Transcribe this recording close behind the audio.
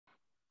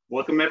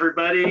Welcome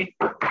everybody.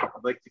 I'd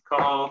like to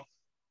call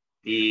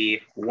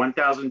the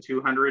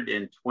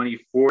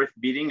 1224th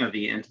meeting of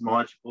the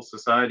Entomological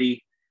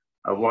Society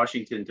of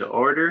Washington to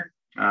order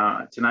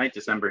tonight,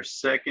 December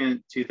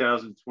 2nd,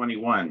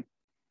 2021.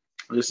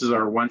 This is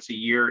our once a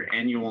year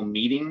annual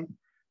meeting,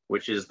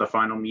 which is the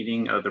final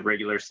meeting of the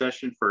regular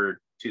session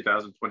for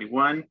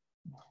 2021.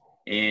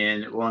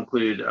 And it will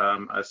include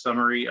a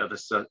summary of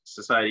the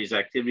Society's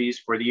activities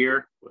for the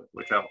year,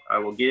 which I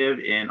will give,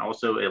 and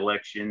also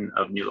election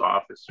of new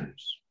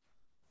officers.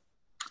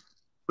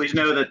 Please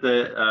know that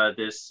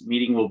this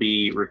meeting will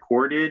be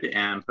recorded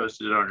and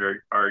posted on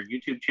our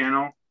YouTube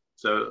channel.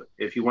 So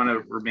if you want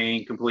to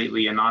remain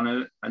completely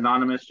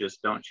anonymous,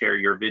 just don't share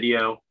your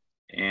video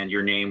and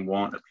your name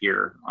won't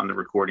appear on the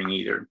recording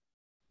either.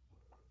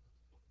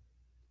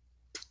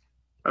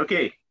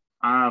 Okay.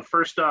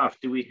 First off,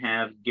 do we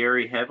have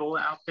Gary Hevel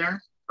out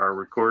there, our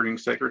recording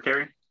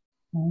secretary?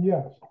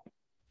 Yes.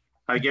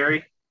 Hi,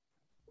 Gary.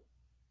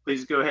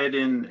 Please go ahead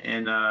and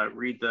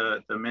read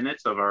the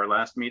minutes of our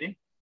last meeting.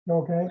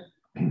 Okay.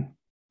 The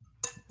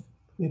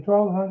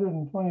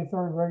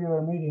 1223rd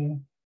regular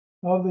meeting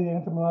of the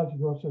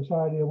Entomological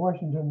Society of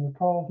Washington was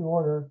called to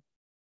order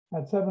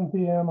at 7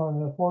 p.m. on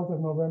the 4th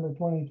of November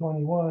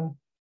 2021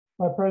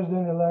 by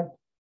President-elect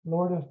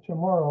Lourdes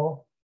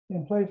Chamorro,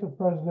 in place of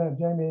President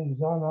Jamie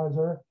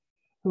Zahnizer,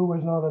 who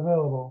was not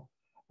available.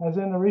 As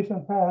in the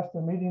recent past,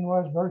 the meeting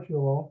was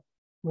virtual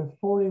with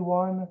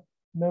 41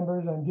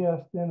 members and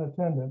guests in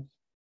attendance.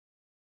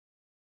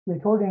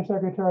 Recording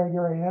Secretary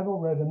Gary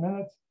Hevel read the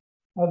minutes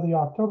of the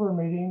October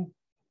meeting,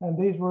 and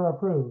these were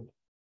approved.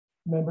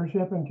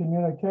 Membership and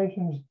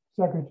Communications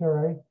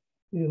Secretary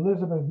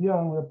Elizabeth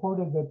Young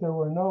reported that there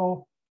were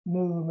no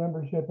new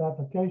membership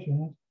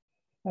applications,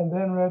 and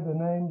then read the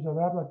names of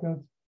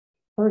applicants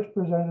first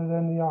presented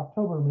in the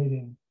October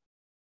meeting.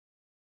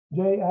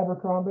 Jay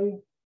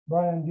Abercrombie,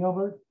 Brian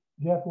Gilbert,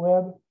 Jeff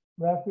Webb,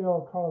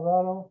 Raphael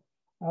Colorado,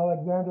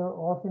 Alexander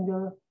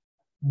Orfinger,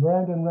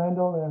 Brandon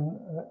Randall, and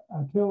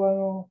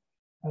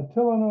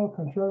Atilano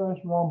Contreras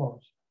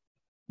Ramos.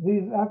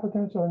 These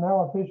applicants are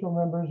now official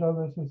members of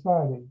the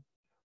Society.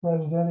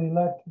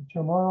 President-elect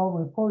Chamorro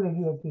reported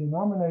that the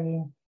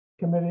nominating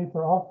committee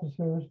for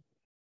officers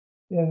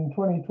in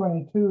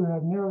 2022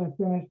 have nearly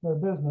finished their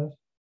business,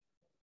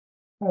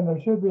 and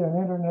there should be an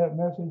internet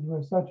message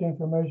with such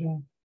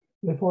information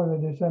before the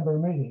December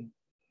meeting.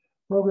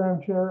 Program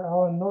Chair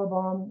Alan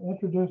Norbaum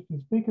introduced the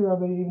speaker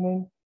of the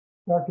evening,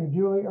 Dr.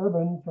 Julie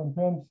Urban from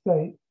Penn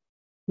State,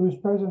 whose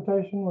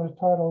presentation was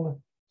titled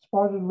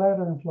Spotted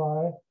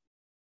Lanternfly,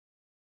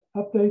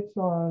 Update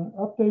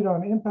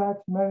on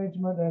Impacts,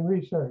 Management, and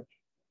Research.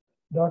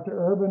 Dr.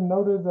 Urban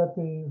noted that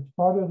the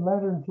spotted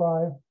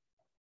lanternfly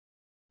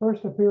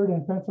first appeared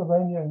in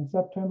Pennsylvania in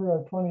September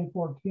of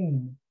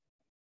 2014.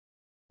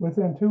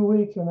 Within 2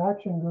 weeks, an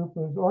action group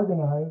was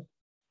organized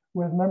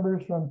with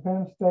members from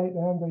Penn State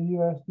and the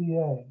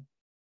USDA.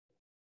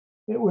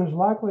 It was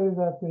likely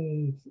that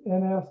the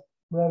SLF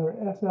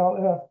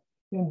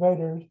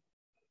invaders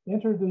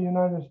entered the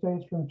United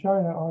States from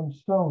China on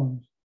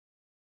stones.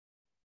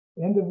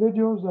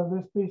 Individuals of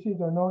this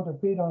species are known to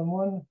feed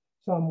on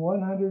some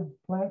 100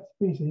 plant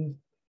species,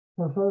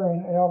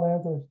 preferring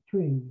ailanthus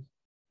trees.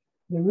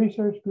 The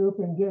research group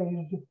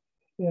engaged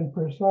in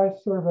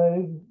precise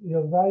surveys,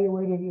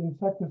 evaluated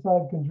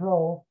insecticide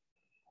control,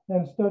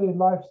 and studied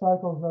life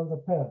cycles of the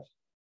pest.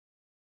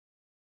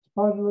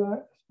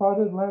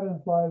 Spotted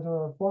lanternflies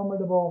are a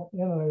formidable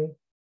enemy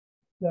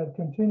that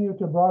continue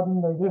to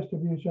broaden their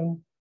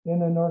distribution in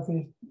the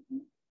Northeast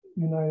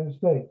United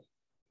States.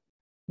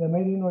 The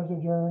meeting was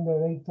adjourned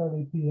at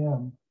 8:30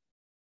 p.m.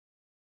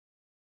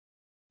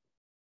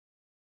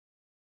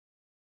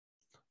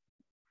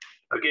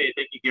 Okay,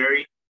 thank you,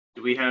 Gary.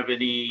 Do we have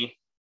any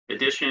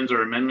additions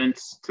or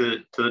amendments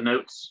to the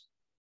notes?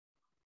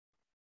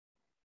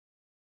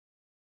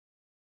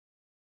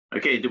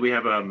 Okay, do we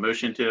have a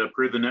motion to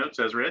approve the notes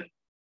as read?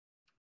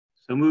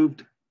 So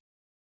moved.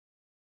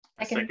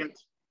 Second.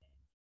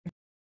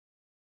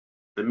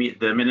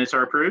 The minutes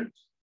are approved.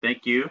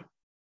 Thank you.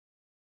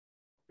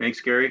 Thanks,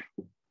 Gary.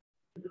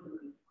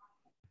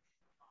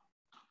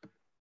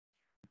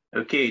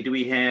 Okay, do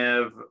we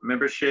have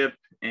Membership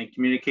and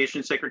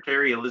Communication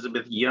Secretary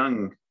Elizabeth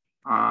Young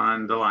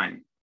on the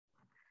line?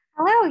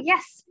 Hello,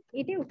 yes,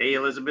 we do. Hey,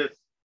 Elizabeth.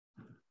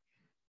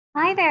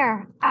 Hi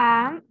there.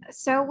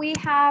 So we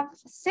have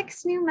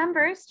 6 new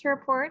members to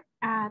report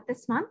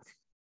this month.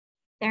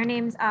 Their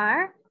names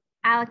are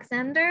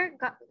Alexander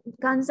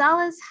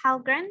Gonzalez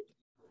Halgren,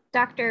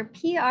 Dr.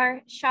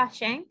 P.R.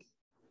 Shawshank,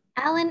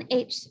 Alan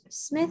H.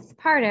 Smith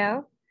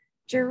Pardo,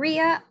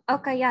 Juria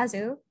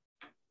Okayazu,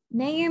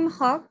 Nayum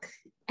Hook,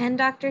 and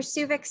Dr.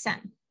 Suvik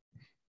Sen.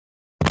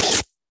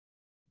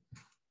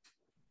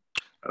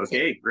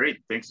 Okay,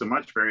 great. Thanks so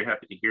much. Very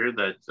happy to hear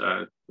that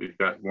we've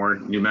got more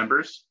new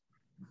members.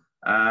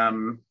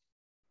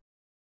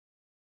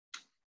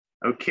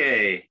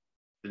 Okay,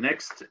 the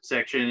next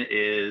section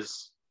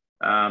is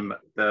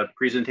the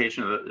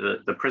presentation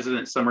of the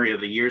President's Summary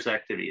of the Year's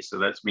Activities. So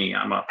that's me.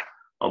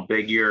 I'll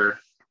beg your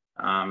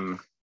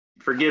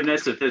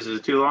Forgiveness if this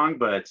is too long,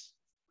 but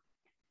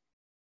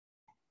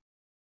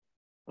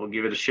we'll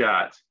give it a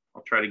shot.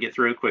 I'll try to get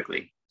through it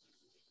quickly.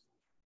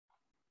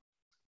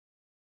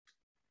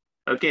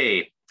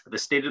 Okay, the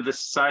state of the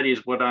society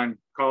is what I'm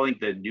calling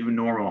the new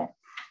normal.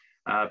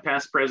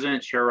 Past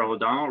President Cheryl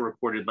O'Donnell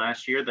reported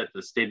last year that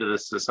the state of the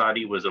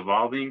society was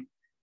evolving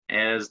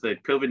as the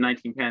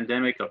COVID-19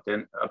 pandemic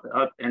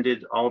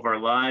upended all of our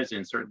lives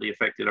and certainly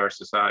affected our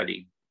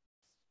society.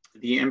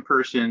 The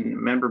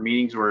in-person member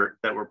meetings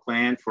that were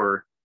planned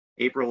for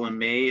April and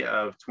May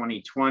of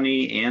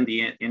 2020 and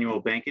the annual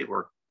banquet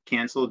were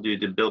canceled due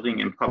to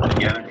building and public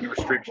gathering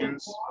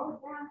restrictions.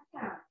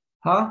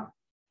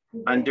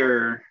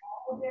 Under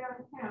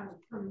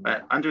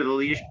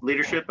the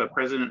leadership of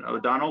President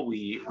O'Donnell,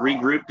 we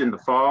regrouped in the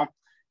fall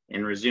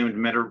and resumed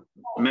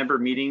member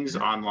meetings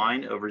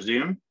online over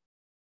Zoom.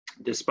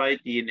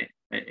 Despite the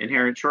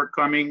inherent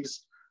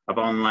shortcomings of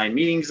online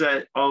meetings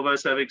that all of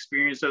us have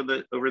experienced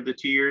over the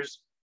 2 years,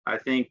 I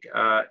think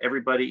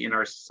everybody in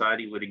our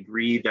society would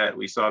agree that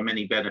we saw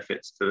many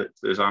benefits to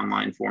this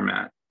online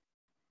format.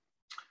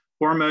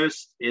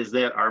 Foremost is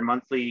that our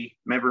monthly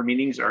member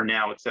meetings are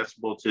now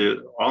accessible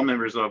to all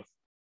members of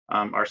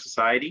our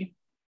society,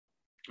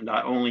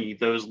 not only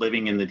those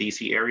living in the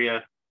DC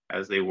area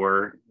as they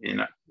were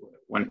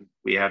when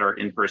we had our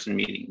in-person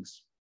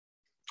meetings.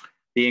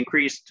 The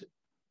increased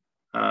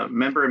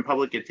member and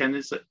public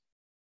attendance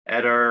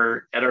at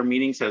our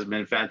meetings has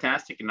been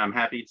fantastic, and I'm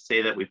happy to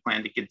say that we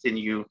plan to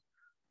continue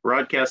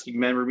broadcasting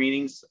member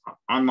meetings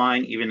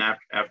online even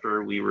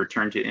after we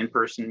return to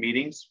in-person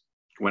meetings,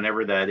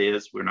 whenever that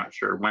is. We're not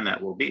sure when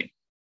that will be.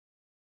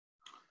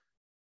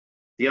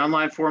 The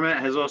online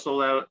format has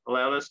also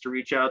allowed us to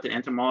reach out to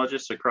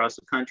entomologists across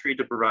the country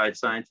to provide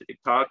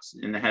scientific talks,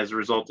 and it has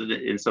resulted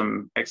in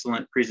some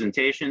excellent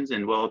presentations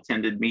and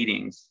well-attended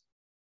meetings.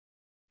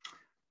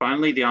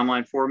 Finally, the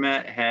online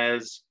format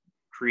has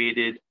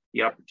created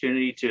the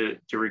opportunity to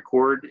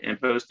record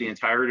and post the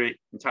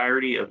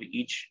entirety of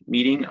each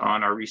meeting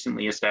on our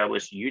recently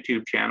established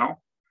YouTube channel.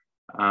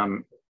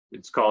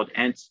 It's called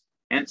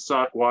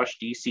EntSoc Wash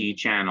DC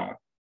channel,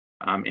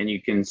 and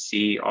you can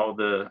see all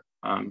the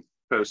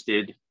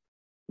posted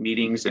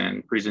meetings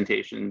and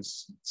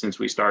presentations since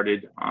we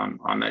started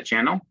on that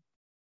channel.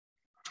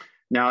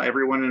 Now,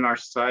 everyone in our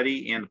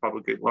society and the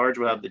public at large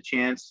will have the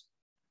chance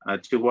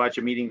to watch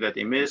a meeting that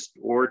they missed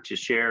or to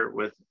share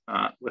with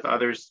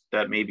others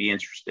that may be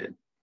interested.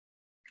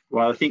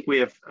 While I think we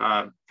have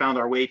found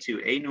our way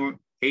to a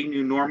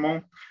new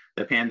normal,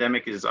 the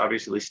pandemic is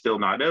obviously still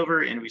not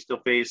over, and we still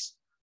face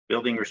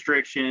building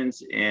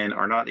restrictions and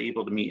are not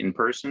able to meet in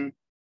person.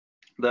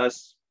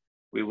 Thus,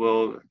 we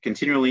will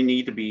continually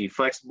need to be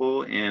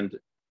flexible and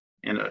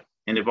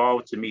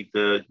evolve to meet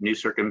the new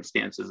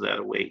circumstances that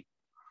await.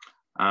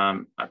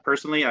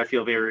 Personally, I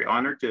feel very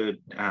honored to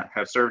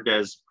have served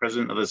as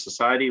president of the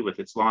society with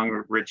its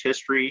long, rich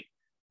history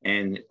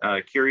and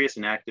curious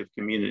and active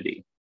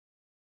community.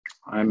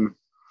 I'm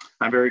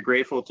very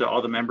grateful to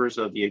all the members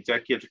of the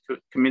executive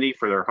committee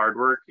for their hard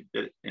work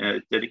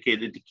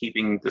dedicated to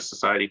keeping the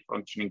society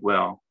functioning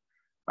well.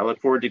 I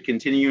look forward to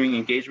continuing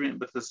engagement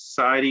with the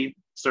society,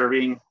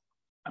 serving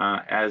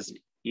as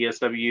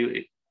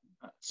ESW,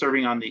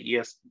 serving on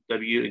the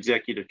ESW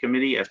executive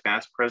committee as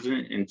past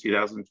president in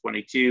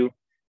 2022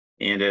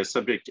 and as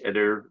subject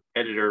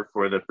editor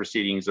for the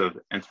proceedings of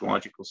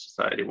Entomological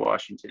Society of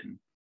Washington.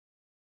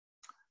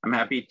 I'm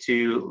happy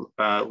to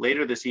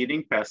later this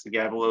evening pass the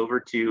gavel over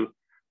to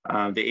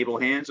the able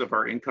hands of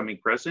our incoming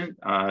president,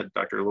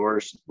 Dr.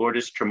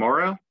 Lourdes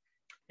Chamorro,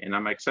 and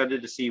I'm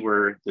excited to see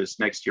where this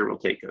next year will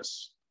take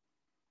us.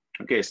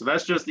 Okay, so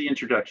that's just the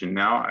introduction.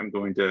 Now I'm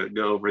going to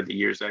go over the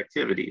year's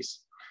activities.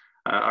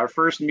 Our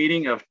first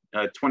meeting of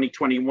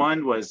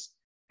 2021 was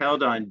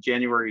held on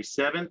January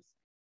 7th,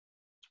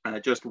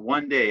 just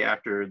one day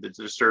after the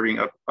disturbing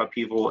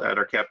upheaval at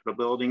our Capitol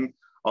building.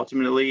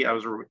 Ultimately, I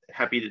was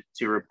happy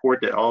to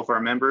report that all of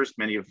our members,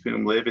 many of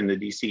whom live in the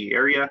DC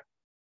area,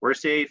 were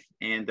safe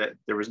and that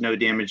there was no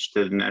damage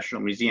to the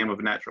National Museum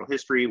of Natural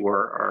History where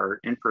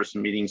our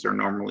in-person meetings are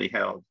normally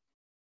held.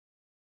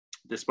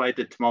 Despite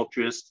the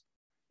tumultuous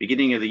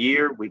beginning of the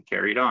year, we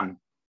carried on.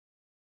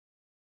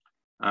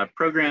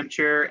 Program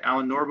Chair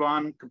Alan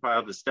Norbaum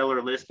compiled a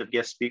stellar list of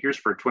guest speakers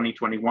for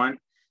 2021,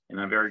 and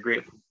I'm very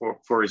grateful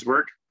for his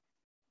work.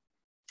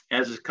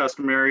 As is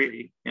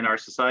customary in our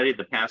society,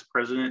 the past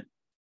president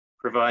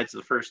provides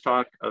the first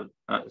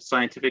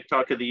scientific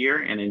talk of the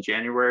year, and in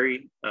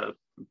January,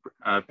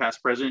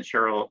 past president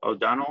Cheryl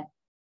O'Donnell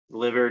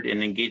delivered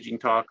an engaging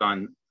talk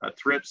on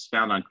thrips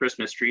found on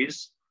Christmas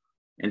trees.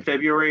 In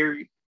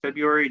February,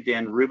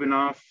 Dan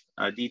Rubinoff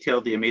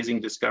detailed the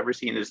amazing discoveries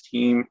he and his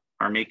team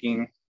are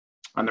making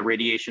on the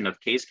radiation of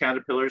case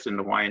caterpillars in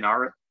the Hawaiian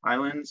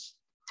Islands.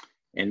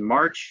 In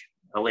March,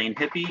 Elaine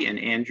Hippie and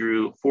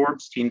Andrew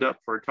Forbes teamed up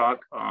for a talk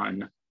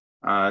on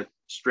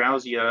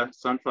Straußia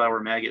sunflower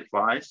maggot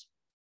flies.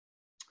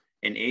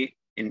 In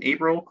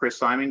April, Chris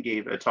Simon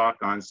gave a talk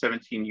on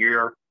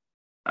 17-year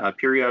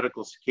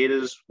periodical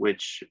cicadas,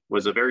 which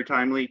was a very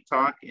timely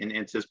talk in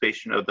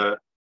anticipation of the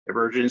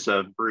emergence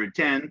of Brood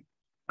 10,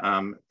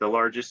 the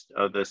largest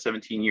of the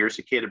 17-year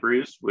cicada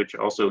brews, which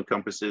also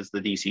encompasses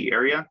the DC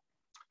area.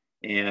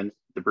 And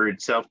the brew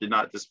itself did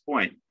not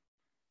disappoint.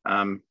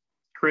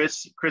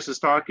 Chris's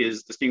talk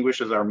is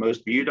distinguished as our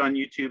most viewed on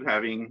YouTube,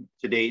 having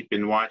to date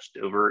been watched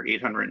over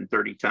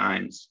 830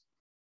 times.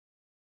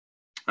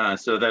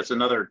 So that's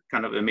another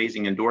kind of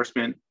amazing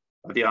endorsement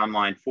of the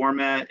online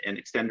format and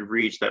extended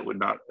reach that would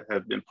not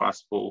have been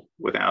possible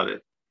without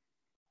it.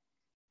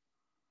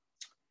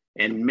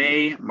 In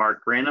May,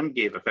 Mark Branham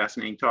gave a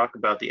fascinating talk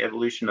about the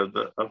evolution of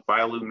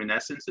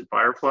bioluminescence in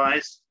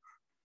fireflies.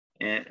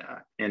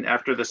 And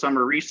after the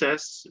summer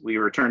recess, we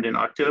returned in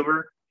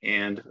October,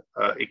 and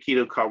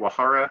Akito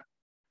Kawahara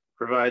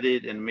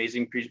provided an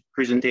amazing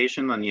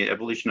presentation on the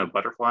evolution of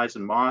butterflies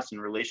and moths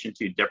in relation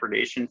to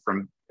depredation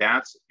from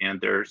bats and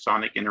their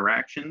sonic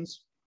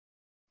interactions.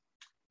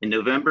 In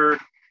November,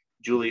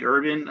 Julie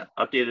Urban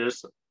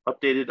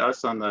updated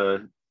us on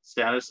the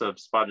status of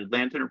spotted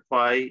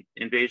lanternfly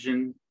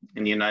invasion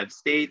in the United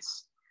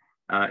States,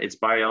 its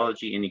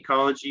biology and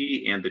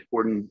ecology, and the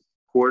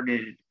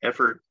coordinated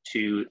effort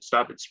to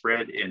stop its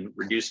spread and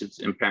reduce its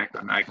impact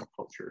on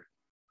agriculture.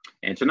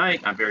 And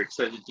tonight, I'm very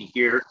excited to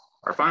hear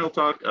our final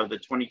talk of the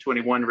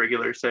 2021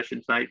 regular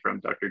session tonight from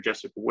Dr.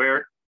 Jessica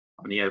Ware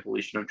on the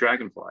evolution of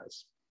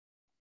dragonflies.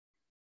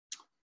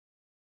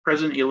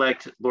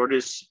 President-elect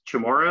Lourdes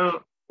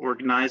Chamorro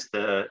organized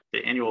the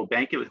annual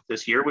banquet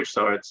this year, which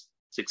saw its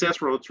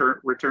successful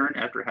return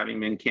after having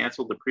been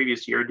canceled the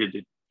previous year due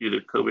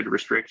to COVID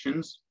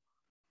restrictions.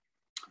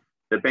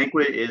 The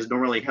banquet is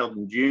normally held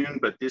in June,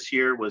 but this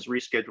year was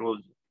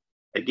rescheduled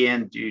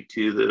again due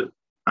to the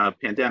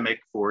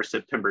pandemic for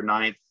September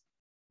 9th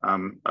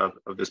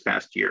of this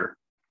past year.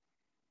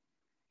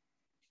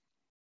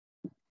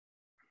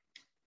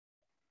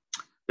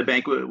 The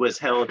banquet was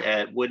held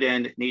at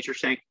Woodend Nature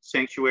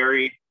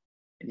Sanctuary,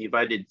 and the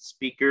invited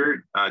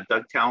speaker,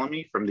 Doug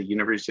Tallamy from the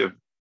University of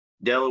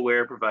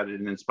Delaware, provided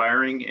an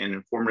inspiring and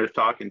informative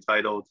talk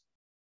entitled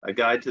A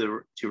Guide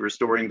to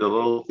Restoring the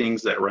Little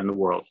Things That Run the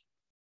World,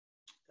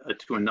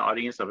 to an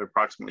audience of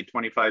approximately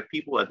 25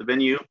 people at the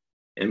venue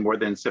and more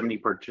than 70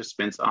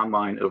 participants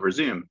online over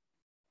Zoom.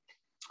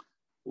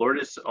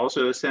 Lourdes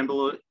also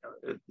assembled,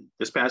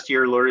 this past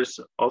year, Lourdes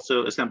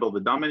also assembled the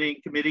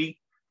nominating committee,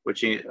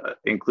 which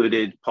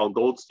included Paul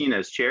Goldstein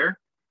as chair,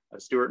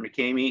 Stuart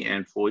McCamey,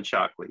 and Floyd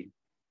Shockley.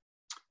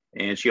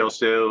 And she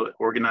also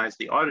organized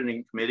the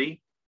auditing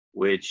committee,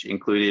 which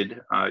included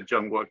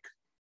Jungwook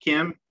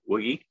Kim,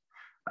 Woogie,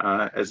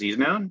 as he's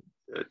known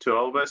to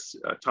all of us,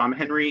 Tom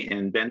Henry,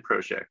 and Ben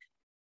Proshek.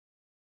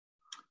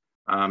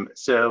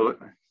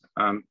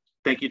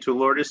 Thank you to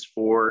Lourdes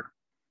for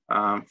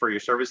your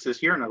service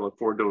this year, and I look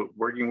forward to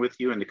working with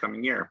you in the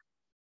coming year.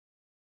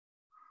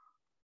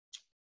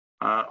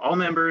 All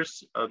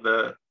members of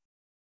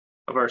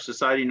our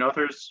society and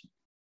authors,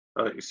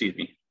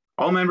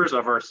 all members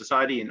of our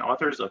society and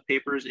authors of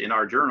papers in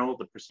our journal,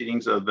 the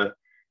Proceedings of the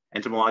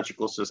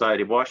Entomological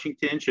Society of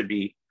Washington, should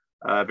be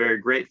very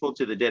grateful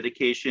to the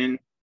dedication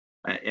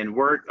and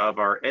work of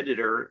our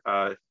editor,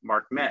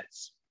 Mark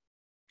Metz.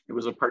 It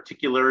was a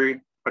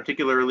particularly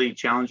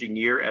challenging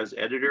year as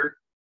editor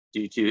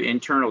due to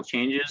internal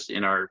changes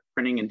in our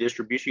printing and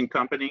distribution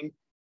company,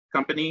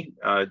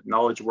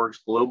 Knowledge Works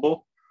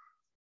Global.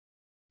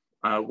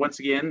 Once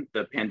again,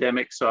 the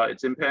pandemic saw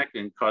its impact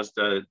and caused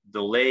a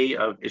delay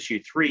of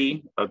issue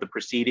 3 of the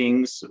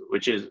Proceedings,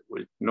 which is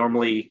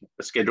normally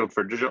scheduled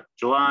for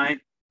July,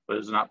 but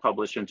is not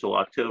published until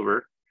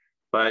October.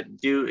 But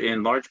due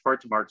in large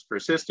part to Mark's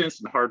persistence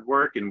and hard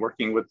work in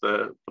working with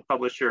the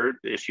publisher,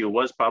 the issue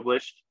was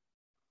published,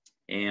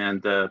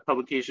 and the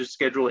publication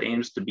schedule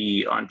aims to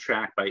be on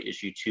track by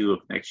issue 2 of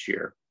next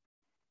year.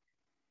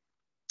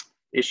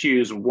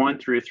 Issues 1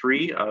 through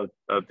 3 of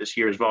this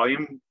year's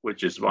volume,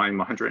 which is volume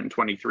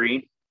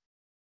 123,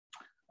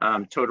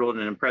 totaled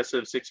an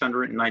impressive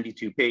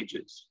 692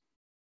 pages.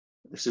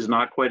 This is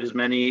not quite as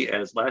many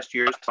as last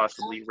year's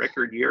possibly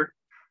record year,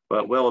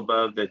 but well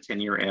above the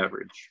 10-year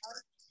average.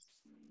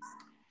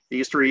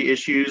 These 3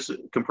 issues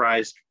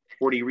comprised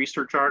 40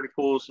 research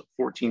articles,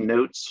 14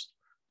 notes,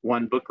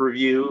 1 book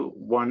review,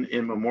 1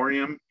 in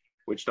memoriam,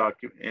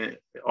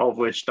 all of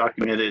which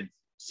documented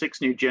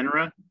 6 new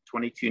genera,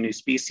 22 new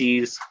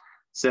species,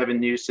 7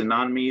 new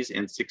synonymies,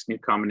 and 6 new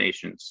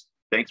combinations.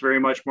 Thanks very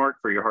much,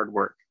 Mark, for your hard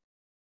work.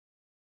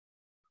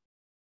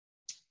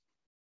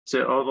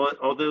 So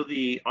although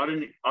the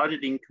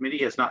auditing committee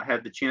has not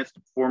had the chance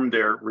to perform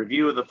their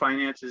review of the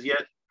finances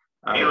yet,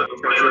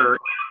 Treasurer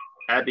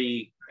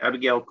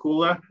Abigail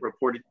Kula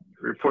reported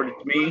to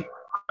me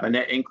a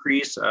net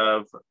increase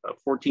of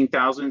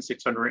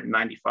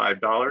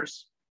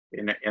 $14,695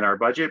 in our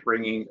budget,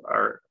 bringing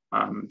our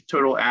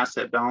total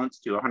asset balance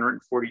to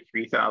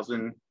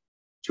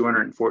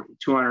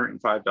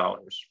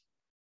 $143,205.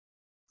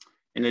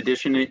 In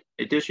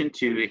addition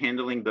to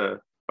handling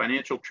the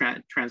financial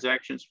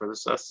transactions for the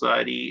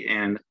society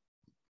and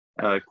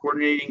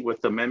coordinating with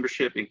the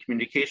membership and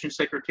communication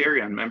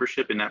secretary on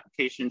membership and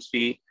applications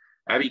fee,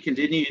 Abby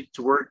continued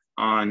to work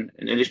on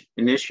an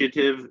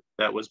initiative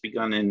that was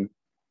begun in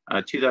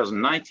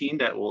 2019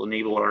 that will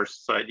enable our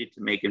society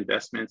to make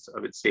investments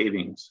of its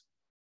savings.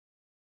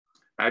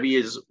 Abby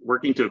is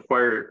working to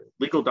acquire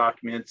legal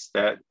documents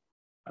that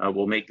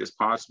will make this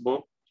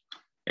possible.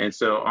 And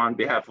so on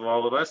behalf of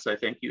all of us, I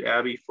thank you,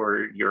 Abby,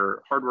 for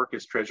your hard work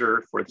as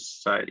treasurer for the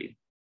society.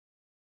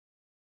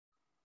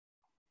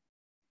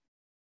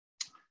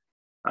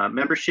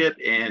 Membership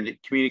and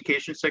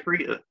Communication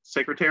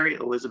Secretary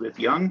Elizabeth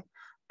Young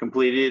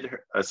completed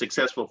a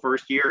successful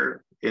first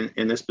year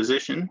in this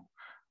position.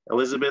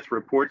 Elizabeth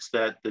reports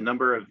that the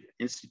number of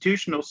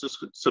institutional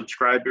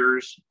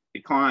subscribers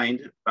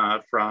declined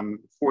from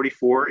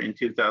 44 in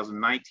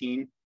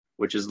 2019,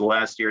 which is the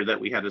last year that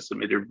we had a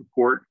submitted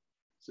report,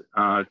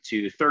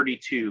 to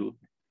 32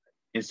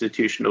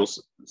 institutional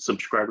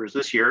subscribers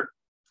this year.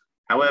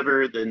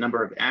 However, the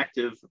number of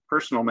active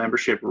personal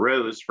membership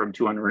rose from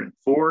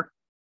 204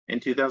 in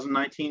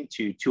 2019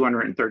 to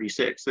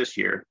 236 this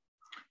year.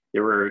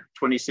 There were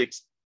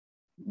 26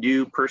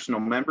 new personal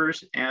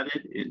members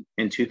added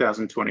in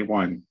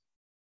 2021.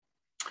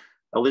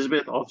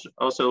 Elizabeth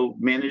also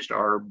managed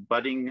our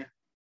budding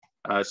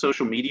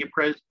social media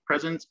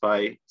presence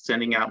by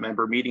sending out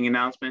member meeting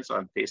announcements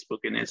on Facebook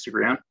and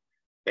Instagram.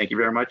 Thank you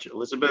very much,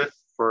 Elizabeth,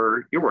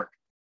 for your work.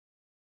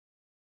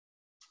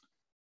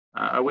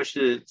 I wish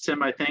to send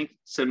my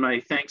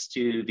thanks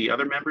to the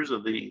other members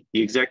of the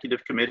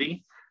executive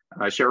committee.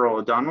 Cheryl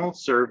O'Donnell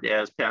served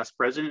as past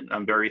president.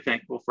 I'm very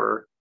thankful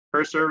for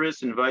her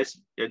service and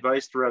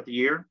advice throughout the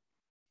year.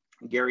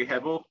 Gary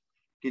Hevel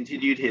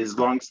continued his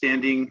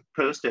longstanding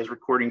post as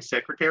recording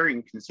secretary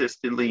and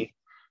consistently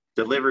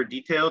delivered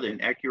detailed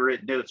and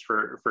accurate notes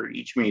for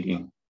each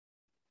meeting.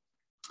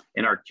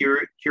 And our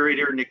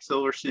curator, Nick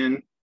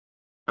Silverson,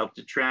 helped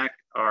to track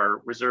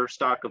our reserve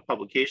stock of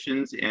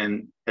publications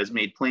and has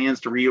made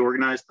plans to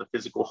reorganize the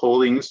physical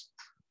holdings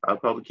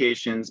of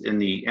publications in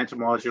the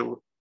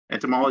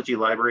entomology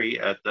library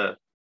at the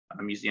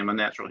Museum of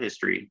Natural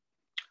History.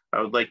 I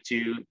would like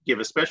to give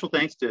a special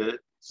thanks to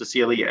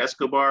Cecilia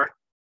Escobar,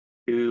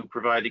 who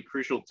provided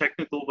crucial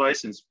technical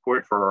advice and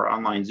support for our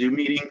online Zoom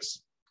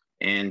meetings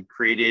and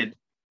created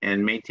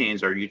and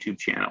maintains our YouTube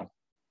channel.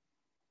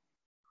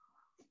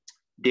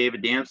 Dave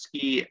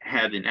Adamski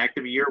had an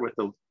active year with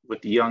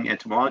the Young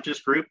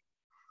Entomologist group.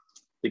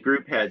 The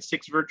group had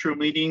 6 virtual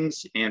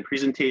meetings and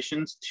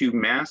presentations, 2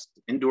 masked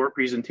indoor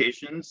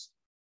presentations.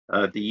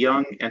 The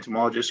Young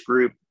Entomologist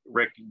group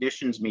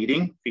recognitions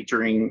meeting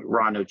featuring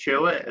Ron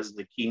Ochoa as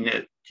the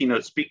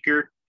keynote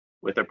speaker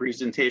with a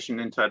presentation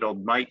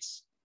entitled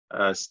Mites,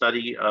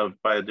 Study of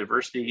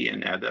Biodiversity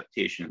and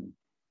Adaptation.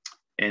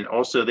 And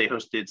also they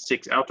hosted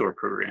 6 outdoor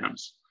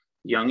programs.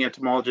 The Young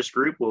Entomologist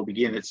group will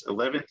begin its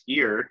 11th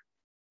year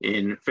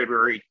in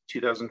February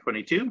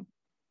 2022.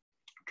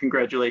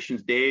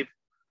 Congratulations, Dave,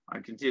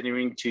 on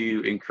continuing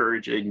to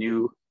encourage a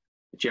new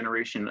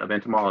generation of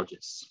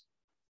entomologists.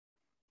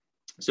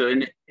 So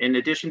in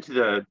addition to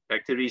the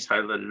activities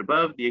highlighted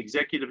above, the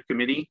executive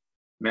committee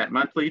met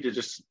monthly to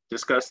just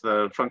discuss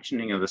the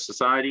functioning of the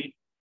society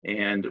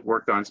and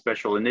work on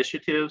special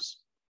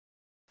initiatives.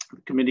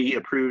 The committee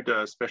approved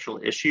a special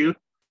issue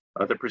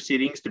of the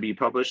proceedings to be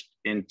published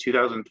in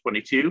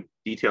 2022.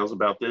 Details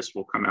about this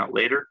will come out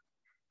later.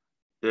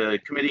 The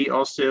committee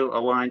also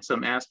aligned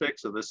some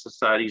aspects of the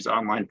society's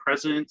online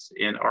presence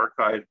and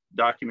archive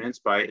documents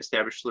by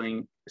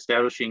establishing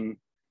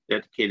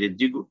dedicated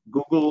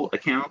Google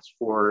accounts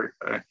for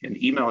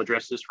and email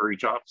addresses for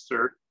each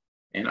officer,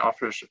 and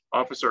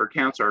officer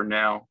accounts are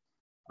now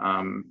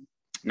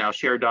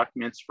shared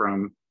documents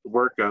from the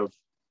work of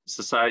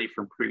society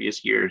from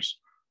previous years.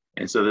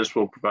 And so this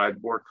will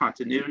provide more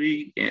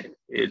continuity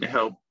and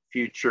help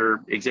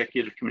future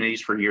executive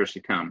committees for years to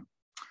come.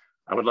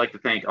 I would like to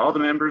thank all the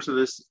members of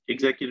this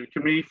executive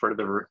committee for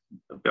their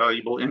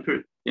valuable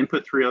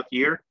input throughout the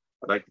year.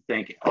 I'd like to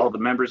thank all the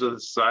members of the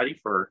society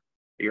for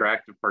your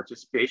active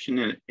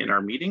participation in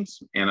our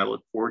meetings, and I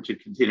look forward to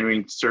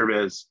continuing to serve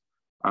as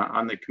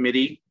on the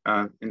committee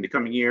in the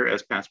coming year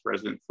as past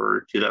president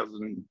for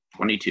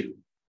 2022.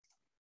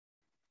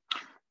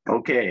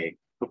 Okay,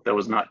 hope that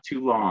was not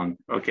too long.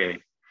 Okay,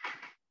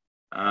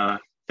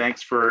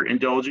 thanks for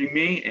indulging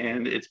me,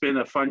 and it's been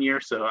a fun year,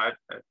 so I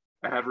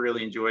have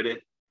really enjoyed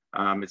it.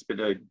 It's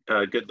been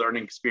a good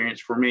learning experience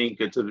for me.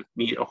 Good to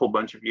meet a whole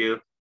bunch of you.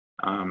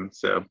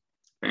 So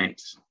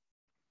thanks.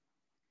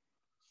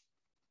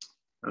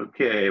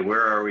 Okay,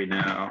 where are we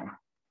now?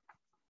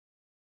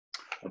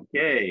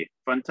 Okay,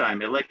 fun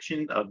time,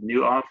 election of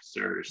new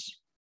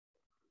officers.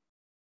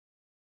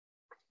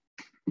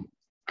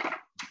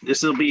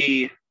 This will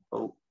be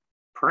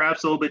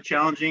perhaps a little bit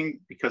challenging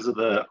because of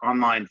the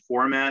online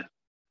format,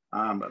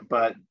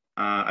 but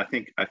I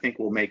think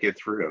we'll make it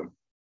through.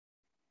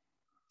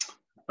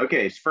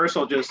 Okay, so first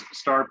I'll just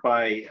start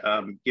by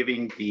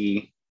giving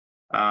the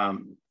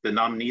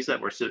nominees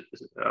that were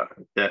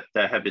that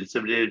have been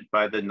submitted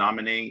by the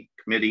nominating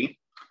committee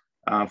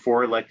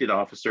for elected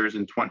officers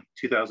in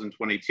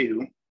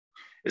 2022.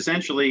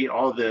 Essentially,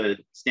 all the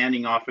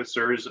standing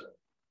officers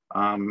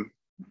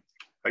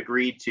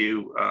agreed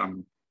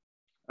to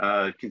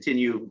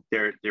continue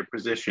their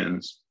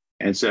positions,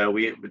 And so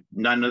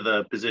none of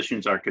the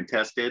positions are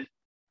contested.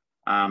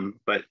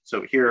 But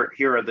so here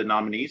are the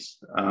nominees.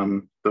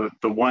 The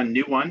one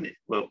new one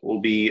will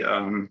be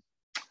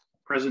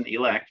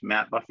President-elect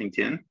Matt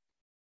Buffington.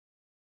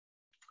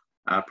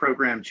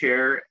 Program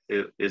chair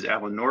is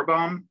Alan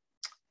Norbaum.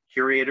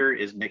 Curator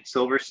is Nick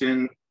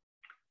Silverson.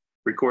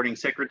 Recording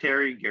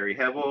secretary, Gary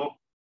Hevel.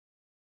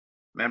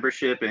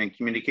 Membership and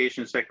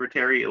communication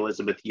secretary,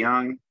 Elizabeth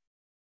Young.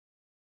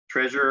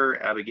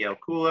 Treasurer, Abigail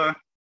Kula.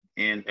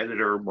 And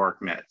editor,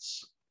 Mark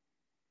Metz.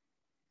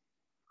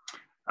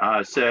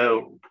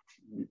 So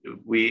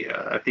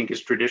I think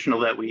it's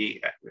traditional that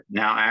we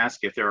now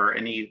ask if there are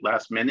any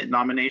last minute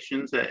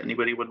nominations that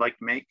anybody would like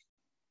to make.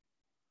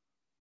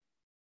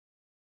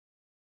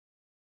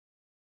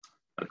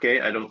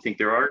 Okay, I don't think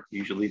there are.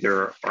 Usually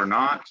there are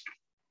not.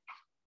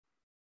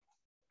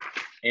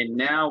 And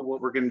now what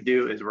we're going to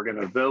do is we're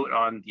going to vote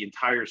on the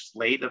entire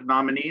slate of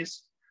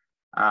nominees.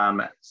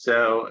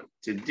 So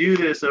to do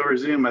this over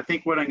Zoom, I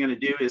think what I'm going to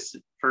do is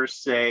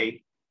first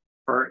say,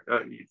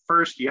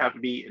 first you have to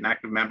be an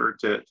active member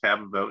to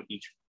have a vote.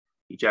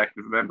 Each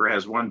active member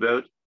has one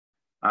vote.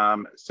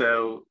 I'll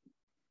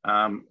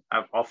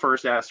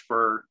first ask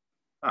for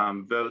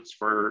votes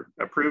for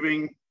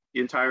approving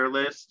the entire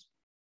list.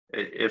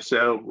 If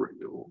so,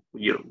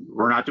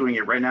 we're not doing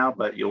it right now,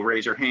 but you'll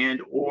raise your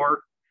hand,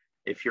 or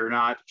if you're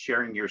not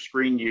sharing your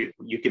screen, you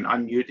can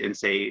unmute and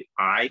say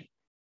aye.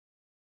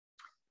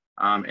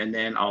 And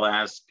then I'll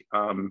ask,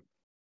 then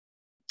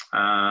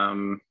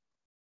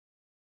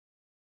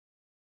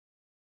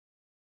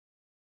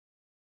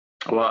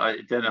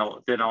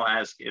I'll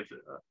ask if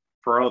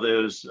for all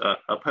those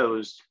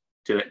opposed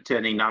to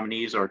any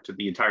nominees or to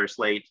the entire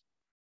slate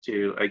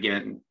to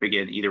again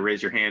either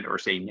raise your hand or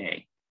say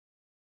nay.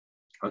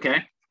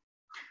 Okay,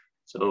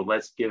 so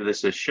let's give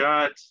this a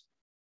shot.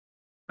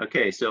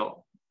 Okay,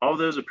 so all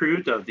those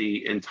approved of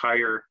the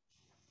entire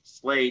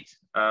slate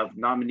of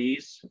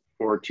nominees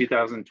for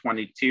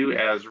 2022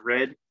 as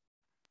read,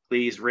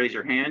 please raise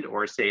your hand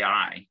or say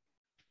aye.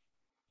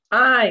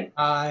 Aye.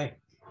 Aye.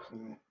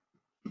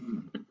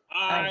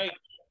 Aye.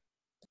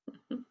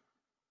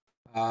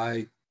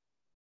 Aye.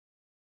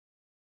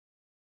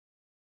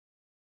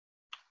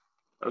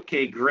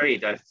 Okay,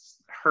 great. I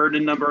heard a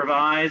number of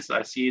ayes.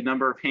 I see a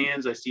number of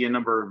hands. I see a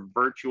number of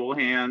virtual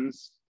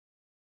hands.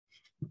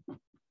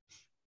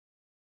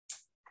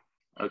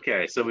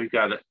 Okay, so we've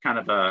got a kind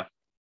of a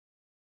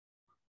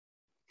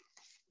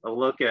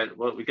look at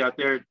what we got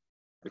there.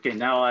 Okay,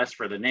 now I'll ask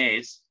for the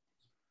nays.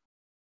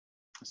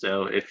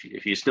 So if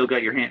you still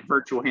got your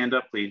virtual hand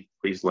up,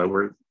 please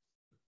lower.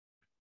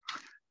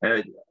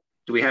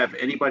 Do we have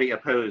anybody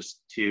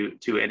opposed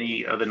to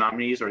any of the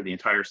nominees or the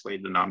entire slate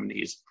of the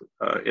nominees?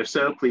 If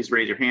so, please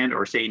raise your hand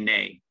or say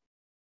nay.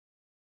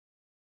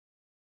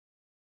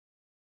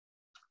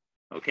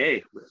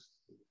 Okay,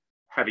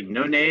 having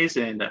no nays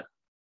and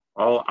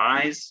all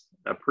ayes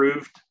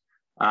approved.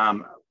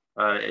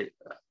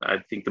 I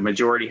think the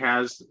majority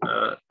has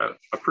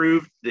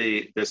approved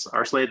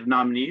our slate of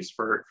nominees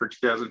for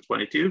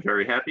 2022.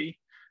 Very happy.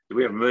 Do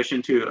we have a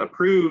motion to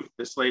approve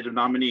the slate of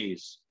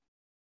nominees?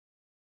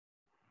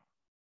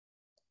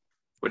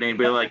 Would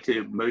anybody like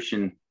to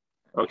motion?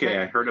 Okay,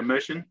 I heard a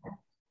motion.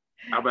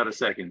 How about a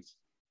second?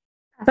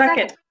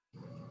 Second.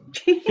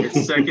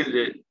 It's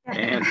seconded,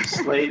 and the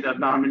slate of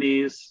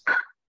nominees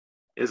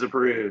is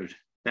approved.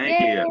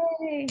 Thank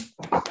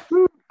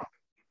you.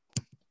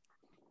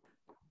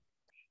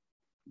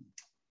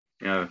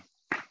 Yeah.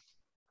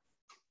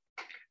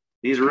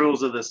 These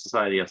rules of the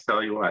society, I'll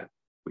tell you what,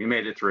 we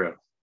made it through.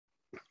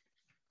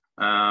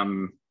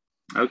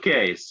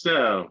 Okay,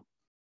 so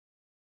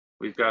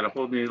we've got a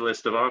whole new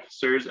list of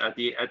officers. At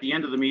the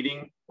end of the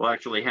meeting, we'll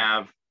actually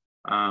have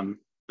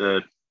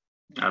the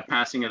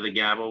passing of the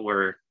gavel,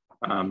 where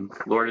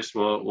Lourdes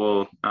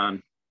will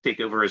take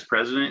over as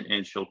president,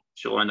 and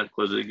she'll end up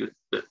closing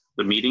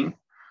the meeting.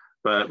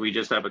 But we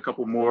just have a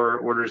couple more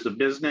orders of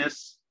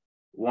business.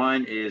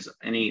 One is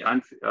any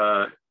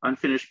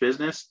unfinished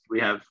business. Do we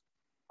have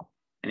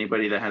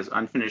anybody that has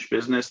unfinished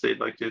business they'd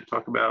like to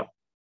talk about?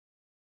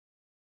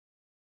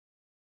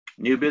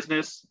 New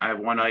business, I have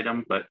one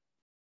item, but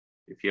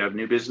if you have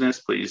new business,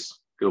 please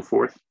go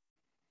forth.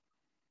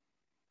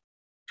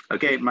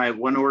 Okay, my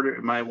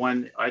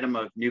one item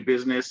of new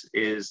business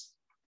is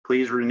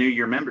please renew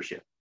your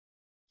membership.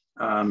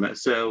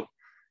 So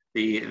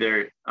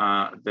the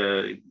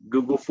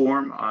Google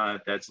form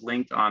that's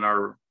linked on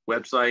our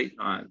website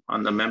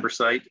on the member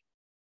site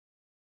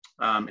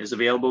is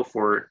available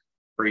for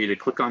you to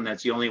click on.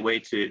 That's the only way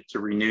to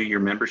renew your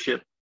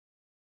membership.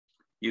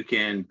 You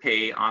can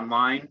pay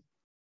online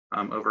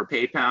over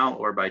PayPal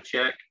or by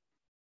check.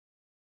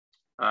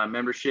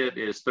 Membership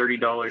is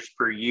 $30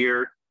 per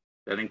year.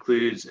 That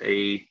includes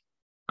an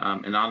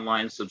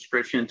online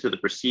subscription to the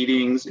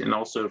proceedings and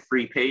also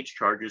free page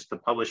charges to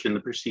publish in the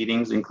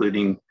proceedings,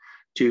 including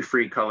 2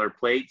 free color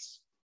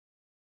plates.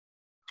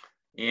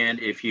 And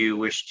if you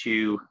wish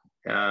to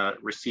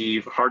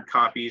receive hard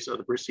copies of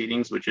the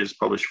proceedings, which is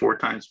published 4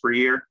 times per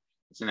year,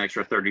 it's an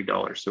extra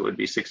 $30. So it would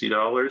be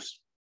 $60.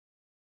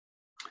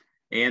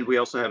 And we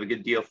also have a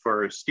good deal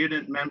for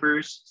student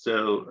members.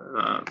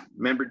 So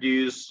member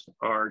dues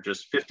are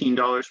just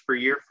 $15 per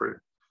year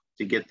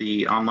to get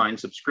the online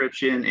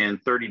subscription,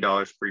 and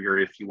 $30 per year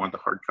if you want the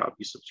hard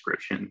copy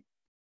subscription.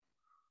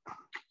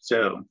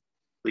 So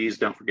please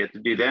don't forget to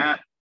do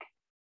that.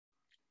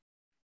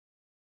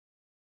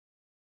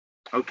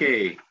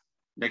 Okay,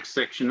 next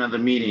section of the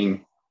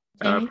meeting,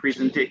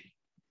 presentation.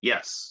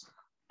 Yes.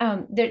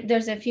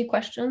 There's a few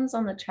questions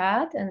on the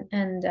chat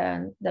and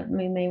that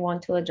we may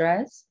want to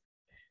address.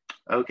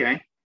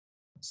 Okay.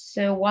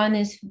 So one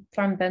is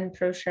from Ben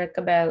Proshek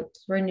about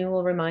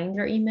renewal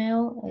reminder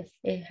email, if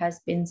it has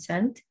been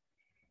sent.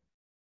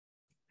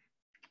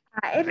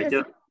 It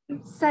isn't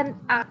sent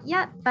out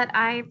yet, but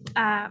I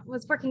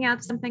was working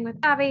out something with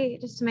Abby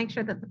just to make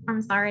sure that the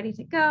forms are ready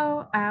to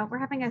go. We're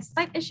having a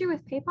slight issue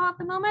with PayPal at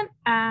the moment.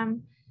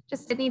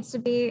 Just it needs to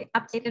be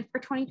updated for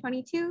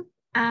 2022.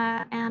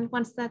 And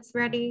once that's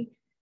ready,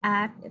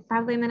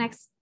 probably in the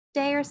next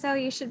day or so,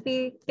 you should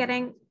be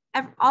getting,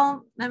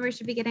 all members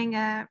should be getting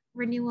a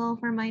renewal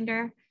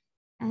reminder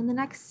in the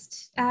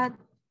next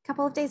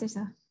couple of days or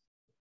so.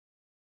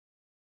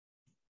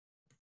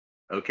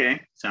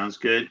 Okay, sounds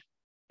good.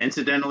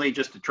 Incidentally,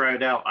 just to try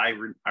it out, I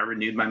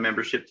renewed my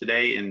membership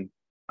today, and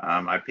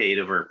I paid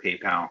over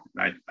PayPal.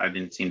 I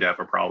didn't seem to have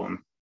a problem.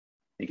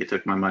 I think it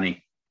took my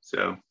money.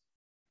 So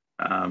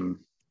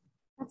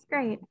that's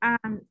great.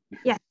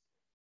 Yeah.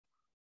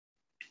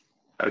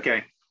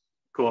 Okay,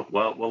 cool.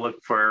 Well, we'll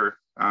look for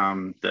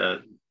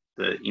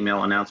the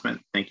email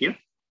announcement. Thank you.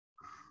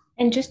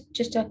 And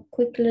just a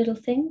quick little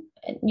thing.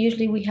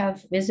 Usually we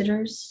have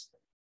visitors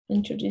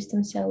introduce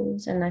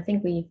themselves, and I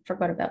think we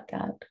forgot about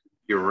that.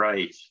 You're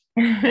right.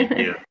 Thank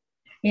you.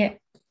 Yeah.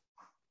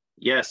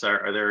 Yes.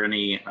 Are there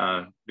any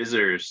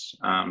visitors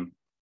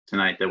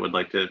tonight that would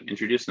like to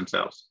introduce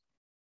themselves?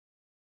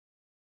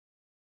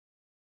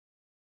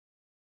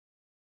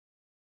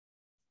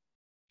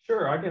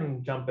 Sure, I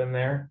can jump in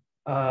there.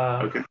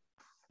 Okay.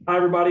 Hi,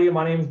 everybody.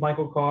 My name is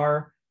Michael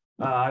Carr.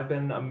 I've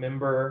been a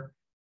member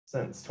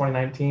since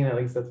 2019. At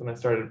least that's when I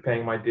started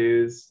paying my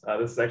dues.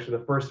 This is actually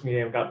the first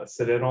meeting I've gotten to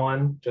sit in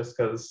on, just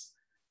because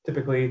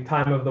typically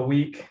time of the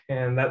week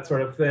and that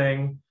sort of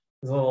thing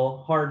is a little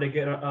hard to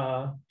get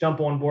jump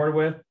on board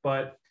with.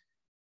 But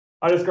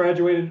I just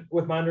graduated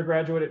with my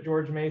undergraduate at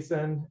George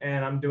Mason,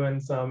 and I'm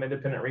doing some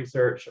independent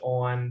research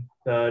on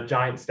the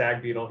giant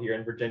stag beetle here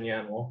in Virginia,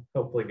 and we'll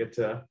hopefully get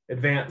to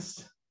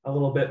advance a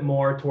little bit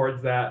more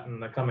towards that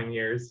in the coming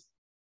years.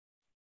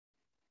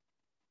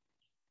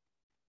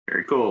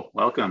 Very cool.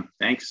 Welcome.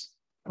 Thanks.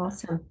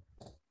 Awesome.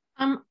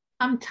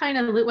 I'm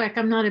Tina Litwack.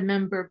 I'm not a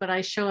member, but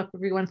I show up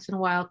every once in a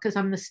while because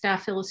I'm the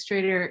staff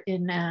illustrator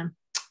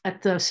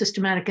at the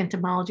Systematic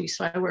Entomology.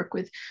 So I work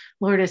with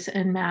Lourdes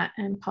and Matt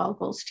and Paul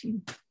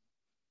Goldstein.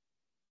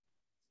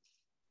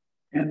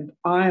 And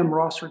I am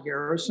Rosser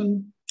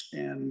Garrison,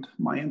 and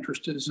my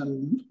interest is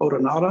in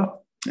Odonata,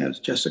 as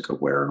Jessica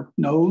Ware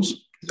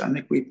knows. I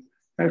think we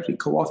actually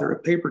co-authored a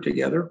paper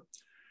together.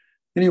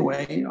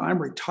 Anyway, I'm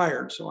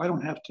retired, so I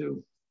don't have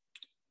to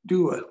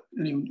do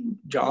any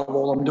job.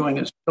 All I'm doing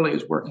is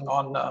working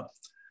on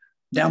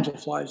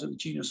damselflies of the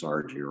genus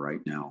Argia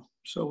right now.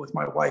 So with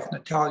my wife,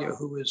 Natalia,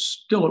 who is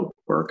still at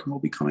work and will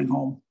be coming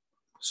home.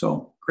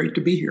 So great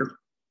to be here.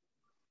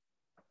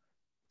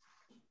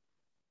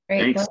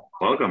 Great. Thanks.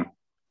 Welcome.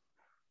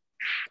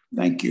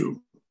 Thank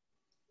you.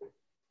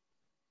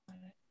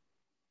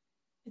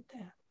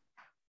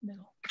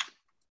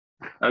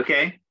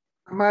 Okay.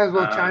 I might as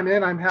well chime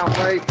in. I'm Hal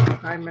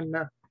White. I'm in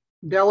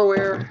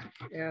Delaware,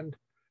 and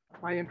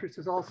my interest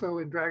is also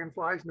in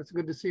dragonflies, and it's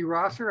good to see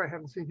Rosser. I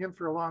haven't seen him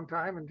for a long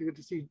time, and good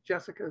to see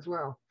Jessica as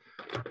well.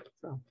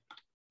 So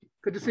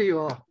good to see you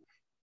all.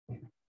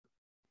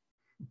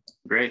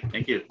 Great,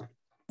 thank you.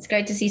 It's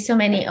great to see so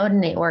many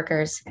Odonate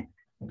workers.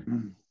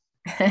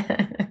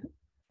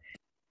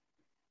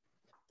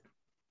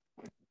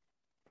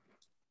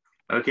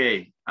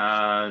 Okay,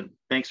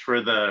 thanks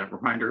for the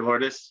reminder,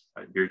 Lourdes.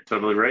 You're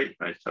totally right.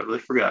 I totally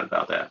forgot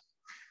about that.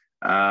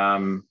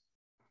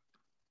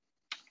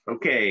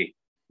 Okay,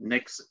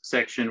 next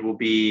section will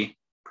be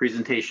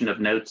presentation of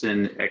notes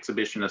and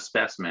exhibition of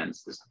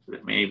specimens.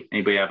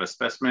 Anybody have a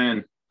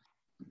specimen?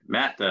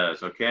 Matt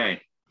does,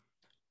 okay.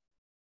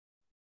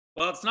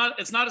 Well,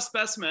 it's not a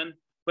specimen,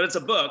 but it's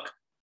a book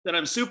that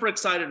I'm super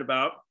excited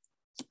about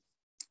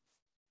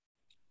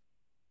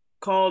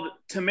called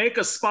To Make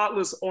a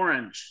Spotless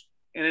Orange.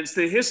 And it's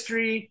the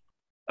history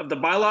of the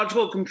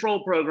biological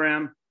control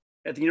program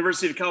at the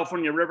University of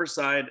California,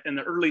 Riverside, and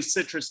the early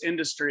citrus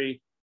industry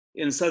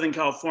in Southern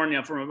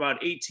California from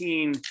about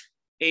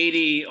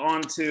 1880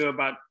 on to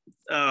about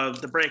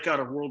the breakout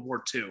of World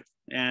War II.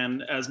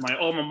 And as my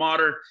alma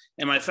mater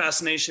and my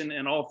fascination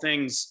in all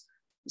things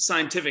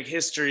scientific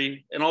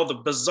history and all the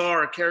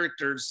bizarre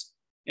characters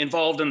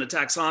involved in the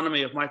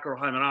taxonomy of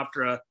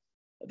Microhymenoptera,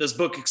 this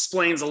book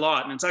explains a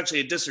lot. And it's actually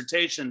a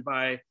dissertation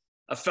by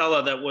a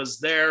fella that was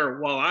there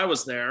while I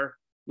was there.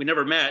 We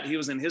never met. He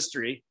was in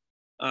history.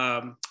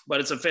 But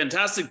it's a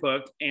fantastic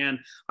book, and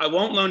I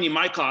won't loan you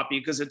my copy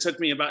because it took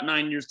me about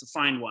 9 years to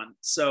find one.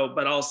 So,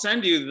 but I'll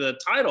send you the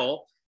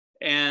title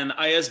and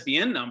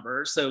ISBN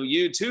number so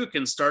you too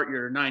can start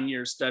your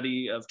 9-year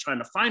study of trying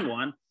to find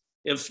one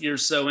if you're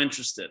so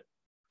interested.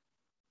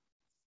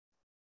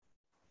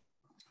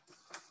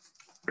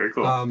 Very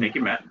cool. Thank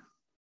you, Matt.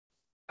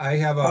 I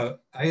have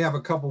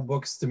a couple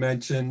books to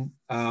mention.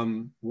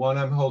 One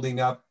I'm holding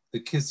up,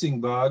 The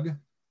Kissing Bug.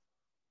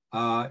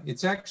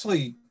 It's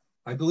actually,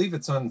 I believe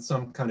it's on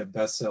some kind of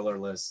bestseller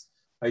list.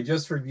 I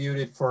just reviewed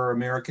it for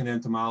American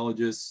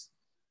Entomologists.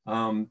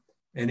 And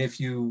if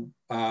you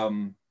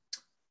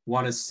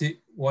want a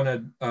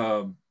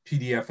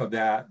PDF of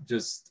that,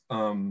 just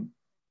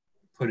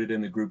put it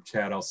in the group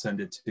chat. I'll send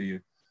it to you.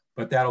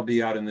 But that'll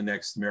be out in the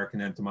next American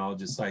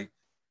Entomologist site.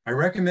 I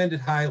recommend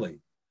it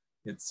highly.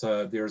 It's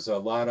there's a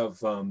lot of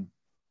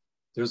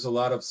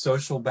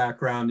social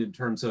background in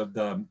terms of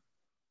the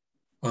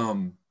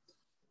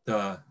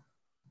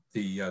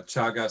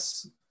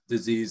Chagas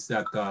disease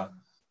that the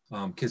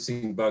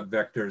kissing bug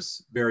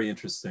vectors. Very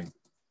interesting.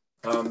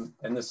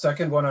 And the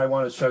second one I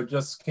want to show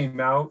just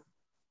came out.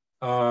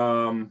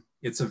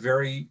 It's a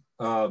very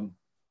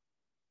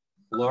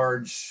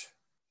large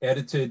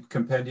edited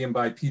compendium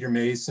by Peter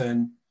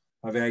Mason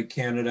of Ag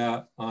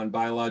Canada on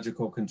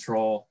biological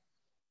control.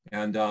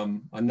 And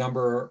a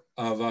number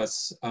of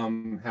us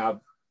have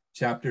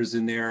chapters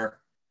in there.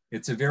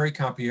 It's a very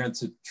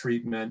comprehensive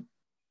treatment.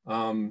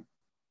 And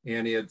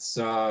it's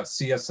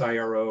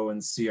CSIRO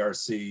and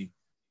CRC,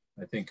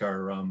 I think,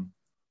 are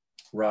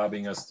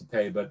robbing us to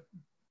pay. But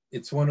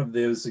it's one of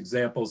those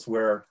examples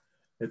where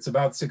it's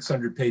about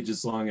 600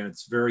 pages long and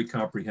it's very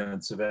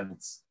comprehensive, and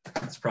it's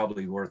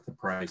probably worth the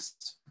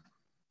price,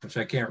 which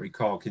I can't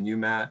recall. Can you,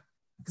 Matt?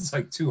 It's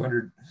like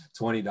 $220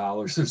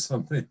 or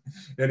something.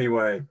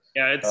 Anyway.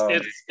 Yeah,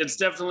 it's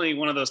definitely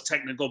one of those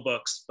technical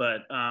books,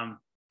 but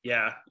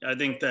yeah, I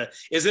think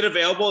is it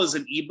available as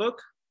an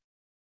ebook?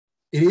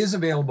 It is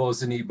available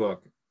as an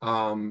ebook.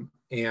 I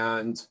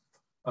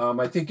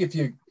think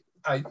at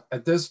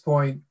this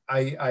point,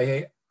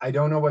 I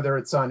don't know whether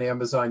it's on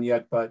Amazon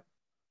yet, but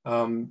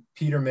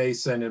Peter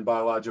Mason and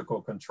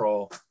Biological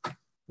Control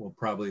will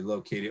probably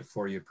locate it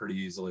for you pretty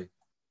easily.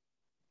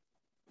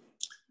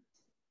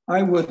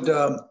 I would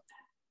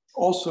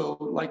also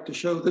like to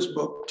show this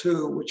book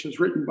too, which is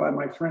written by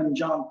my friend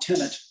John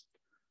Tennant.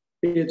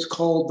 It's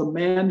called The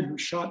Man Who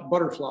Shot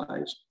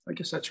Butterflies. I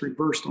guess that's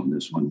reversed on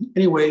this one.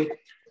 Anyway,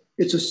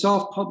 it's a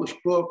self-published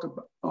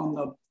book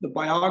on the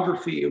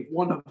biography of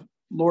one of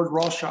Lord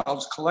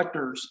Rothschild's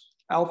collectors,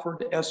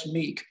 Alfred S.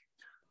 Meek,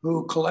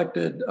 who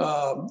collected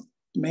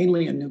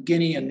mainly in New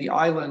Guinea and the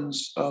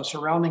islands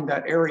surrounding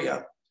that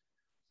area.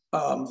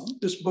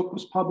 This book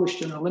was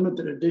published in a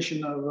limited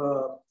edition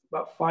of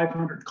about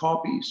 500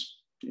 copies,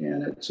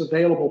 and it's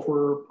available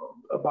for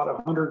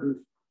about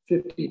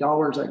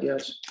 $150, I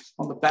guess.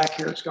 On the back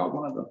here, it's got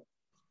one of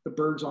the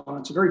birds on it.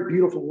 It's a very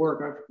beautiful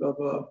work. I've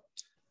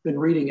been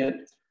reading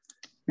it,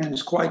 and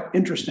it's quite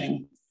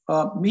interesting.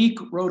 Meek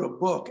wrote a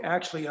book,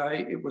 actually,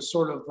 it was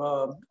sort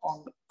of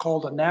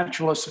called A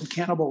Naturalist in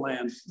Cannibal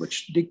Land,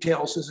 which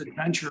details his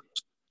adventures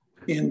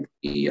in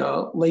the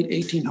late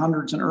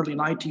 1800s and early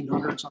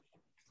 1900s on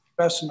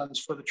specimens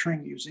for the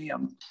Tring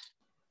Museum.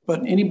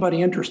 But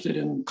anybody interested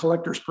in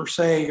collectors per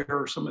se,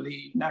 or some of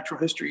the natural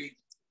history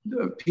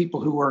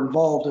people who were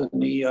involved in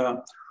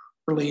the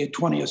early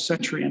 20th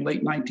century and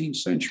late 19th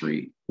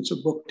century, it's a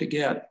book to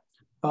get.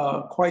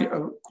 Quite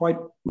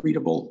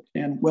readable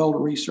and well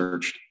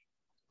researched.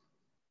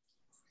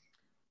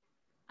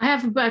 I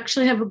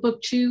actually have a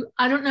book too.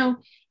 I don't know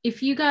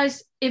if you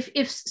guys,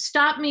 if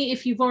stop me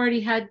if you've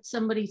already had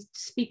somebody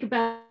speak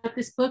about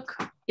this book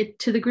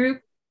to the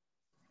group.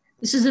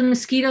 This is The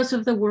Mosquitoes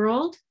of the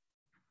World.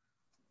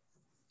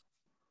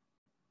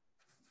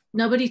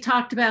 Nobody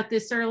talked about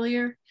this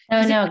earlier.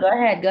 No, go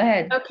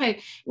ahead.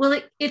 Okay, well,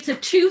 it's a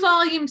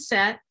 2-volume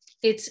set.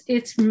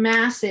 It's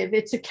massive.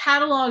 It's a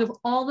catalog of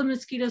all the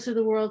mosquitoes of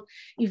the world.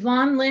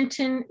 Yvonne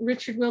Linton,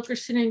 Richard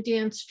Wilkerson, and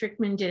Dan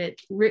Strickman did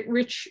it.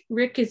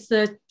 Rick is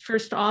the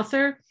first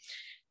author.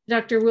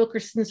 Dr.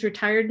 Wilkerson's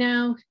retired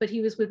now, but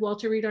he was with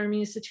Walter Reed Army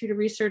Institute of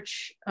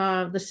Research,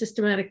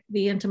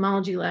 the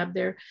entomology lab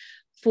there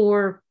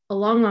for a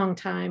long, long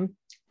time.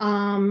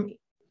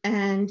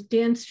 And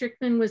Dan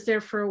Strickman was there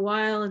for a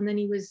while, and then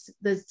he was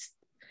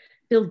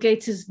Bill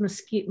Gates's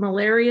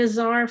malaria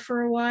czar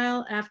for a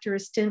while after a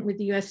stint with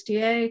the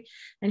USDA,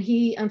 and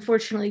he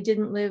unfortunately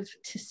didn't live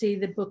to see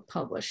the book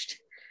published.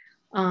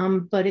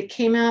 But it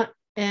came out,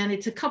 and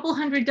it's a couple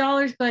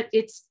 $100, but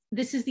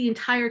this is the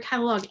entire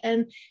catalog,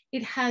 and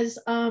it has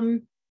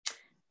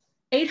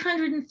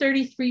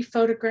 833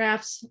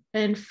 photographs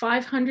and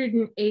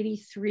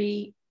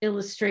 583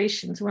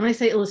 illustrations. When I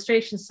say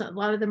illustrations, a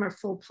lot of them are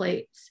full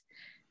plates.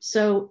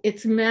 So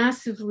it's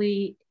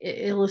massively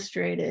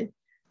illustrated,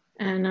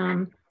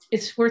 and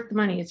it's worth the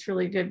money. It's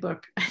really a good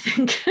book, I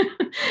think.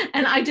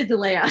 And I did the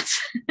layouts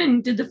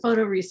and did the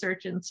photo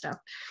research and stuff.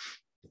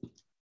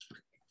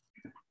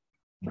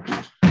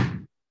 I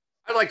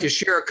I'd like to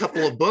share a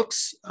couple of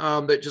books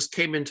that just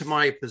came into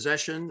my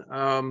possession.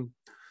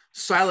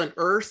 Silent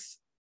Earth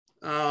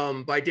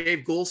by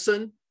Dave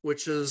Goulson,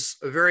 which is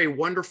a very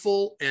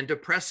wonderful and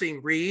depressing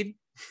read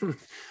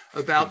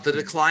about the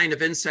decline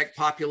of insect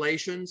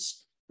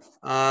populations.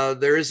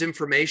 There is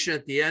information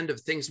at the end of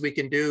things we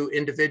can do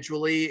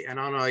individually and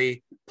on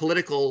a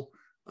political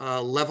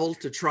level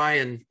to try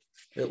and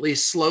at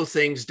least slow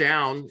things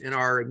down in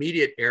our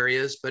immediate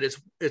areas, but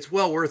it's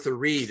well worth a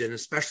read. And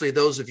especially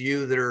those of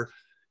you that are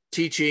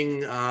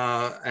teaching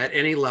at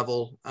any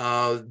level,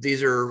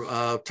 these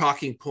are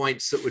talking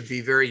points that would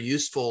be very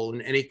useful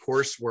in any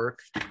coursework.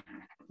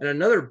 And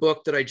another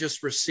book that I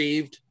just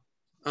received,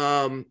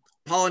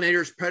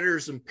 Pollinators,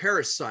 Predators, and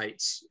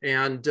Parasites.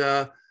 And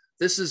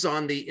this is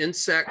on the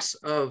insects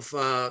of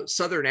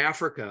Southern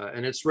Africa,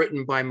 and it's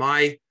written by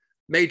my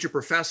major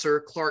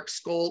professor, Clark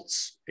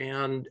Scholz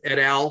and et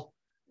al.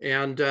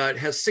 And it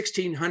has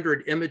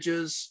 1,600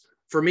 images.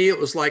 For me, it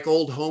was like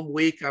old home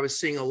week. I was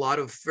seeing a lot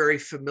of very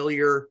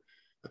familiar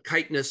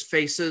chitinous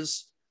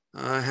faces,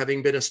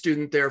 having been a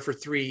student there for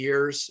 3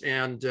 years.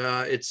 And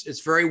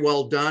it's very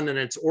well done, and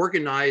it's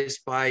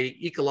organized by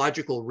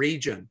ecological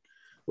region,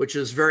 which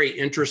is very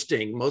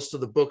interesting. Most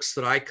of the books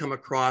that I come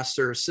across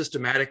are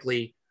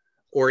systematically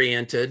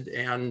oriented,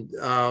 and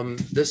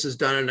this is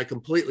done in a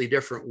completely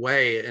different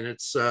way, and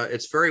it's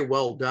very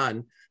well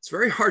done. It's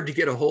very hard to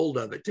get a hold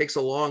of. It takes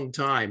a long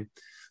time,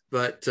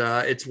 but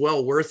it's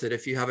well worth it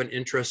if you have an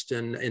interest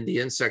in the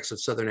insects of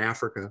Southern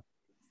Africa.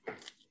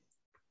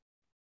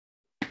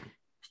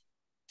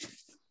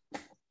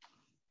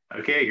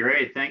 Okay,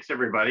 great. Thanks,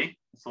 everybody.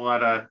 It's a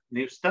lot of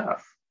new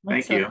stuff.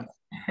 Thank you.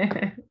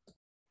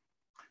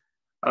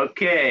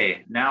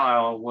 Okay, now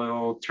I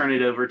will turn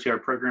it over to our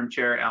program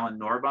chair, Alan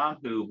Norbaum,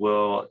 who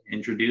will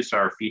introduce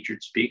our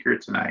featured speaker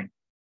tonight.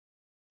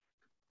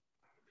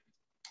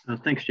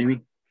 Thanks,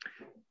 Jamie.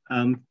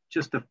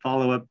 Just to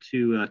follow up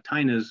to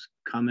Tina's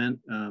comment,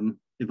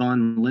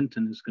 Yvonne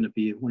Linton is going to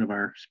be one of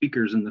our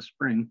speakers in the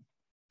spring.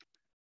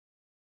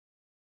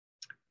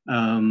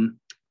 So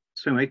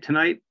anyway,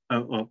 tonight,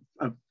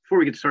 before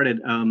we get started,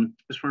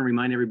 just want to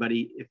remind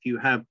everybody, if you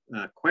have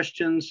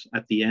questions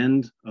at the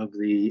end of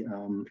the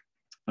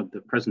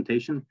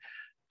presentation,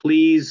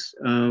 please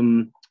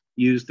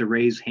use the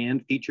raise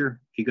hand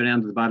feature. If you go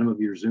down to the bottom of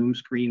your Zoom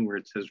screen where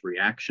it says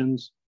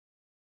reactions,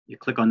 you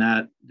click on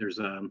that, there's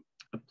a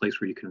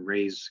place where you can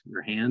raise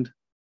your hand,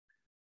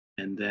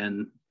 and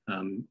then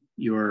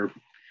your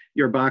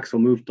box will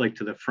move like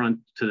to the front,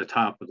 to the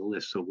top of the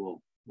list,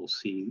 so we'll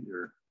see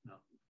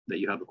that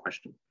you have a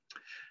question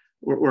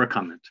or a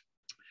comment.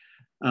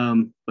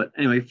 But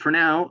anyway, for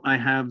now, I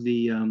have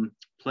the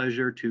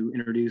pleasure to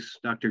introduce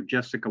Dr.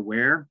 Jessica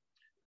Ware,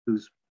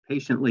 who's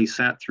patiently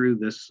sat through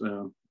this,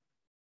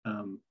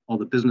 all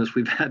the business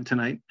we've had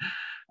tonight.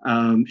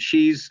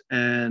 She's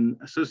an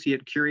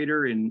associate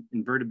curator in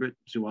invertebrate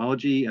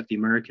zoology at the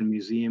American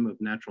Museum of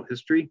Natural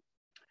History.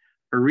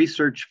 Her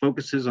research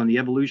focuses on the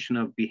evolution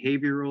of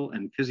behavioral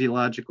and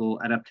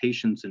physiological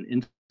adaptations in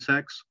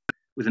insects,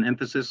 with an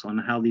emphasis on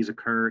how these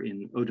occur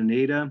in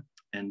Odonata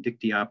and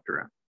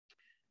Dictyoptera.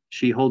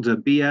 She holds a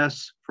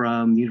BS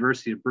from the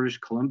University of British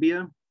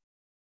Columbia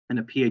and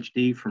a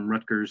PhD from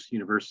Rutgers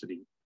University.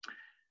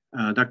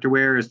 Dr.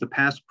 Ware is the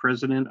past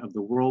president of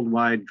the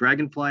Worldwide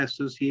Dragonfly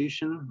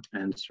Association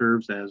and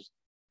serves as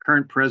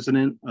current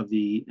president of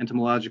the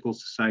Entomological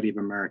Society of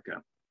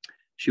America.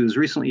 She was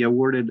recently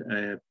awarded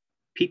a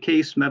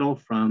PCASE medal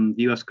from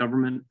the US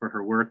government for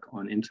her work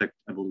on insect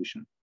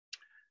evolution.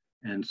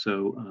 And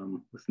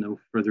so with no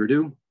further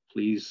ado,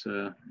 please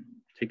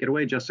take it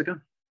away,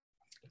 Jessica.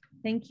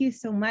 Thank you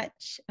so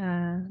much.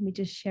 Let me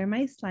just share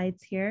my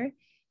slides here.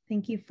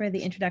 Thank you for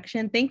the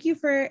introduction. Thank you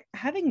for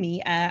having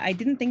me. I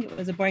didn't think it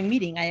was a boring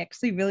meeting. I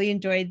actually really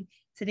enjoyed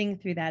sitting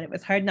through that. It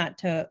was hard not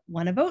to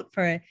want to vote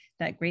for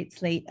that great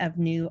slate of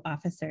new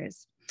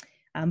officers.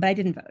 But I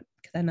didn't vote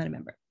because I'm not a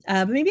member.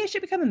 But maybe I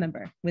should become a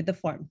member with the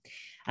form.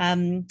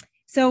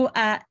 So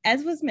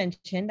as was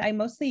mentioned, I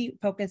mostly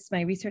focus my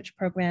research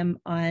program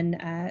on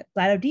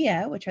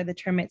Bladodea, which are the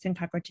termites and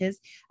cockroaches,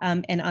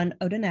 and on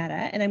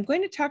Odonata. And I'm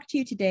going to talk to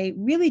you today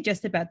really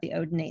just about the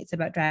odonates,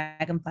 about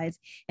dragonflies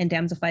and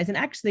damselflies, and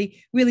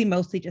actually really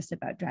mostly just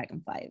about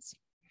dragonflies.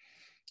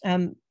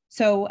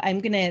 So I'm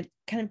going to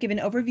kind of give an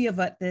overview of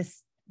what the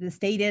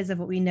state is of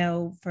what we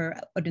know for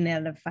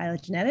Odonata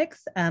phylogenetics,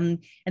 and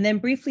then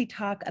briefly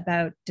talk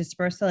about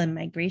dispersal and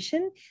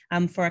migration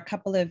for a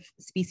couple of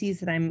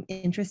species that I'm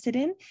interested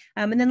in.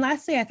 And then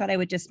lastly, I thought I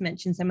would just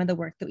mention some of the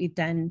work that we've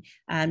done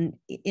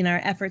in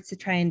our efforts to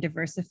try and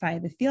diversify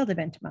the field of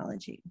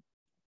entomology.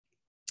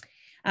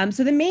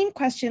 So the main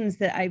questions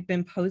that I've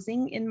been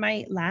posing in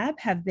my lab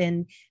have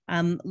been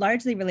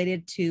largely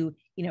related to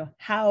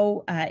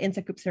how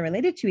insect groups are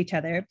related to each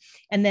other,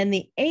 and then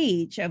the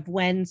age of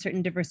when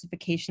certain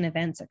diversification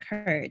events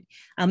occurred.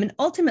 And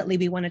ultimately,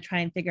 we want to try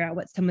and figure out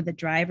what some of the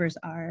drivers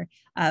are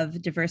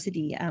of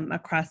diversity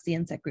across the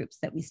insect groups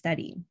that we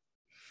study.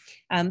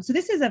 So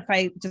this is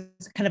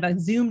just kind of a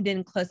zoomed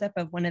in close-up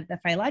of one of the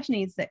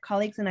phylogenies that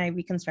colleagues and I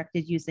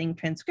reconstructed using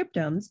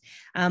transcriptomes.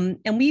 And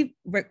we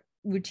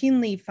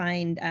routinely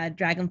find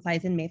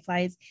dragonflies and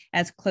mayflies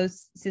as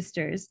close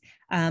sisters,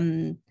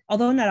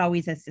 although not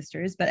always as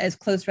sisters, but as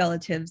close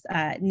relatives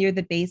near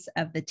the base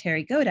of the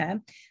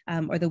pterygoda,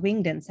 or the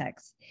winged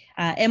insects.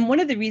 And one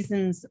of the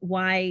reasons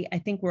why I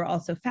think we're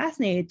also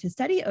fascinated to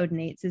study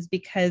odonates is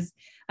because,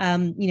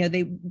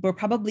 they were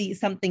probably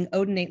something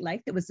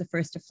odonate-like that was the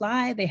first to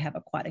fly. They have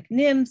aquatic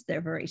nymphs,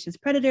 they're voracious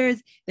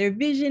predators, their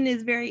vision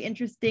is very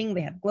interesting,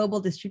 they have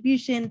global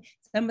distribution,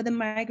 some of them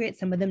migrate,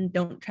 some of them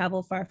don't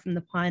travel far from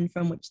the pond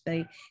from which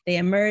they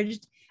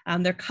emerged.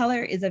 Their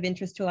color is of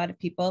interest to a lot of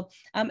people,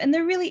 and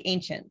they're really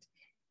ancient.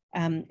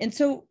 And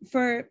so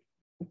for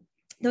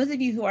those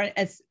of you who aren't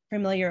as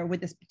familiar with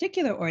this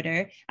particular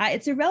order,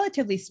 it's a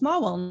relatively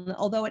small one,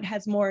 although it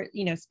has more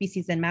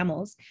species than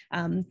mammals.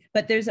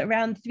 But there's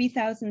around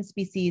 3,000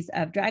 species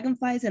of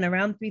dragonflies and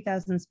around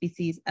 3,000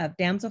 species of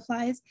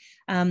damselflies,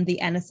 the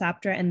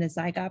Anisoptera and the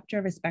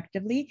Zygoptera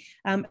respectively.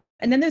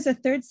 And then there's a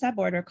third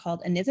suborder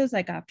called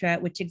Anisozygoptera,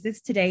 which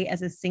exists today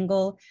as a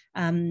single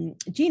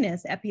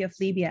genus,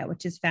 Epiophlebia,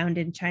 which is found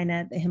in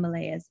China, the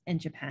Himalayas, and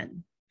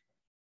Japan.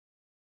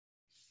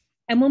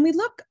 And when we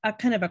look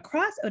kind of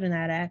across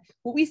Odonata,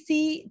 what we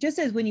see, just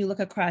as when you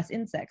look across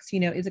insects,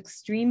 is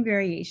extreme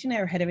variation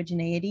or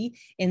heterogeneity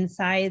in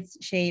size,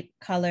 shape,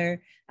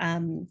 color,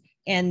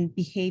 and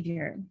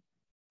behavior.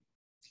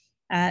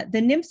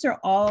 The nymphs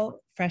are all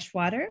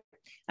freshwater.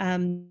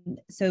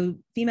 So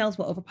females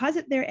will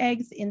oviposit their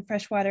eggs in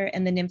freshwater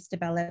and the nymphs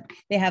develop.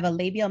 They have a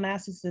labial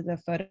mass. This is a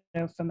photo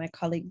from my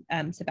colleague,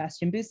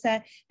 Sebastian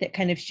Busa, that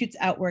kind of shoots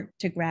outward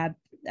to grab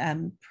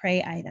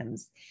prey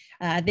items.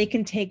 They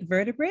can take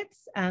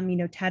vertebrates,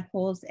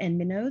 tadpoles and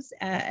minnows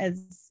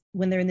as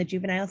when they're in the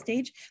juvenile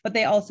stage, but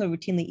they also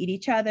routinely eat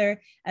each other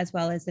as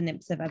well as the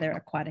nymphs of other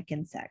aquatic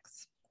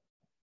insects.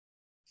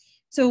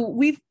 So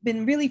we've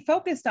been really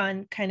focused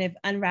on kind of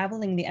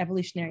unraveling the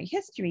evolutionary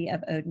history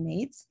of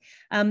odonates.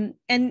 And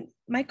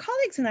my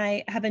colleagues and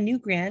I have a new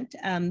grant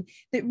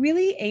that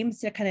really aims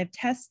to kind of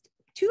test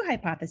two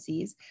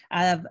hypotheses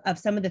of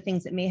some of the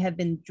things that may have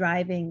been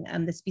driving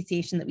the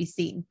speciation that we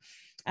see.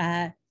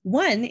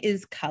 One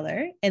is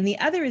color, and the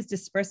other is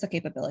dispersal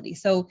capability.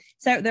 So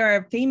there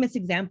are famous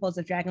examples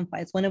of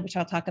dragonflies, one of which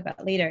I'll talk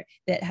about later,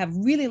 that have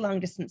really long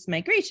distance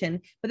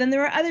migration, but then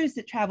there are others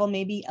that travel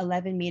maybe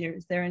 11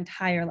 meters their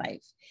entire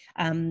life.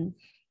 And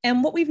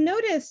what we've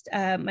noticed,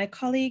 my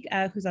colleague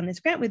who's on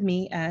this grant with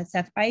me,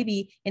 Seth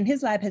Bybee, in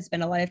his lab has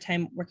spent a lot of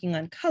time working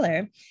on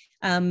color.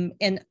 And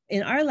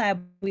in our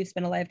lab, we've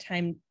spent a lot of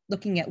time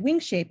looking at wing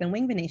shape and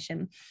wing venation.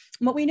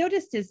 And what we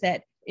noticed is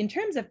that in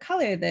terms of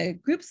color, the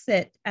groups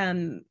that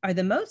are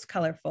the most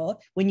colorful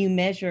when you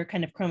measure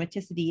kind of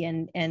chromaticity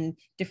and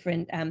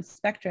different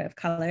spectra of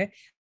color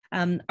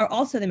are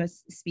also the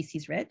most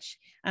species rich.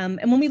 And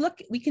when we look,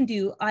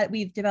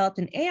 we've developed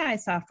an AI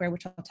software,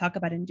 which I'll talk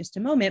about in just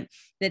a moment,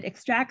 that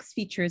extracts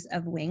features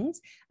of wings.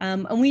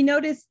 And we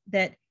noticed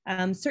that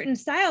certain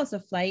styles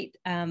of flight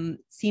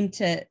seem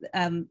to,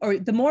 or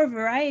the more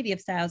variety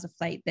of styles of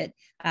flight that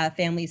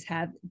families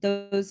have,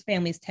 those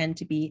families tend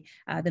to be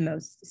the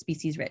most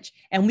species rich.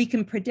 And we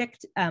can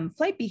predict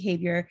flight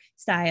behavior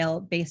style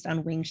based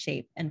on wing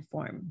shape and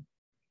form.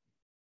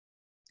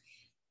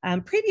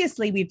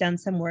 Previously, we've done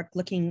some work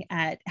looking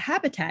at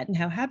habitat and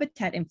how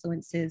habitat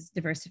influences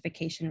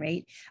diversification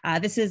rate.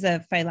 This is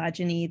a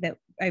phylogeny that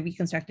I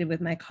reconstructed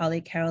with my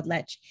colleague Harold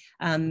Lech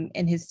and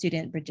his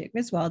student Bridget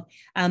Griswold.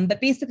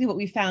 But basically what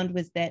we found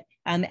was that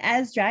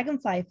as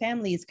dragonfly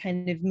families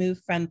kind of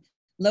move from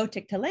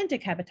low-tick to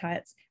lentic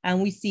habitats,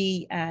 we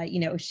see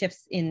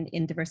shifts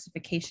in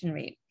diversification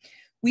rate.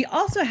 We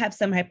also have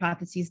some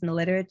hypotheses in the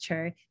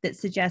literature that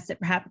suggest that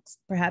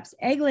perhaps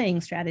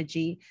egg-laying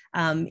strategy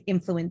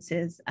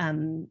influences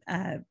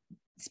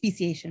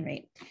speciation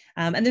rate.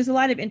 And there's a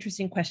lot of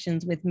interesting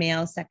questions with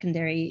male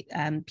secondary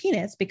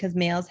penis, because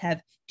males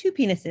have two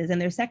penises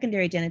and their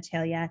secondary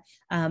genitalia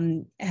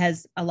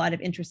has a lot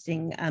of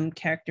interesting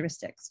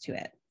characteristics to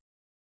it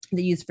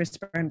that use for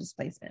sperm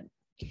displacement.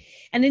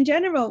 And in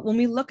general, when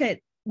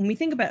we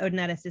think about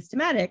Odonata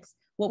systematics,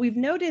 what we've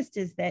noticed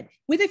is that,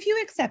 with a few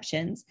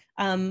exceptions,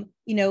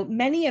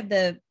 many of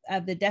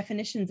the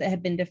definitions that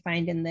have been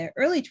defined in the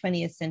early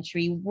 20th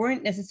century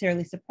weren't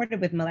necessarily supported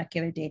with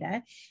molecular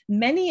data.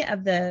 Many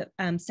of the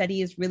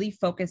studies really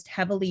focused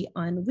heavily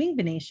on wing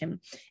venation.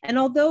 And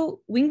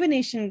although wing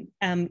venation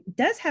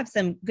does have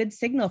some good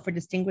signal for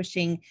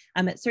distinguishing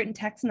at certain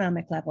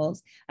taxonomic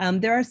levels,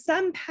 there are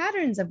some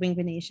patterns of wing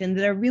venation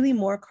that are really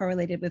more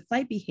correlated with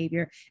flight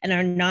behavior and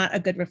are not a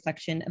good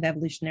reflection of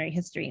evolutionary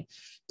history.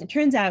 It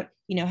turns out,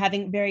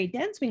 having very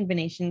dense wing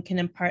venation can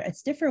impart a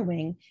stiffer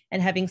wing, and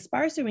having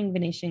sparser wing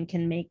venation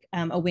can make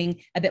a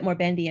wing a bit more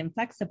bendy and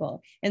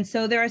flexible. And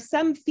so there are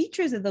some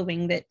features of the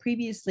wing that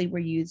previously were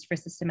used for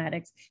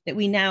systematics that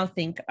we now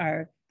think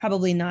are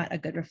probably not a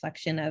good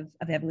reflection of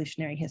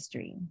evolutionary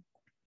history.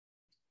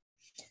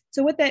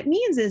 So what that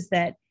means is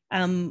that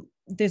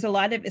there's a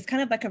lot of, it's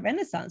kind of like a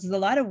renaissance. There's a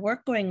lot of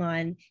work going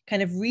on,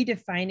 kind of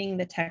redefining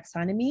the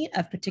taxonomy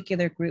of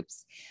particular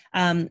groups.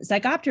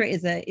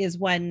 Zygoptera is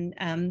one,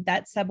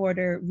 that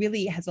suborder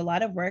really has a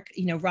lot of work.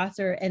 You know,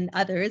 Rosser and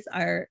others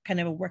are kind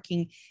of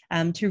working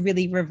to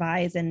really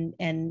revise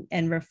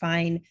and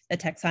refine the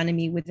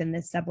taxonomy within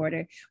this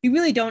suborder. We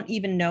really don't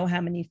even know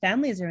how many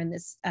families are in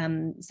this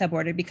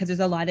suborder because there's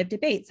a lot of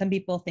debate. Some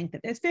people think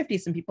that there's 50,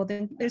 some people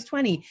think there's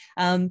 20,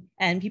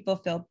 and people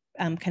feel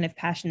kind of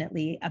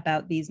passionately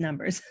about these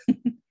numbers,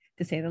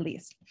 to say the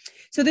least.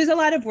 So there's a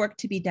lot of work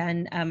to be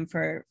done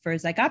for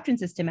Zygopteran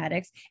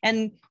systematics.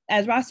 And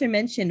as Rosser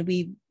mentioned,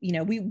 we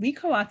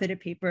co-authored a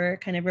paper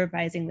kind of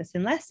revising the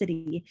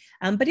synlecity.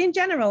 But in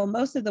general,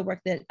 most of the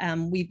work that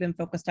we've been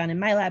focused on in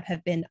my lab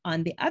have been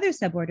on the other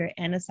suborder,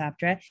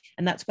 Anisoptera,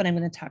 and that's what I'm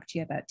going to talk to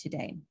you about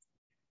today.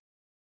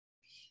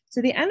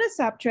 So the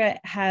Anisoptera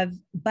have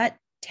but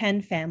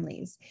 10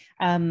 families.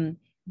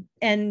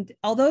 And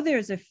although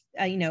there's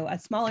a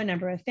smaller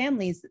number of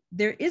families,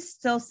 there is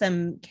still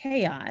some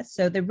chaos.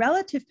 So the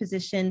relative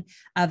position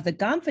of the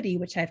Gomphidae,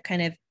 which I've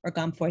kind of, or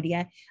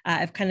Gomphoidea,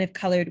 I've kind of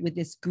colored with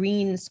this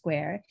green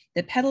square,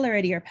 the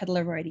Petaloridea or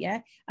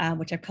Petaloroidea,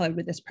 which I've colored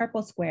with this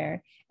purple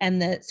square,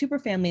 and the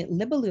superfamily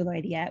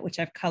Libelluloidea, which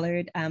I've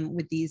colored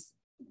with these,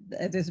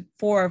 there's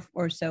 4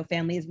 or so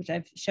families, which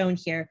I've shown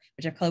here,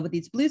 which I've colored with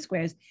these blue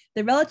squares.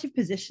 The relative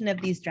position of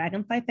these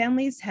dragonfly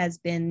families has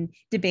been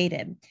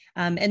debated.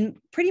 And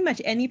pretty much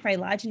any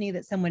phylogeny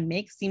that someone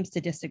makes seems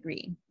to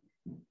disagree.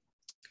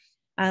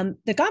 The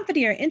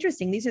Gomphidae are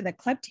interesting. These are the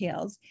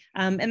clubtails,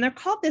 and they're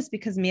called this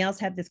because males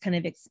have this kind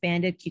of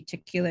expanded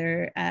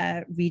cuticular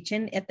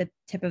region at the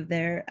tip of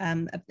their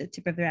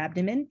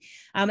abdomen,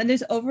 and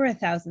there's over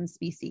 1,000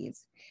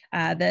 species.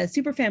 The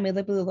superfamily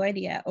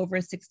Libelluloidea, over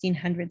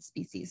 1,600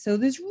 species. So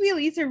these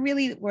are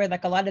really where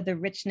like a lot of the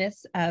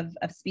richness of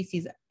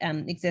species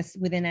exists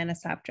within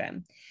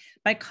Anisoptera.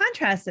 By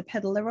contrast, the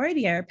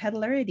Petaloridea or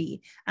Petaluridae,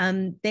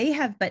 they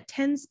have but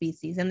 10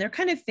 species, and they're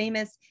kind of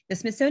famous. The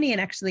Smithsonian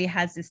actually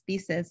has this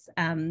thesis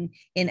in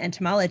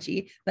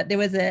entomology, but there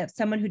was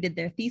someone who did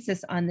their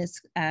thesis on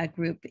this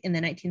group in the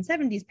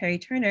 1970s, Perry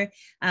Turner,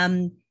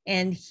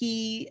 and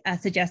he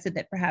suggested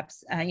that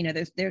perhaps,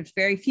 there's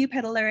very few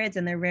petalurids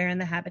and they're rare in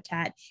the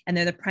habitat, and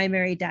they're the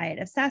primary diet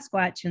of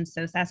Sasquatch, and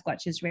so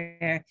Sasquatch is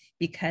rare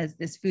because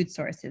this food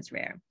source is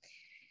rare.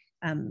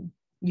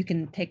 You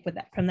can take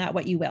from that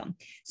what you will.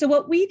 So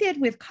what we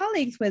did with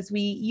colleagues was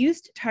we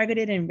used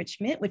targeted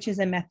enrichment, which is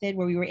a method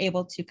where we were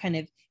able to kind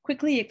of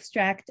quickly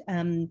extract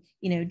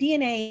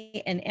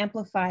DNA and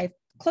amplify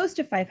close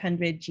to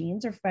 500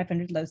 genes or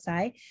 500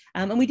 loci.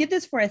 And we did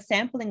this for a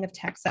sampling of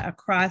taxa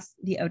across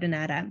the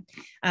Odonata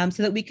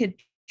so that we could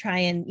try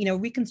and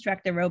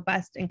reconstruct a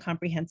robust and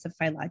comprehensive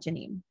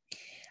phylogeny.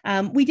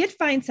 We did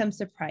find some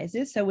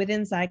surprises. So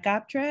within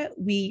Zygoptera,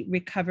 we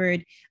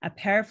recovered a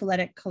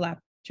paraphyletic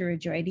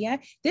Pterogoidea.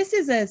 This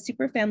is a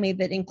superfamily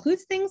that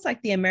includes things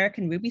like the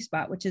American ruby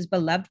spot, which is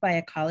beloved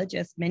by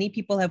ecologists. Many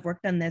people have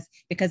worked on this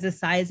because the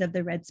size of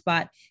the red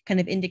spot kind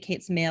of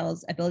indicates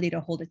males' ability to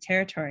hold a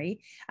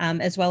territory,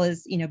 as well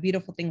as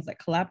beautiful things like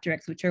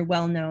Calopteryx, which are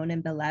well known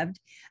and beloved.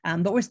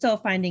 But we're still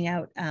finding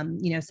out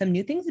some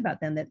new things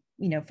about them that,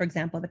 for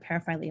example, the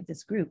paraphyly of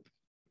this group.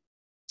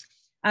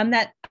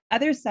 That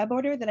other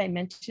suborder that I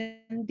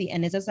mentioned, the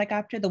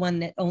Anisozygoptera, the one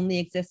that only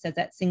exists as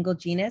that single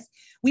genus,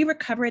 we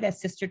recovered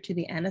as sister to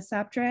the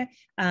Anisoptera,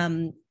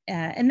 and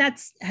that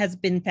has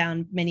been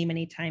found many,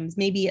 many times.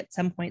 Maybe at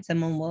some point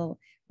someone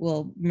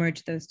will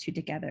merge those two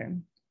together.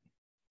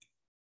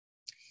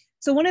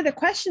 So one of the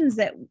questions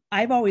that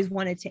I've always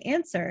wanted to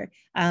answer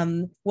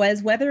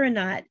was whether or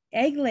not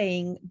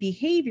egg-laying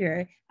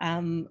behavior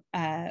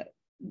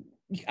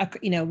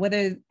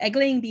whether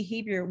egg-laying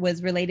behavior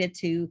was related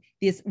to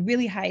this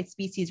really high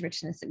species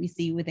richness that we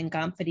see within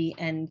Gomphidae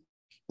and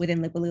within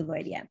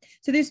Libelluloidea.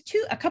 So there's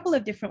a couple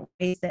of different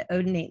ways that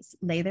odonates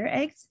lay their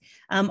eggs.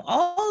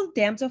 All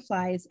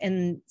damselflies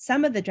and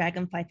some of the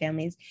dragonfly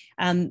families,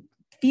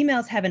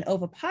 females have an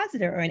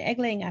ovipositor or an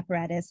egg-laying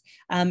apparatus,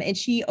 and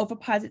she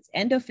oviposits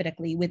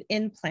endophytically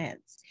within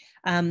plants.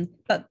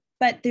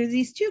 But there's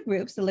these two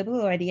groups, the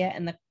Libelluloidea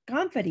and the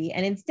Gomphidae,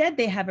 and instead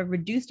they have a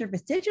reduced or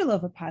vestigial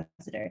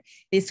ovipositor.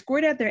 They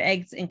squirt out their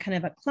eggs in kind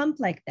of a clump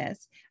like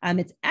this.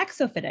 It's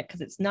exophytic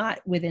because it's not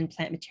within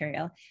plant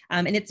material,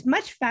 and it's a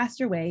much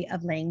faster way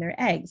of laying their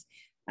eggs.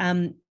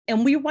 And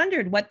we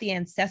wondered what the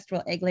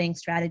ancestral egg-laying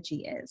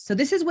strategy is. So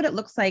this is what it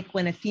looks like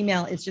when a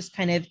female is just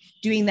kind of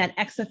doing that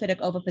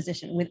exophytic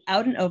oviposition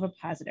without an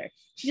ovipositor.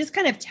 She just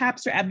kind of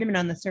taps her abdomen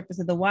on the surface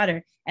of the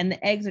water, and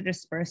the eggs are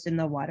dispersed in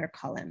the water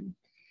column.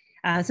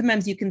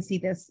 Sometimes you can see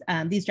this,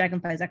 these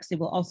dragonflies actually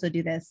will also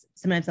do this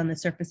sometimes on the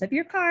surface of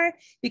your car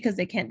because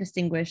they can't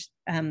distinguish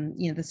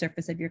the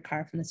surface of your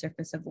car from the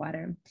surface of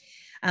water.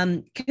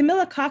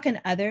 Camilla Koch and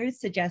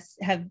others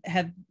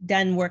have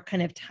done work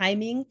kind of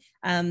timing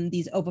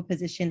these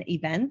oviposition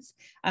events.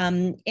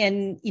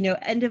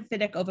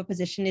 Endophytic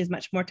oviposition is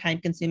much more time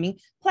consuming.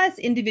 Plus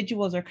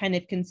individuals are kind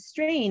of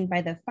constrained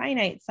by the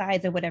finite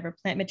size of whatever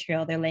plant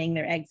material they're laying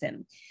their eggs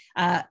in.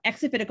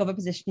 Exophytic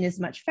oviposition is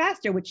much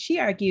faster, which she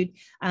argued,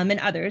 and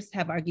others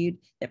have argued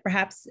that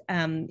perhaps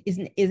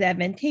is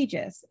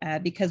advantageous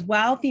because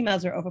while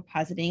females are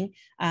ovipositing,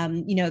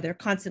 they're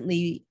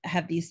constantly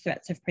have these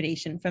threats of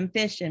predation from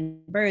fish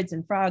and birds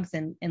and frogs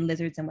and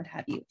lizards and what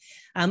have you.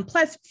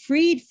 Plus,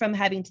 freed from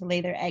having to lay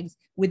their eggs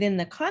within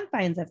the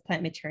confines of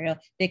plant material,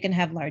 they can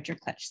have larger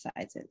clutch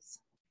sizes.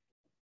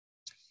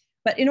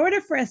 But in order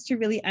for us to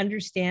really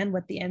understand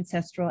what the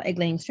ancestral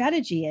egg-laying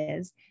strategy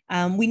is,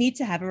 we need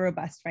to have a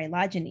robust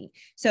phylogeny.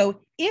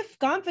 So if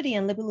Gomphidae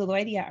and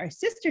Libelluloidea are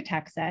sister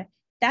taxa,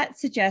 that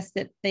suggests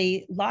that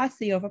they lost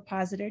the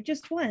ovipositor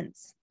just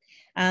once.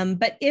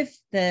 But if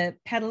the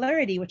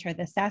Pedaluridae, which are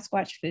the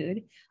Sasquatch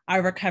food,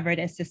 are recovered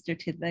as sister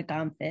to the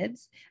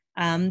Gomphids,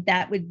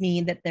 that would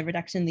mean that the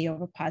reduction in the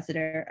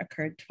ovipositor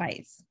occurred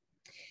twice.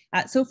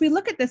 So if we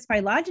look at this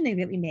phylogeny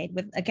that we made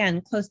with,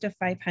 again, close to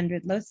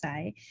 500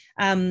 loci,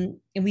 and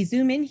we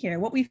zoom in here,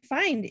 what we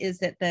find is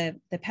that the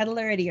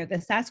Pedaluridae or the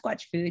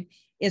Sasquatch food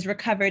is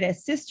recovered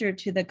as sister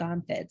to the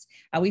Gomphids.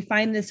 We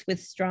find this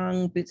with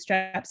strong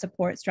bootstrap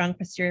support, strong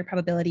posterior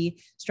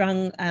probability,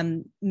 strong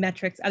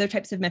metrics, other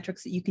types of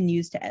metrics that you can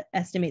use to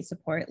estimate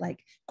support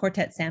like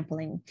quartet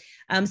sampling.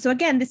 So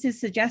again, this is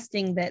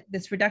suggesting that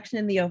this reduction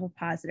in the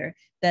ovipositor,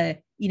 the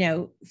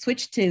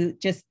switch to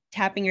just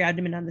tapping your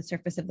abdomen on the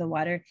surface of the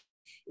water,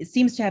 it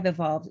seems to have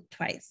evolved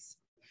twice.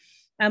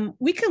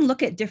 We can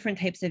look at different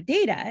types of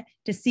data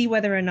to see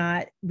whether or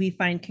not we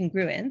find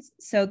congruence.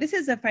 So this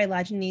is a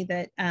phylogeny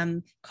that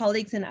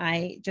colleagues and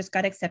I just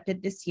got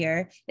accepted this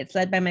year. It's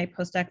led by my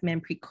postdoc,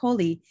 Manpreet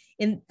Kohli.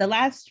 In the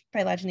last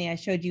phylogeny I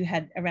showed you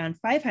had around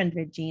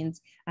 500 genes,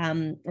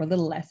 or a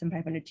little less than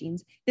 500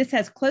 genes. This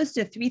has close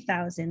to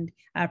 3,000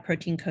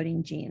 protein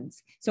coding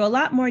genes. So a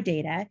lot more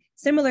data,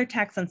 similar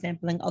taxon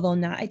sampling, although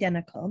not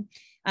identical.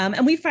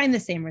 And we find the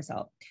same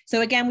result.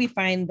 So again, we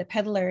find the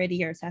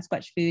Pedaluridae or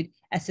Sasquatch food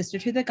as sister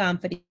to the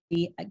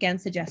Gomphidae, again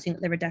suggesting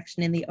that the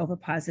reduction in the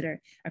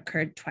ovipositor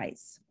occurred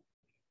twice.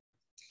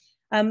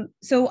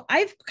 So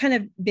I've kind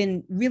of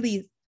been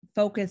really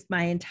focused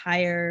my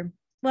entire,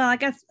 well, I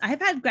guess I've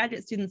had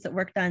graduate students that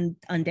worked on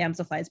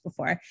damselflies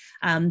before,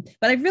 but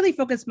I've really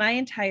focused my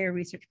entire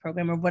research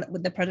program, or what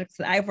the projects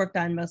that I've worked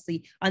on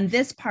mostly on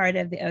this part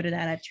of the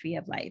Odonata tree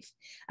of life,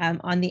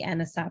 on the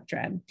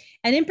Anisoptera.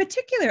 And in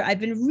particular, I've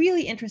been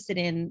really interested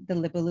in the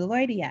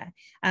Libelluloidea.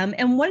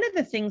 And one of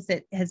the things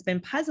that has been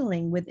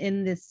puzzling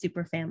within this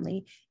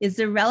superfamily is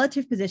the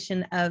relative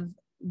position of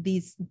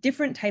these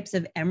different types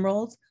of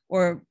emeralds,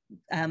 or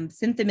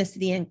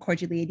Synthemicidae and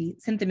Corduliidae.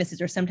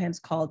 Synthemicids are sometimes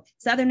called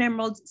southern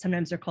emeralds,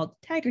 sometimes they're called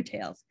tiger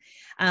tails.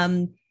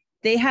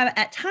 They have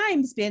at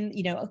times been,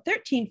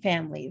 13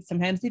 families,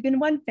 sometimes they've been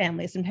one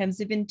family, sometimes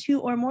they've been 2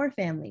 or more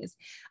families.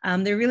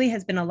 There really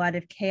has been a lot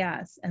of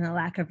chaos and a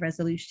lack of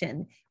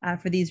resolution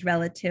for these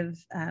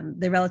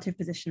the relative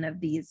position of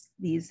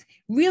these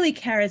really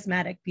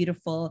charismatic,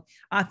 beautiful,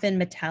 often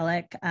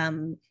metallic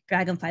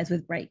dragonflies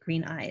with bright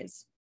green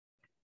eyes.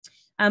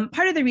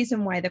 Part of the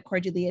reason why the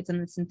Corduliids and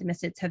the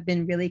Synthemicids have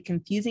been really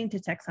confusing to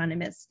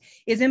taxonomists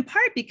is in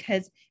part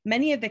because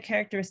many of the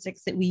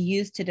characteristics that we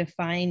use to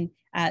define,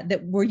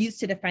 that were used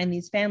to define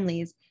these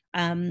families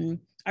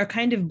are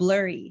kind of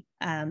blurry.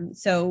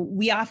 So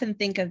we often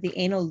think of the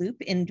anal loop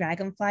in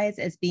dragonflies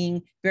as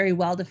being very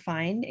well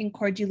defined in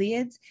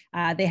Corduliids.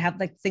 They have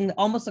like thing that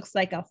almost looks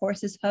like a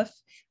horse's hoof,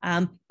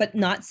 but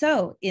not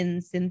so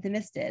in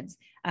Synthemicids.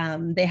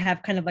 They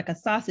have kind of like a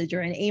sausage or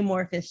an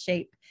amorphous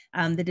shape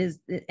and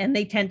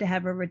they tend to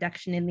have a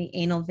reduction in the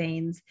anal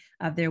veins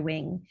of their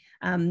wing.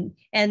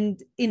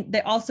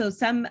 Also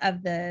some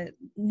of the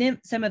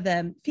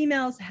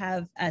females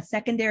have a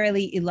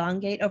secondarily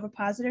elongate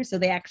ovipositor, so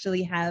they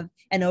actually have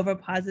an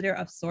ovipositor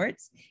of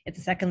sorts.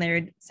 It's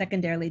a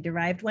secondarily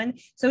derived one.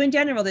 So in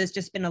general, there's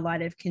just been a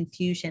lot of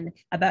confusion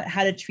about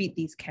how to treat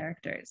these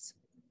characters.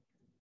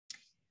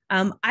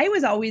 I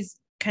was always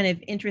kind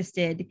of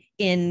interested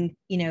in,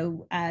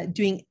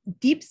 doing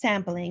deep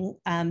sampling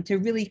to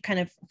really kind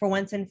of, for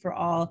once and for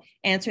all,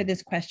 answer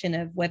this question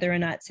of whether or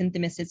not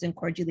Synthemicids and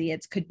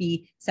Corduliids could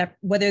be,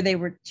 whether they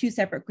were 2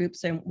 separate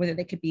groups or whether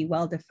they could be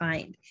well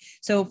defined.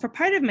 So for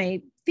part of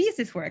my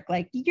thesis work,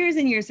 like years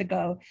and years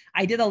ago,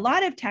 I did a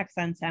lot of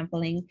taxon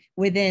sampling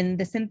within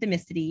the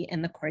Synthemicidae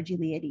and the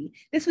Corduliidae.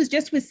 This was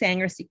just with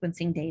Sanger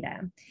sequencing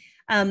data.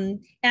 And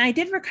I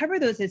did recover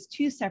those as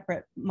 2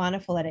 separate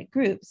monophyletic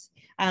groups.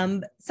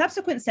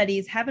 Subsequent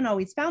studies haven't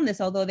always found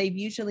this, although they've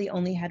usually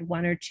only had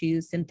 1 or 2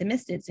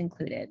 Synthemicids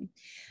included.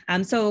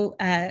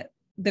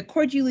 the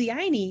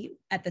Corduliini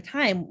at the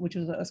time, which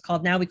was what it was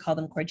called, now we call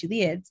them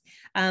Corduliids,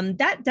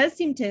 that does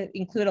seem to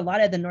include a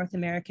lot of the North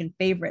American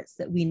favorites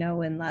that we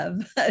know and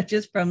love,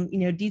 just from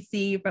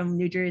DC, from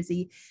New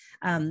Jersey.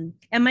 And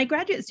my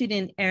graduate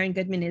student, Aaron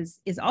Goodman,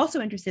 is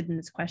also interested in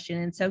this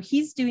question. And so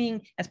he's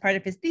doing, as part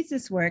of his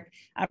thesis work,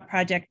 a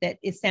project that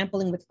is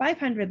sampling with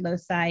 500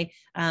 loci,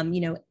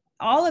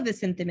 all of the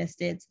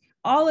synthemistids,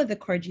 all of the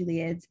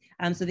Corduliids,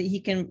 so that he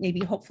can maybe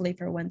hopefully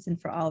for once and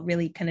for all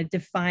really kind of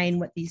define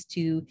what these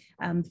two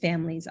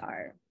families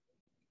are.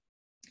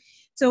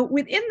 So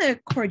within the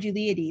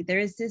Corduliidae, there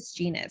is this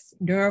genus,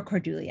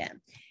 Neurocordulia.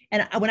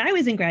 And when I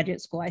was in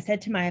graduate school, I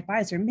said to my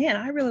advisor, man,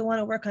 I really want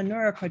to work on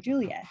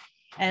Neurocordulia.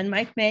 And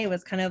Mike May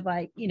was kind of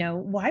like,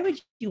 why would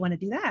you want to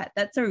do that?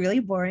 That's a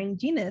really boring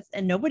genus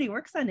and nobody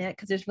works on it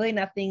because there's really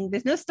nothing,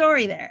 there's no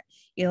story there.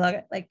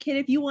 Like, kid,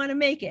 if you want to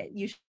make it,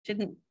 you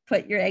shouldn't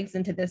put your eggs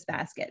into this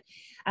basket.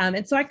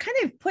 And so I kind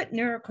of put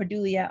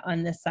Neurocordulia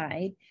on the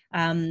side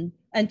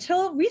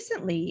until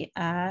recently.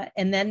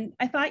 And then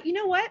I thought, you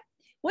know what?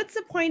 What's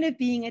the point of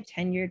being a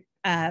tenured,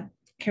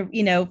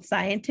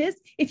 scientist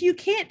if you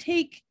can't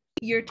take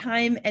your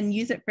time and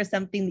use it for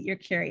something that you're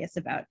curious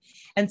about?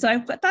 And so I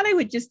thought I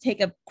would just take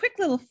a quick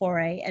little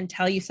foray and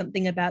tell you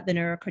something about the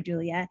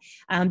Neurocordulia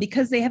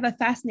because they have a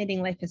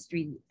fascinating life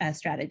history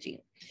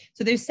strategy.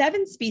 So there's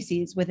 7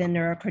 species within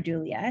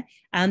Neurocordulia.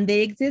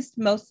 They exist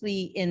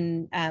mostly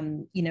in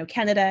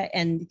Canada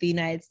and the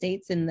United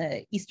States, in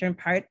the eastern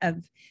part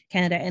of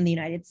Canada and the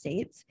United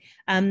States.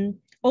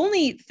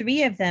 Only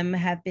 3 of them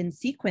have been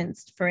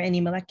sequenced for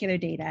any molecular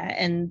data.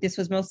 And this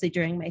was mostly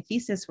during my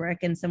thesis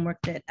work and some work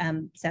that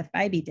Seth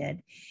Bybee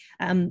did.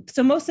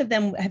 So most of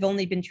them have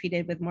only been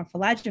treated with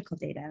morphological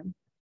data.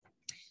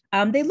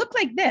 They look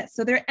like this.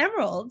 So they're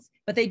emeralds,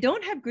 but they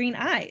don't have green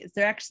eyes.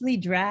 They're actually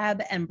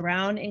drab and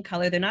brown in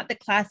color. They're not the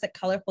classic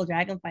colorful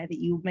dragonfly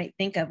that you might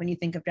think of when you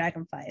think of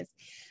dragonflies.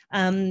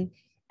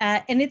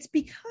 And it's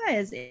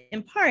because,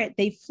 in part,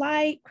 they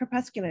fly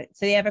crepuscular.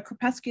 So they have a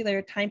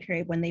crepuscular time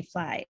period when they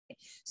fly.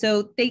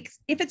 So if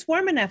it's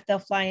warm enough, they'll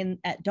fly in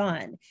at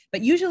dawn.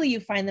 But usually you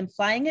find them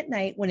flying at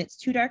night when it's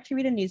too dark to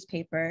read a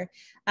newspaper.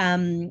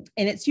 And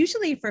it's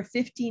usually for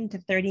 15 to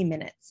 30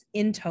 minutes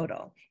in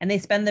total. And they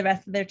spend the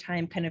rest of their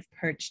time kind of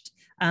perched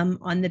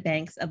on the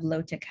banks of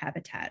low-tick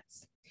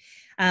habitats.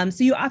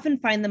 So you often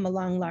find them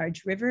along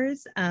large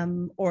rivers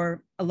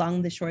or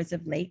along the shores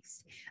of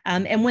lakes.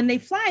 And when they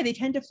fly, they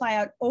tend to fly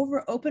out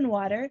over open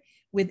water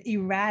with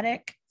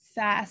erratic,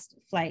 fast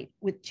flight,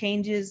 with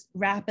changes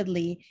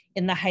rapidly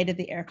in the height of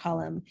the air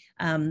column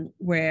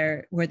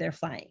where they're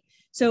flying.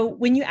 So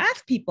when you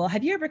ask people,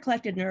 have you ever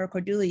collected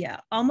Neurocordulia?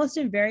 Almost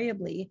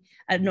invariably,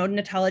 an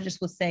ornithologist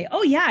will say,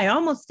 oh yeah, I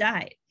almost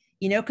died.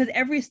 Because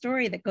every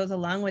story that goes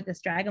along with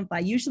this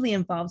dragonfly usually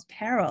involves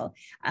peril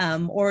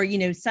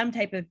or, some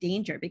type of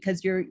danger,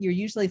 because you're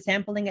usually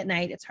sampling at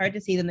night. It's hard to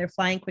see them. They're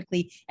flying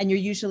quickly, and you're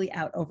usually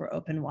out over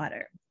open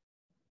water.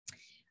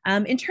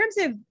 In terms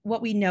of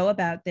what we know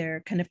about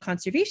their kind of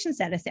conservation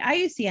status, the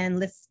IUCN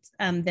lists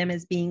them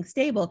as being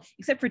stable,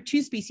 except for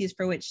 2 species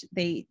for which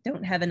they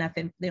don't have enough,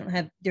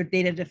 they're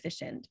data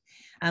deficient.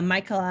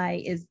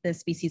 Michaeli is the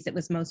species that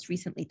was most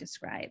recently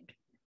described.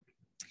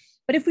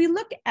 But if we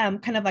look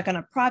kind of like on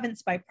a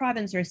province by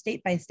province or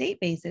state by state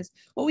basis,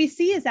 what we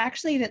see is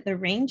actually that the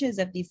ranges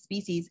of these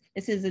species,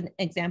 this is an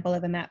example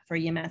of a map for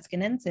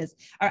Yamaskinensis,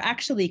 are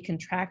actually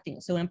contracting.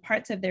 So in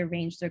parts of their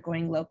range, they're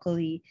going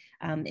locally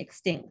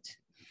extinct.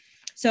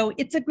 So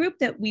it's a group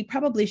that we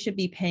probably should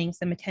be paying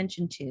some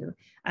attention to.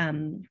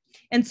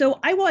 And so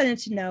I wanted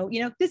to know,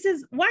 this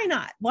is, why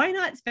not? Why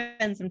not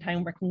spend some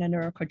time working on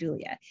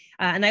Neurocordulia?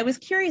 And I was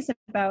curious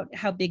about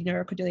how big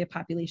Neurocordulia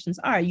populations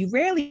are. You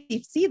rarely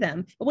see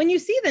them, but when you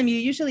see them, you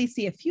usually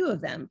see a few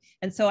of them.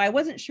 And so I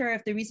wasn't sure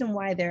if the reason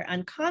why they're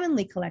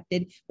uncommonly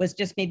collected was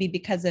just maybe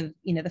because of,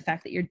 the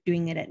fact that you're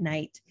doing it at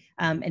night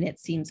and it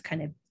seems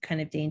kind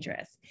of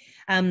dangerous.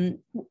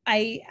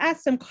 I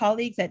asked some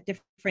colleagues at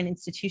different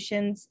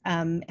institutions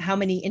how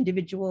many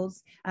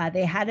individuals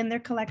they had in their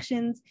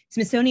collections.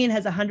 Smithsonian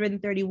has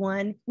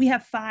 131. We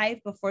have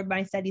 5 before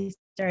my study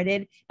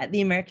started at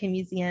the American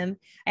Museum.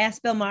 I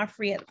asked Bill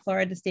Moffrey at the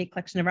Florida State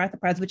Collection of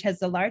Arthropods, which has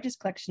the largest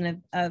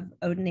collection of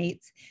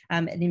odonates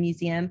at the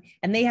museum,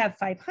 and they have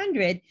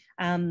 500.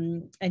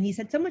 And he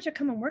said someone should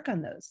come and work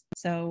on those.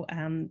 So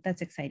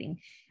that's exciting.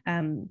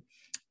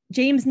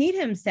 James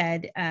Needham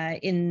said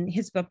in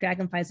his book,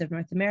 Dragonflies of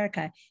North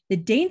America, the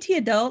dainty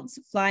adults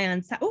fly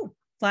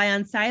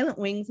on silent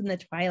wings in the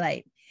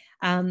twilight.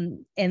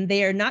 And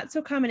they are not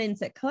so common in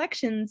insect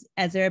collections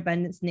as their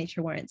abundance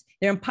nature warrants.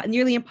 They're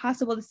nearly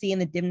impossible to see in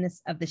the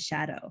dimness of the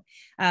shadow.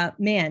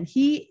 Man,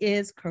 he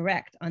is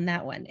correct on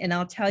that one. And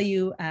I'll tell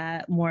you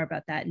more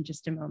about that in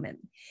just a moment.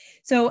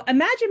 So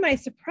imagine my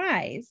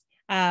surprise.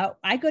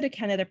 I go to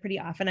Canada pretty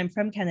often. I'm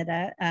from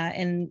Canada,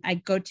 and I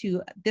go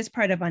to this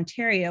part of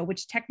Ontario,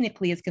 which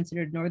technically is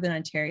considered Northern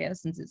Ontario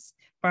since it's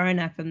far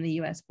enough from the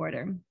US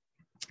border.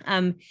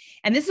 And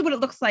this is what it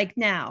looks like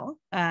now.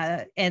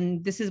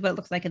 And this is what it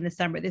looks like in the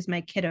summer. This is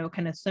my kiddo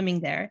kind of swimming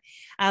there.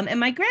 And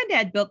my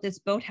granddad built this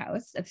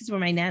boathouse. This is where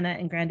my Nana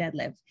and granddad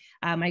live.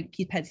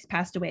 He's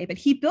passed away, but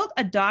he built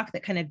a dock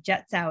that kind of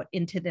jets out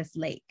into this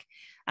lake.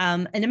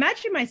 And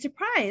imagine my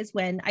surprise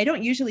when I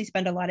don't usually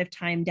spend a lot of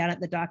time down at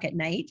the dock at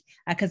night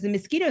because the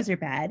mosquitoes are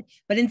bad.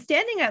 But in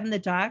standing out in the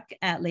dock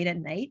late at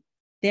night,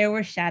 there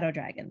were shadow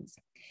dragons.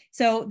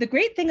 So the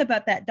great thing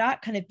about that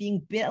dock kind of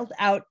being built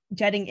out,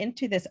 jetting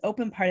into this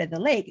open part of the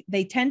lake,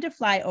 they tend to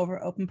fly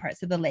over open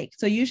parts of the lake.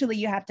 So usually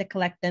you have to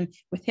collect them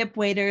with hip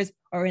waders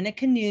or in a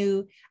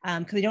they're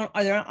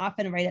not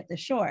often right at the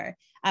shore.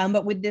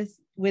 But with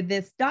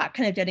this dock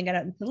kind of jetting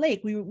out into the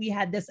lake, we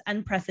had this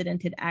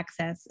unprecedented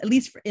access, at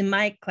least in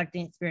my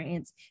collecting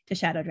experience, to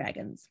shadow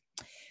dragons.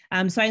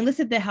 So I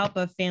enlisted the help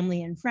of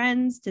family and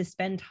friends to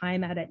spend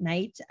time out at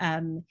night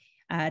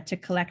to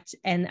collect.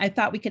 And I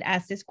thought we could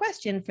ask this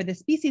question for the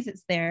species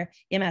that's there,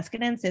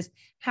 Emaskinensis: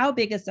 how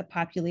big is the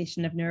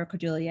population of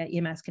Neurocordulia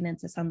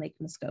emaskinensis on Lake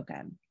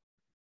Muskoka?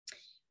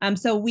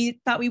 So we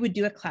thought we would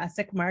do a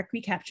classic mark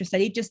recapture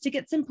study just to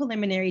get some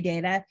preliminary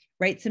data,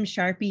 write some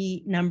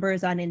Sharpie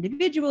numbers on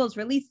individuals,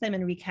 release them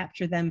and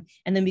recapture them,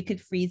 and then we could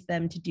freeze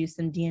them to do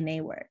some DNA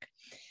work.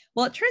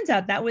 Well, it turns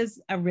out that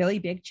was a really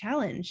big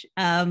challenge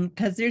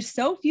because there's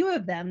so few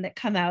of them that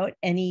come out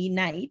any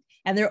night,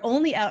 and they're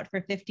only out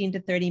for 15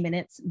 to 30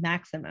 minutes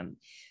maximum.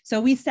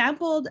 So we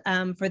sampled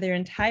for their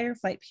entire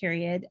flight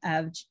period,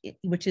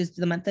 which is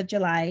the month of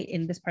July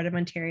in this part of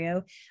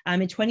Ontario,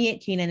 in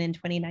 2018 and in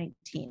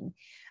 2019.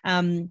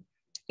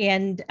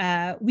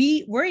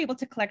 We were able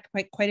to collect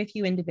quite a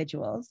few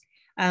individuals,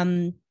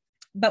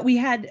 but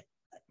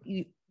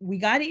we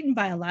got eaten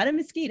by a lot of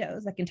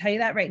mosquitoes. I can tell you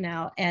that right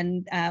now.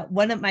 And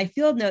one of my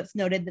field notes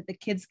noted that the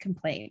kids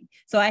complained.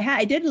 So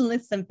I did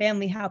enlist some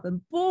family help,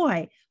 and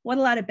boy, what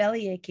a lot of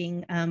belly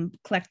aching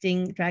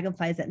collecting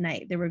dragonflies at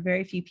night. There were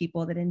very few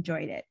people that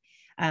enjoyed it.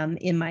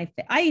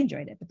 I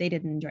enjoyed it, but they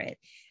didn't enjoy it.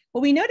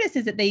 What we noticed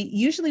is that they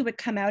usually would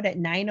come out at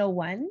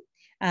 9:01,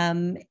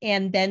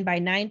 and then by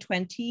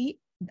 9:20,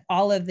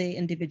 all of the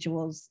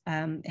individuals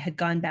had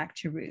gone back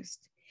to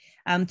roost.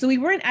 So we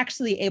weren't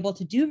actually able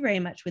to do very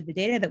much with the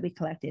data that we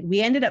collected.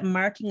 We ended up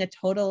marking a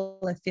total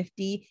of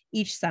 50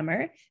 each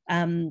summer.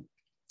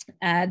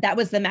 That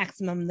was the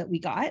maximum that we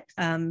got.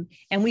 And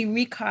we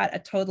recaught a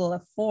total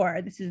of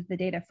 4. This is the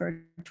data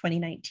for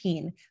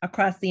 2019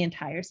 across the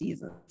entire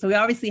season. So we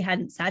obviously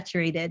hadn't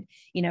saturated,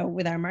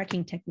 with our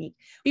marking technique.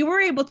 We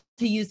were able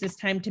to use this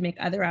time to make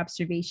other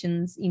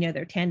observations,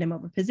 their tandem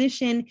over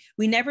position.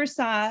 We never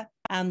saw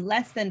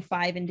less than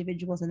 5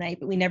 individuals a night,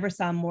 but we never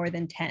saw more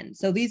than 10.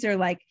 So these are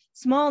like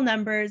small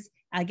numbers,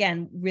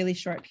 again, really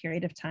short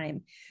period of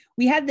time.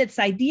 We had this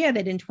idea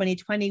that in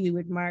 2020, we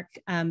would mark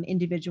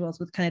individuals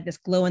with kind of this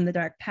glow in the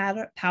dark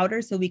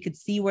powder so we could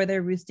see where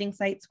their roosting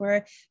sites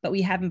were, but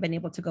we haven't been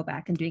able to go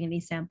back and doing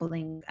any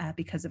sampling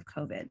because of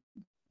COVID.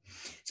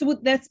 So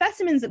with the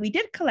specimens that we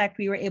did collect,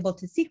 we were able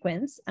to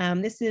sequence.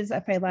 This is a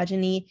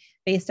phylogeny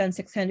based on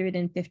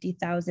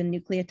 650,000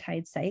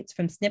 nucleotide sites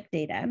from SNP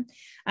data.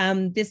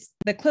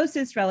 The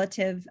closest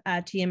relative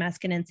to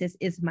Emaskinensis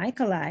is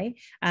Michaeli.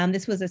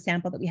 This was a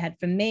sample that we had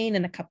from Maine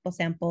and a couple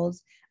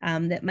samples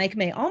that Mike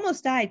May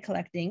almost died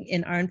collecting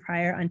in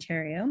Arnprior,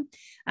 Ontario.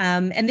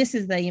 And this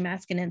is the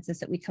Emaskinensis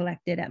that we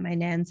collected at my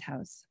Nan's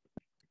house.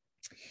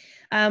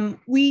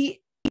 We're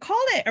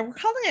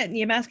calling it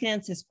the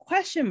Emaskinensis ?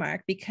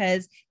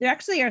 Because there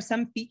actually are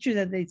some features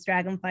of these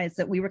dragonflies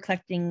that we were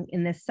collecting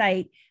in this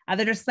site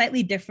that are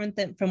slightly different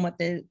from what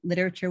the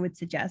literature would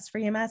suggest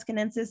for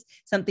Emaskinensis.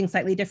 Something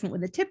slightly different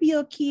with the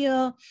tibial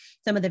keel.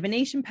 Some of the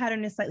venation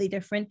pattern is slightly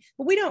different,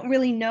 but we don't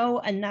really know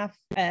enough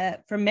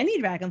for many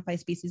dragonfly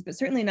species, but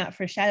certainly not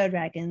for shadow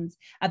dragons,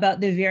 about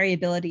the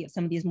variability of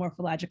some of these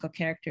morphological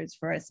characters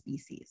for a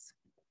species.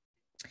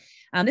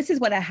 This is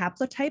what a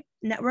haplotype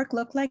network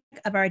looked like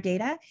of our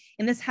data.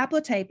 In this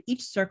haplotype,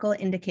 each circle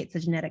indicates a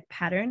genetic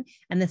pattern,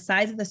 and the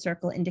size of the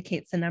circle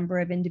indicates the number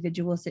of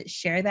individuals that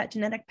share that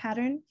genetic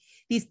pattern.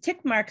 These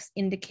tick marks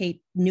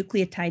indicate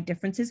nucleotide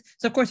differences.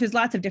 So of course, there's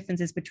lots of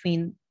differences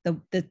between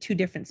the 2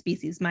 different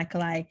species,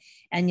 Michaeli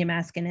and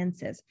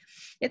Emaskinensis.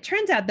 It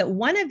turns out that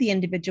one of the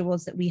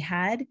individuals that we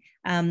had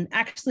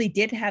actually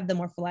did have the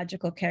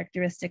morphological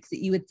characteristics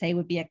that you would say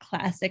would be a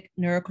classic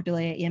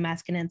Neurocordulia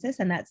emaskinensis,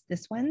 and that's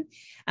this one.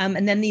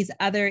 And then these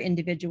other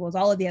individuals,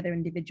 all of the other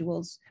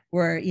individuals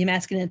were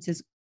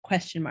Emaskinensis ?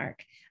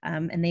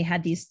 And they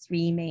had these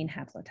 3 main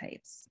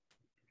haplotypes.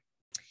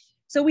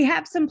 So we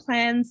have some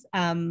plans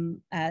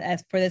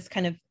as for this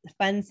kind of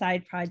fun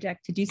side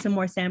project to do some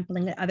more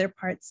sampling at other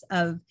parts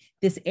of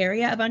this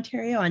area of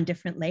Ontario on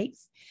different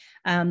lakes,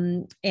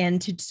 and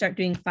to start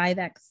doing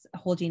 5X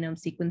whole genome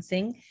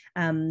sequencing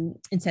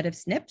instead of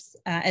SNPs,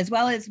 as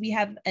well as we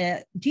have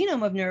a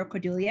genome of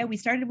Neurocordulia. We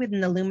started with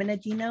an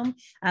Illumina genome,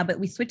 but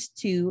we switched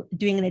to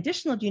doing an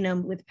additional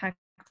genome with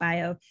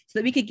PacBio so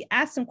that we could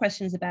ask some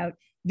questions about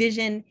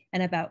vision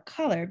and about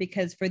color,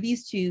 because for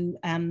these 2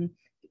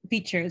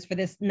 features, for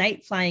this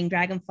night flying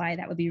dragonfly,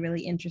 that would be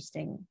really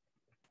interesting.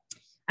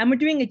 And we're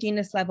doing a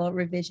genus level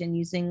revision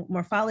using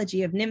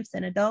morphology of nymphs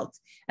and adults,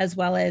 as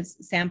well as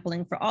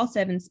sampling for all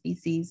 7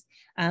 species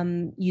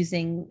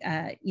using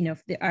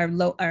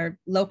our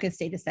locus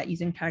data set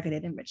using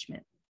targeted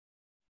enrichment.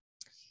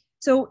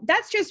 So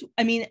that's just,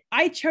 I mean,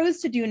 I chose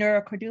to do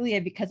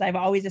Neurocordulia because I've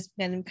always just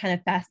been kind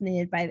of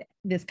fascinated by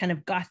this kind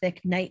of Gothic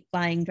night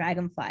flying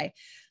dragonfly.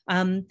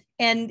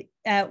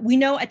 We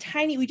know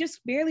we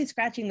just barely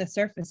scratching the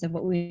surface of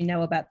what we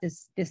know about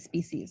this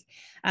species.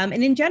 And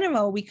in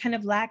general, we kind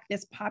of lack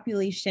this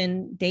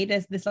population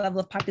data, this level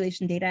of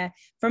population data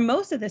for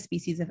most of the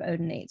species of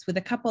odonates, with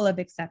a couple of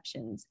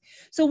exceptions.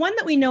 So one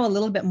that we know a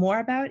little bit more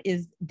about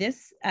is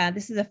this.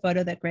 This is a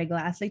photo that Greg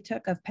Lassley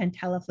took of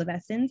Pentella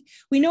flavescens.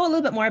 We know a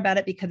little bit more about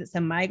it because it's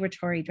a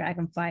migratory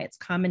dragonfly. Its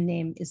common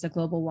name is the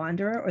global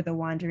wanderer or the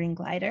wandering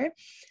glider.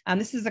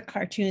 This is a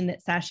cartoon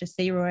that Sasha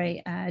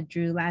Sayroy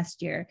drew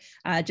last year,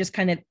 just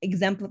kind of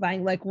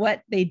exemplifying like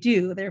what they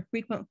do. They're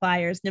frequent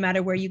flyers. No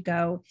matter where you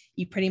go,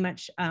 you pretty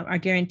much are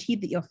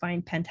guaranteed that you'll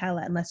find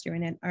Pentella unless you're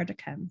in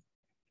Antarctica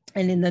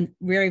and in the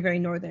very, very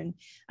northern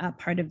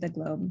part of the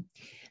globe.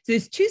 So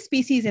there's 2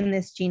 species in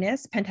this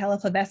genus, Pentella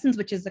flavescens,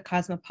 which is the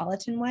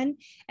cosmopolitan one,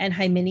 and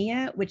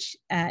Hymenaea, which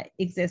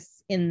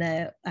exists in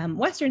the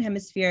Western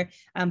Hemisphere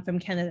from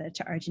Canada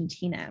to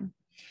Argentina.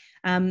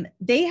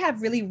 They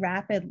have really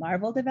rapid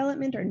larval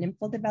development or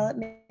nymphal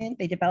development.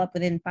 They develop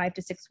within 5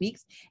 to 6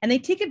 weeks, and they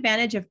take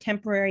advantage of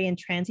temporary and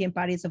transient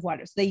bodies of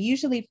water. So they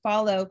usually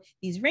follow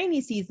these rainy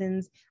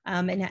seasons.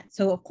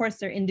 So of course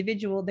their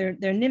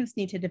nymphs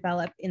need to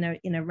develop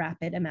in a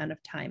rapid amount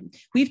of time.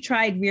 We've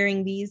tried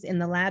rearing these in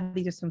the lab.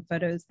 These are some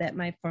photos that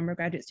my former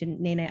graduate student,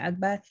 Nene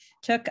Agba,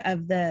 took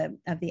of the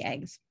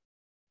eggs.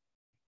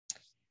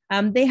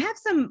 They have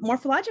some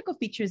morphological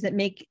features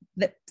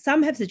that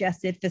some have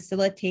suggested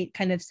facilitate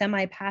kind of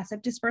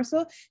semi-passive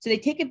dispersal. So they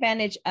take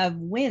advantage of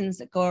winds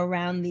that go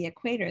around the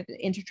equator,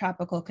 the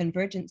intertropical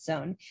convergence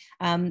zone.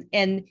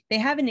 And they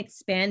have an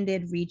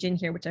expanded region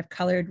here, which I've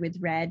colored with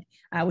red,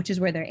 which is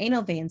where their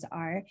anal veins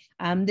are,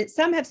 that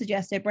some have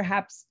suggested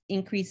perhaps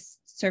increased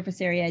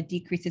surface area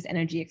decreases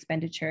energy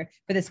expenditure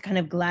for this kind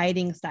of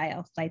gliding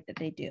style flight that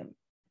they do.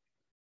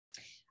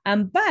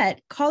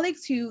 But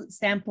colleagues who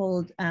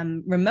sampled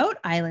remote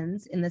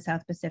islands in the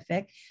South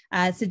Pacific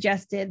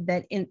suggested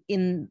that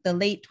in the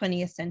late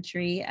 20th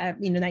century,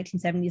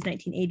 1970s,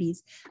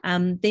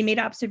 1980s, they made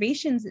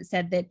observations that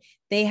said that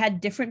they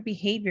had different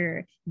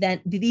behavior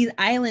than these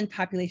island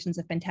populations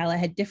of Pentella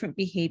had different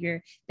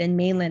behavior than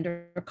mainland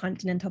or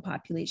continental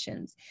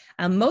populations.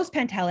 Most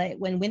Pentella,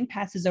 when wind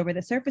passes over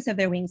the surface of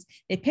their wings,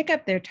 they pick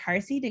up their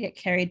tarsi to get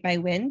carried by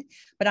wind.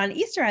 But on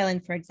Easter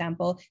Island, for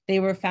example, they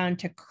were found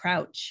to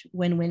crouch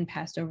when wind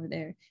passed over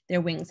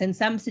their wings. And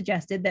some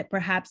suggested that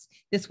perhaps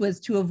this was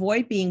to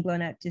avoid being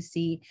blown out to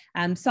sea.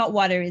 Salt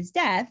water is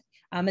death.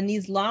 And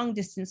these long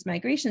distance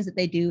migrations that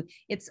they do,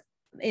 it's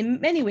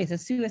in many ways a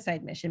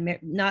suicide mission.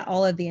 Not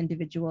all of the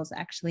individuals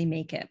actually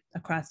make it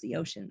across the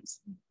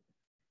oceans.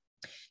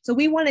 So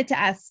we wanted to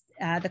ask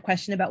the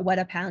question about what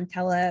a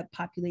Pentella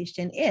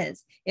population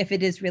is, if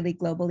it is really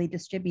globally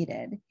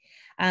distributed.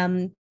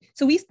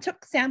 So we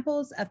took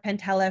samples of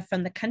Pentella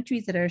from the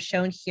countries that are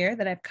shown here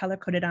that I've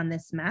color-coded on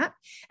this map.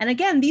 And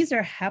again, these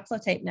are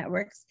haplotype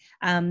networks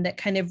that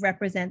kind of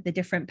represent the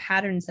different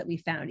patterns that we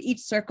found.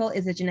 Each circle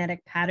is a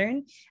genetic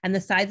pattern, and the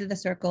size of the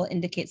circle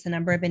indicates the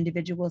number of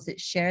individuals that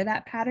share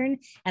that pattern.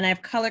 And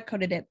I've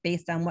color-coded it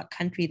based on what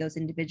country those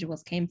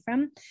individuals came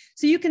from.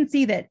 So you can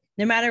see that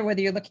no matter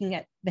whether you're looking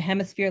at the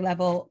hemisphere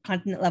level,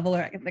 continent level,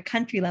 or at the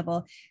country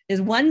level,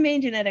 there's one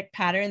main genetic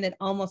pattern that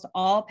almost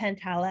all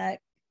Pentella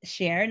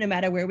share, no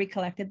matter where we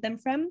collected them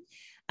from.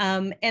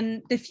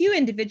 And the few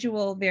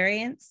individual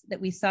variants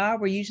that we saw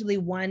were usually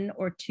 1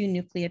 or 2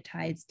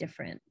 nucleotides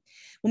different.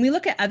 When we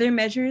look at other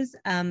measures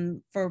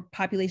for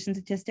population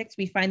statistics,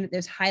 we find that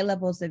there's high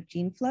levels of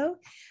gene flow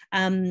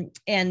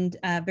and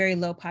very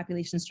low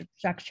population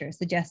structure,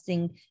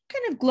 suggesting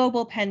kind of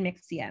global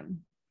panmixia.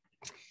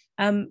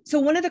 So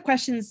one of the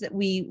questions that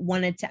we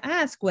wanted to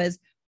ask was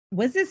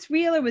this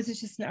real, or was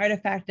this just an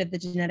artifact of the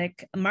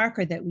genetic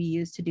marker that we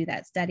used to do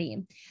that study?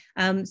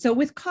 So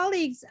with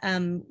colleagues,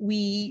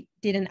 we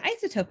did an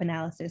isotope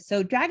analysis.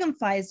 So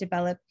dragonflies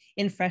develop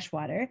in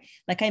freshwater,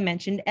 like I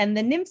mentioned, and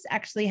the nymphs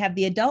actually have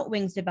the adult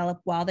wings develop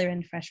while they're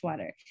in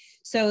freshwater.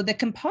 So the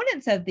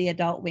components of the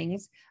adult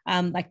wings,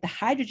 like the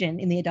hydrogen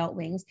in the adult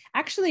wings,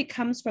 actually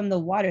comes from the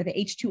water, the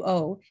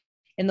H2O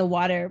in the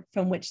water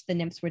from which the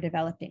nymphs were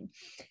developing.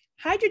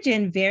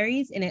 Hydrogen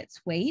varies in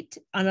its weight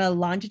on a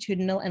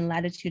longitudinal and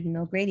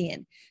latitudinal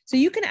gradient. So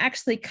you can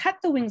actually cut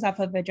the wings off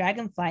of a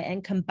dragonfly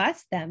and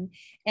combust them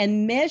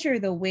and measure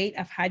the weight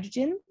of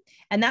hydrogen.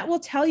 And that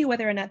will tell you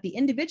whether or not the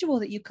individual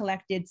that you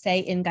collected, say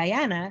in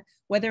Guyana,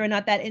 whether or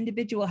not that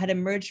individual had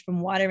emerged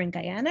from water in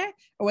Guyana,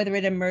 or whether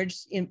it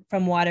emerged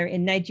from water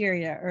in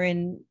Nigeria or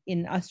in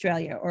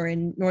Australia or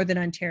in Northern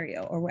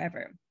Ontario or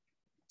wherever.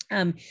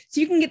 So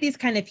you can get these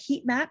kind of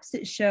heat maps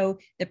that show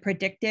the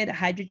predicted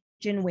hydrogen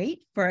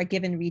weight for a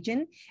given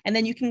region. And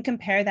then you can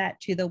compare that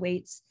to the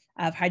weights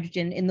of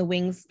hydrogen in the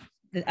wings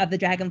of the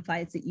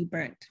dragonflies that you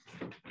burnt.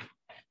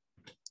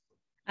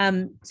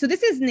 So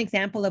this is an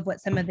example of what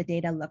some of the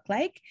data look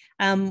like.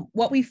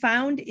 What we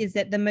found is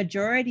that the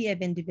majority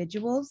of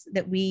individuals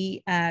that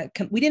we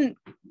didn't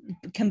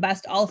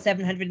combust all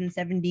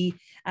 770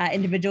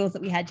 individuals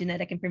that we had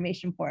genetic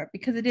information for,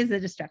 because it is a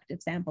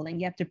destructive sampling.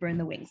 You have to burn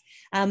the wings.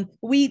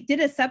 We did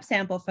a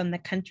subsample from the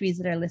countries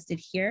that are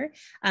listed here,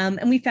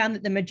 and we found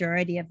that the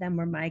majority of them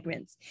were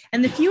migrants.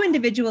 And the few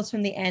individuals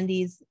from the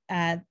Andes,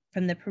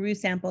 from the Peru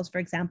samples, for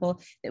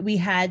example, that we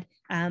had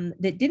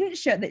that didn't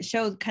show, that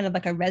showed kind of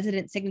like a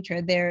resident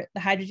signature there. The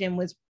hydrogen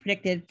was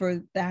predicted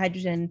for the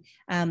hydrogen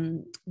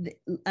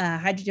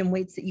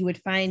weights that you would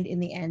find in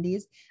the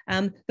Andes.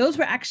 Those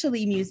were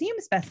actually museum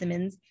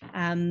specimens,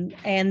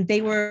 and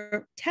they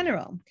were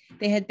teneral.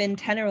 They had been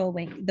teneral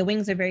wing. The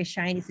wings are very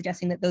shiny,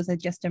 suggesting that those had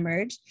just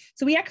emerged.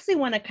 So we actually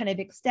want to kind of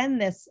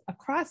extend this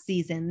across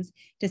seasons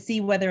to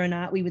see whether or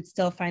not we would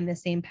still find the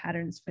same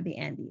patterns for the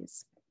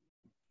Andes.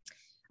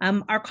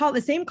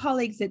 The same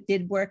colleagues that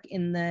did work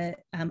in the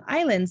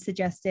islands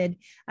suggested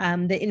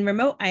that in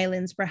remote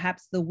islands,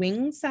 perhaps the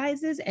wing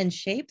sizes and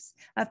shapes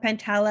of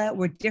Pantala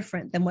were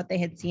different than what they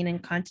had seen in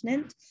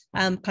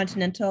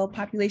continental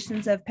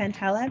populations of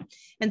Pantala.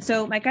 And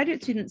so my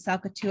graduate student,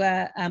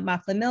 Salkatua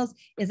Mafla Mills,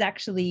 has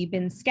actually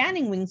been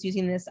scanning wings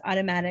using this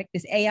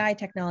AI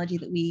technology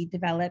that we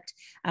developed,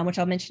 which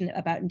I'll mention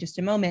about in just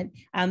a moment,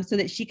 so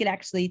that she could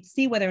actually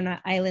see whether or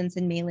not islands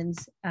and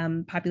mainlands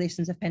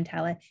populations of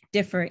Pantala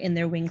differ in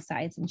their wing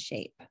size and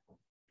shape.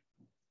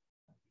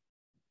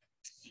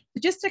 So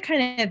just to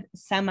kind of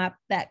sum up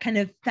that kind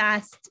of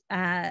fast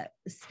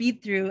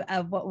speed through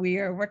of what we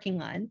are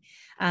working on,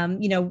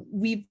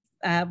 we've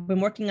been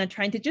working on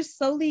trying to just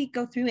slowly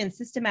go through and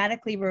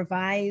systematically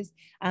revise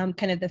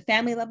kind of the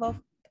family level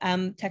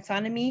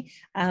taxonomy,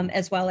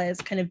 as well as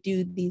kind of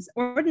do these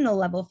ordinal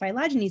level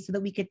phylogeny so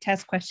that we could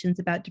test questions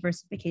about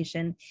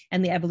diversification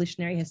and the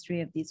evolutionary history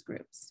of these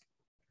groups.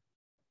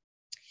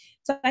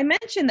 So I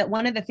mentioned that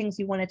one of the things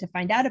we wanted to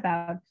find out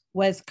about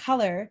was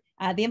color,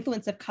 the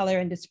influence of color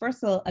and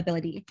dispersal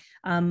ability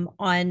on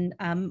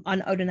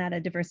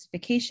Odonata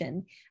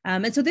diversification.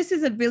 And so this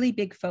is a really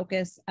big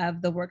focus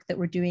of the work that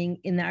we're doing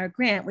in our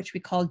grant, which we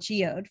call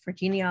GEOD, for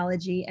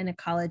Genealogy and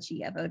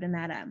Ecology of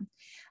Odonata.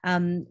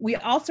 We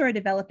also are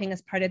developing,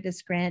 as part of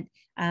this grant,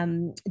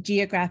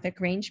 geographic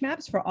range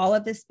maps for all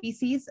of the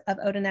species of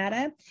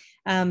Odonata,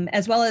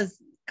 as well as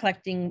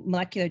collecting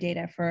molecular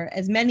data for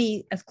as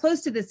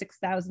close to the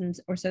 6,000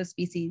 or so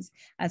species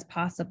as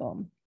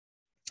possible.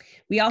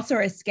 We also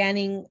are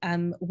scanning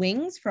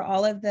wings for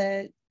all of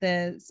the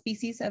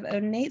species of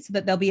odonate so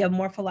that there'll be a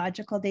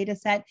morphological data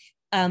set,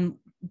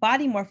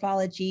 body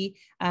morphology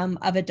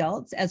of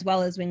adults, as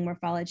well as wing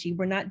morphology.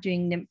 We're not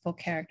doing nymphal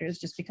characters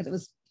just because it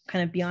was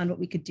kind of beyond what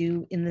we could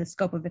do in the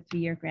scope of a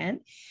 3-year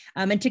grant.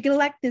 And to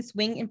collect this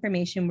wing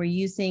information, we're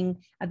using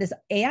this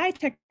AI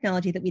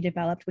technology that we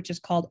developed, which is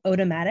called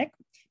Odomatic,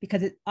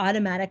 because it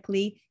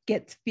automatically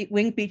gets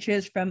wing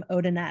features from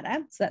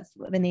Odonata. So that's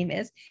what the name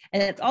is.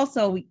 And it's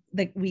also,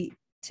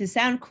 to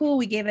sound cool,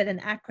 we gave it an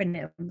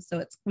acronym.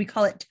 So we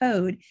call it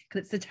TOAD,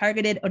 because it's the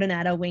Targeted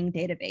Odonata Wing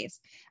Database.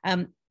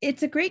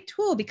 It's a great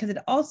tool because it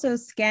also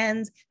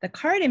scans the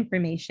card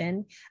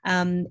information.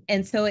 And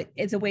so it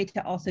is a way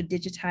to also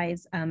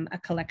digitize a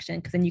collection,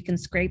 because then you can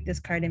scrape this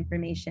card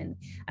information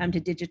to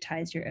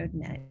digitize your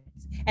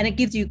odonatids. And it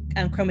gives you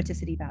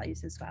chromaticity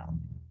values as well.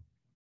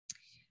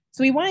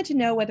 So we wanted to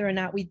know whether or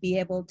not we'd be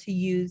able to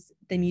use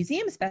the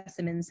museum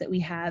specimens that we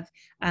have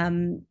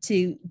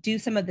to do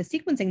some of the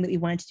sequencing that we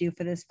wanted to do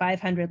for this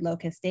 500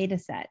 locus data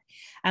set.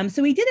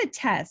 So we did a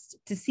test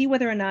to see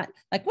whether or not,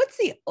 what's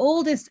the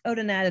oldest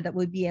Odonata that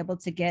we'd be able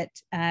to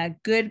get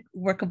good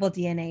workable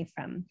DNA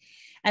from.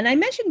 And I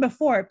mentioned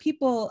before,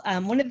 people,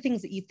 one of the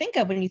things that you think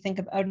of when you think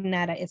of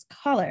Odonata is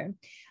color.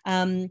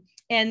 And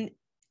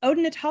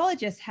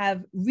odonatologists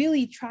have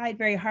really tried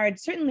very hard,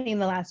 certainly in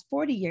the last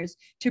 40 years,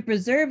 to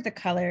preserve the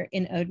color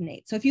in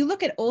odonate. So if you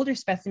look at older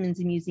specimens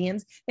in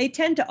museums, they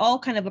tend to all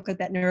kind of look like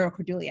that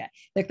neurocordulia.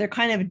 Like they're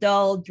kind of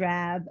dull,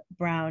 drab,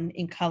 brown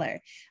in color.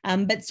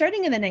 But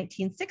starting in the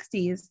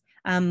 1960s,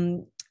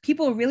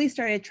 people really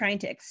started trying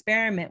to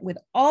experiment with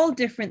all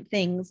different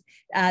things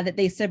that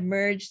they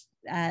submerged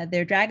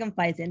their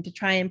dragonflies in to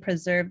try and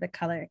preserve the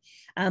color.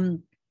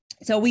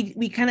 So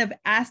we kind of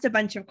asked a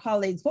bunch of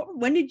colleagues,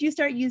 when did you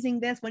start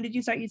using this? When did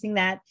you start using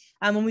that?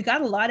 And we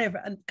got a lot of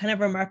kind of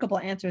remarkable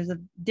answers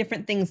of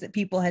different things that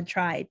people had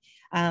tried.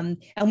 And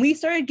we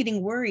started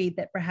getting worried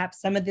that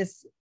perhaps some of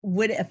this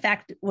would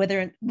affect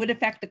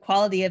the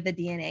quality of the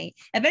DNA.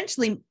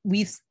 Eventually,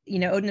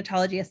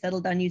 odonatology has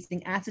settled on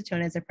using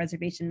acetone as a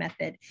preservation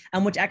method,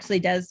 which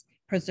actually does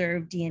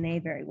preserve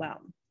DNA very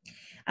well.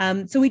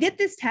 So we did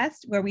this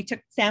test where we took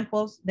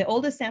samples. The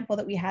oldest sample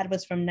that we had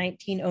was from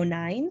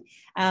 1909.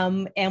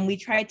 And we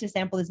tried to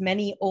sample as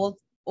many old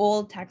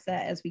old taxa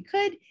as we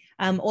could,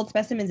 old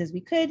specimens as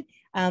we could.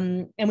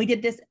 And we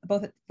did this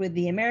both with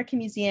the American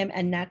Museum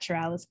and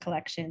Naturalis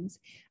collections.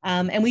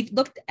 And we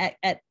looked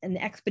at an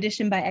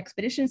expedition by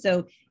expedition.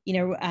 So,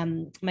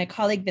 my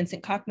colleague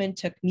Vincent Kochman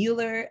took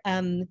Mueller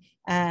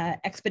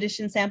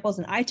expedition samples,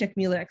 and I took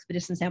Mueller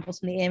expedition samples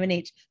from the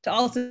AMNH to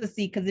also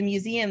see, because the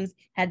museums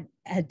had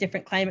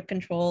different climate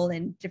control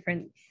and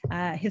different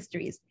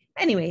histories.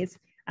 Anyways,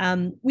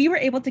 we were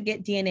able to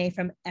get DNA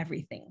from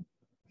everything.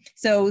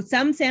 So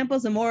some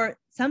samples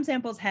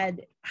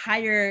had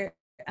higher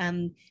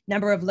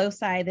number of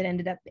loci that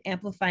ended up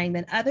amplifying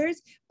than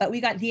others, but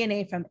we got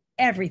DNA from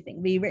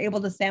everything. We were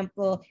able to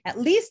sample at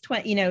least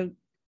 20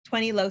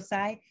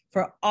 loci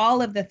for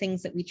all of the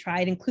things that we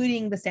tried,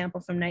 including the sample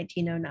from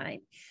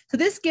 1909. So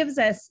this gives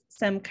us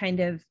some kind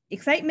of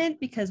excitement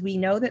because we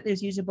know that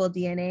there's usable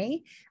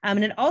DNA.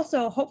 And it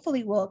also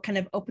hopefully will kind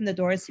of open the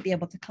doors to be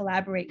able to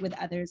collaborate with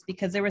others,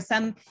 because there were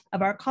some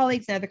of our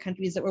colleagues in other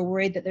countries that were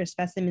worried that their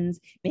specimens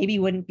maybe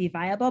wouldn't be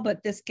viable,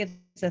 but this gives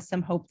us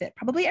some hope that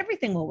probably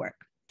everything will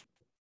work.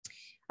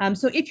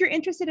 So if you're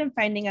interested in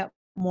finding out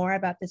more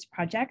about this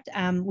project,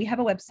 we have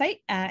a website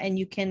and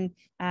you can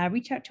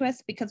reach out to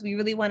us, because we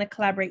really want to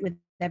collaborate with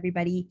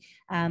everybody,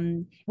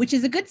 which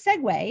is a good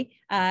segue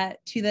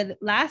to the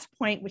last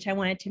point which I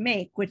wanted to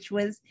make, which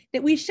was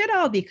that we should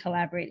all be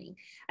collaborating.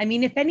 I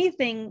mean, if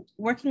anything,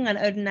 working on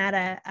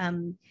Odonata,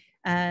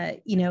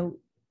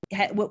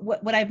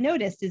 what I've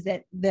noticed is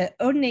that the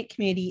Odonate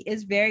community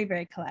is very,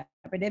 very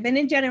collaborative, and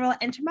in general,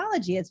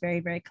 entomology is very,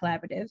 very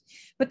collaborative,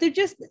 but there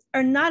just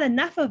are not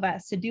enough of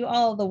us to do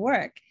all the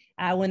work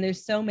when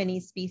there's so many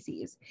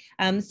species.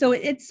 So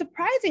it's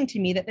surprising to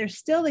me that there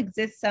still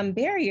exists some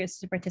barriers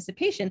to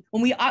participation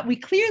when we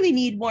clearly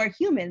need more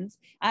humans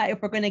if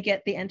we're going to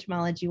get the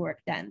entomology work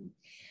done.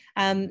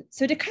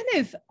 So to kind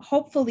of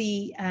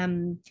hopefully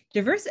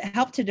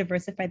help to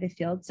diversify the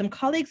field, some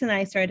colleagues and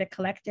I started a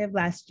collective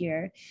last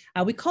year.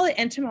 We call it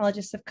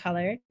Entomologists of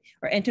Color,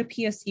 or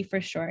EntoPOC for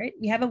short.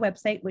 We have a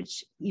website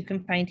which you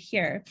can find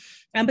here.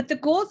 But the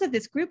goals of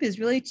this group is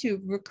really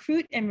to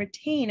recruit and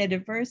retain a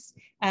diverse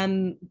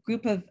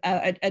group of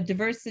a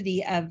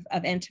diversity of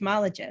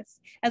entomologists,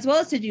 as well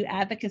as to do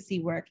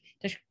advocacy work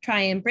to try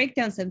and break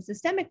down some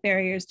systemic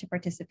barriers to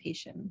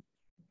participation.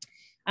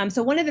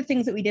 So one of the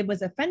things that we did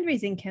was a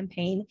fundraising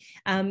campaign,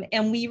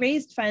 and we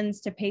raised funds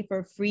to pay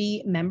for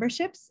free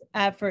memberships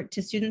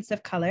to students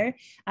of color,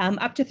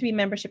 up to 3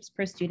 memberships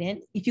per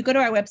student. If you go to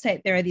our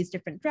website, there are these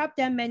different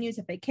drop-down menus.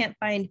 If they can't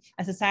find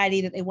a society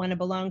that they want to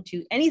belong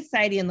to, any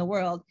society in the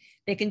world,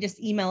 they can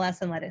just email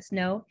us and let us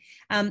know.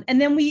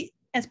 And then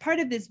as part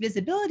of this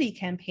visibility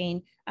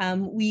campaign,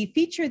 we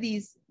feature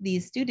these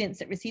students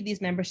that receive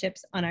these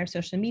memberships on our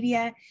social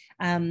media.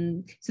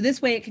 So this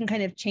way it can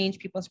kind of change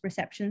people's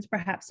perceptions,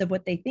 perhaps, of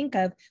what they think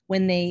of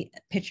when they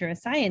picture a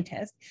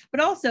scientist, but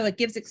also it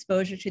gives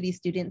exposure to these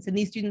students, and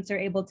these students are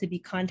able to be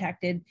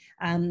contacted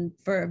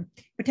for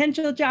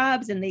potential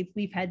jobs, and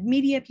we've had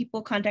media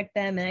people contact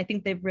them, and I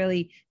think they've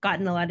really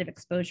gotten a lot of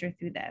exposure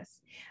through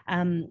this.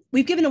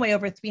 We've given away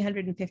over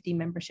 350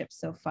 memberships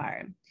so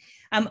far.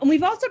 And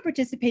we've also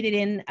participated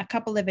in a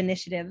couple of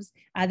initiatives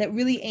that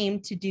really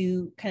aim to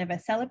do kind of a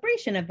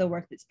celebration of the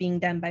work that's being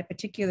done by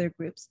particular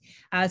groups.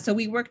 So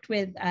we worked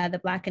with the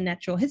Black and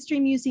Natural History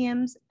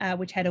Museums,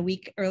 which had a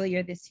week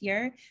earlier this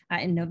year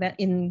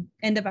in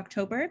end of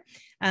October.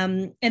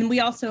 And we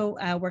also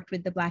worked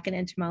with the Black and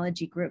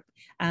Entomology group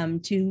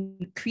to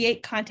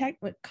create content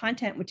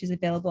which is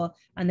available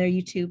on their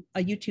YouTube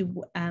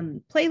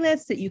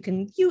playlist that you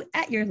can view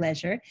at your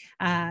leisure.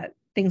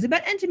 Things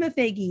about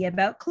entomophagy,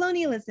 about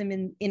colonialism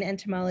in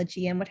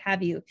entomology, and what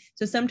have you.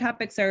 So some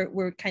topics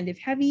were kind of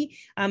heavy,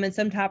 and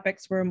some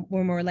topics were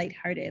more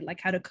lighthearted, like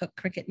how to cook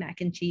cricket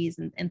mac and cheese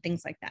and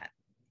things like that.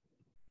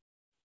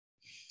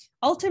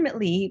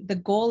 Ultimately, the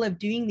goal of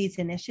doing these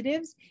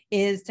initiatives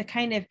is to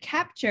kind of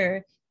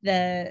capture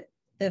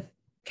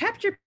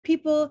capture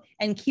people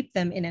and keep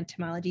them in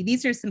entomology.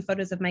 These are some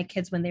photos of my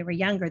kids when they were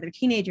younger. They're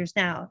teenagers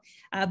now.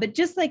 But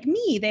just like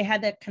me, they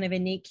had that kind of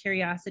innate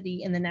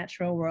curiosity in the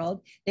natural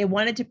world. They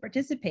wanted to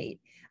participate.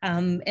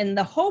 And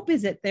the hope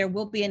is that there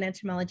will be an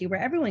entomology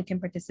where everyone can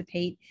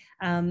participate,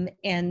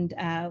 and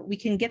we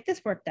can get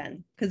this work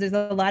done, because there's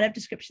a lot of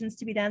descriptions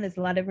to be done. There's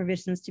a lot of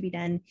revisions to be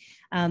done,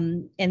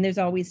 and there's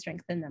always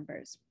strength in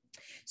numbers.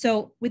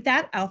 So with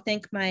that, I'll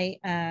thank my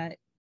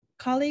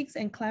colleagues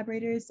and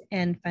collaborators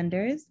and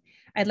funders.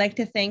 I'd like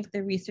to thank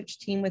the research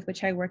team with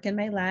which I work in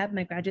my lab,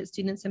 my graduate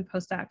students and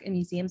postdoc and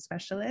museum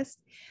specialists,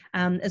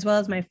 as well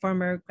as my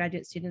former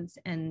graduate students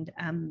and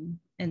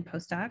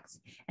postdocs.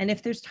 And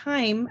if there's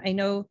time, I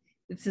know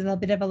this is a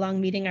bit of a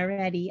long meeting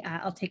already,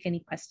 I'll take any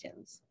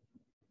questions.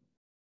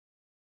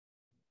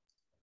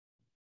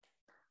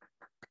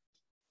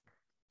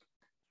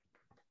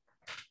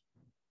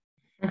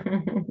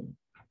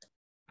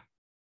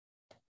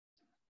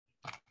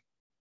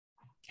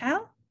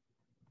 Cal?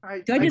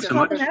 Do I just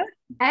call them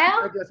out?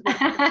 I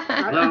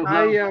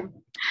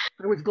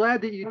was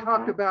glad that you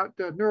talked about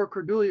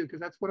neurocordulia,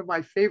 because that's one of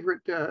my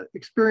favorite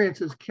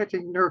experiences,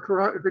 catching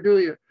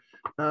neurocordulia.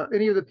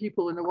 any of the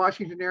people in the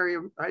Washington area.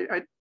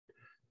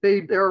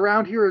 They're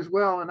around here as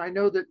well. And I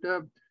know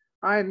that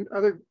I and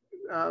other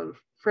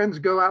friends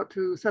go out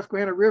to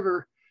Susquehanna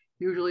River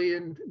usually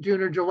in June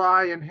or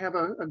July and have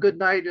a good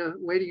night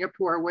wading up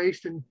to our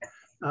waist and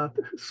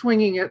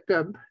swinging at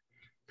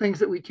things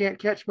that we can't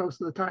catch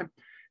most of the time.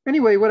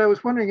 Anyway, what I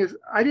was wondering is,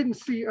 I didn't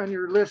see on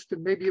your list,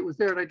 and maybe it was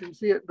there and I didn't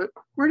see it, but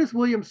where does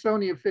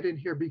Williamsonia fit in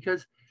here?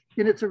 Because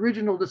in its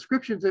original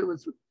descriptions, it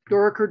was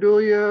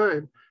Dorocordulia,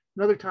 and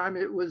another time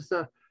it was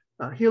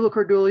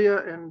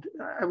Helicordulia, and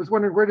I was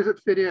wondering, where does it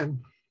fit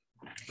in?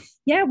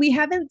 Yeah, we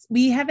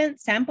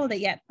haven't sampled it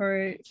yet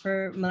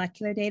for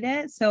molecular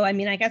data. So I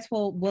mean, I guess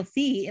we'll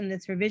see in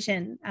this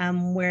revision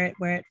where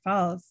it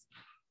falls.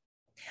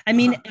 I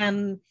mean,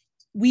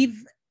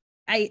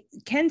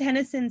 Ken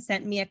Tennyson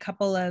sent me a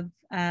couple of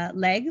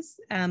legs.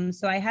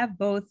 So I have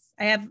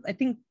I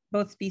think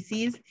both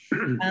species.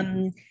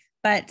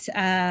 But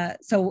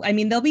so, I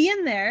mean, they'll be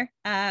in there,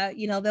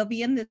 they'll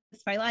be in this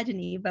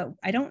phylogeny, but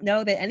I don't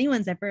know that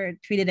anyone's ever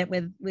treated it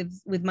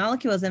with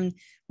molecules. And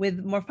with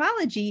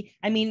morphology,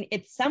 I mean,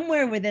 it's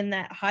somewhere within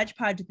that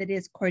hodgepodge that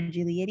is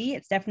Cordyliidae.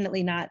 It's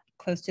definitely not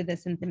close to the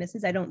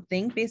Synthemis, I don't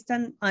think, based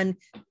on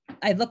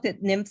I've looked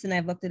at nymphs and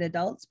I've looked at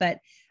adults, but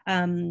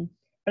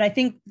I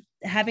think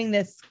having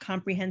this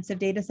comprehensive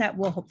data set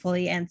will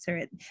hopefully answer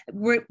it.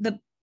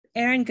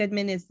 Aaron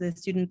Goodman is the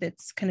student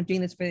that's kind of doing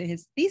this for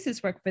his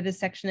thesis work for this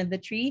section of the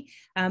tree.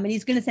 And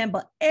he's going to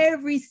sample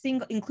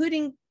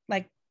including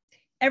like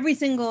every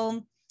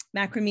single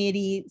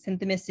Macromyidae,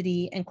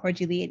 Synthemicidae, and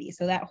Cordyliidae.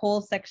 So that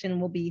whole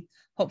section will be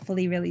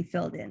hopefully really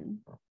filled in.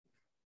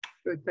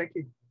 Good, thank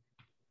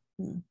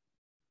you.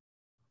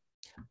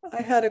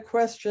 I had a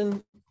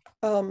question.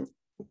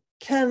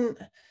 Can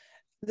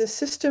the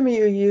system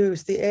you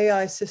use, the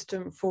AI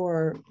system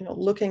for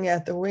looking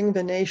at the wing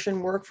venation,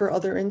 work for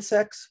other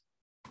insects?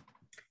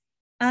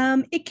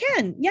 It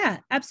can, yeah,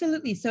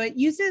 absolutely. So it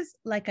uses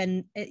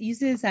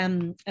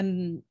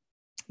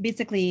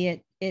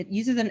basically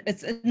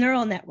it's a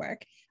neural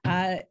network,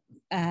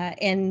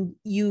 and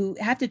you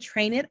have to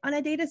train it on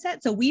a data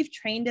set. So we've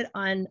trained it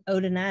on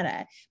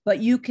Odonata, but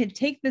you could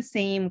take the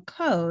same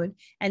code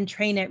and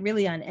train it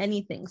really on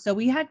anything. So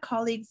we had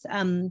colleagues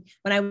when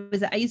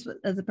I used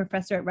as a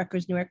professor at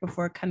Rutgers Newark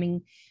before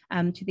coming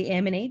to the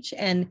AMNH,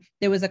 and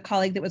there was a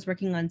colleague that was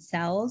working on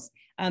cells.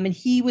 And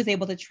he was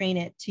able to train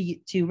it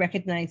to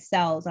recognize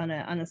cells on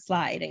a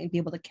slide and be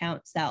able to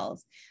count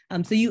cells.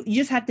 So you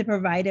just have to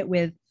provide it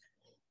with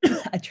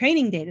a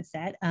training data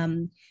set.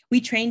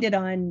 We trained it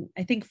on,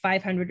 I think,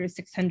 500 or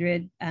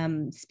 600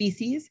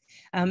 species.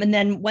 And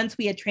then once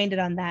we had trained it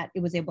on that,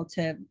 it was able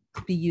to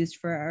be used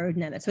for our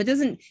Odonata. So it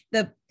doesn't,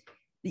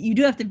 you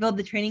do have to build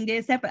the training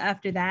data set, but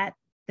after that,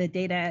 the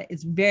data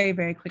is very,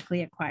 very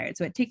quickly acquired.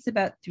 So it takes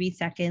about 3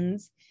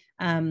 seconds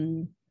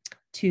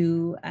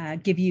to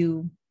give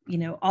you,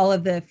 all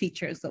of the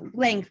features, so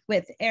length,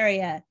 width,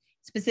 area,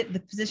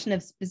 the position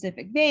of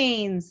specific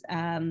veins,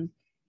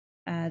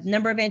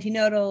 number of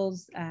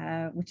antinodals,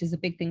 which is a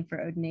big thing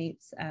for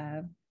odonates,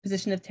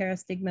 position of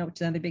pterostigma, which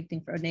is another big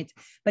thing for odonates.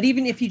 But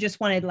even if you just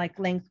wanted like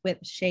length,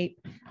 width, shape,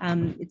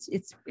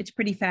 it's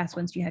pretty fast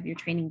once you have your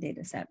training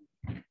data set.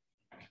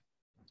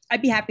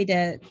 I'd be happy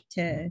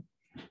to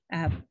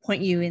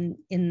point you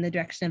in the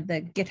direction of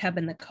the GitHub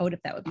and the code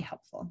if that would be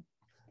helpful.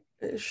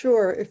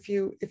 Sure, if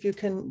you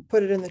can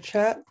put it in the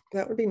chat,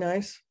 that would be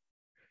nice.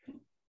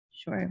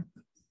 Sure.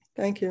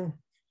 Thank you.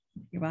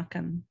 You're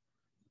welcome.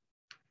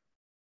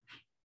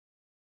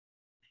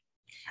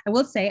 I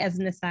will say, as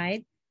an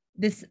aside,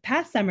 this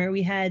past summer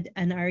we had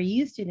an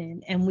REU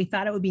student, and we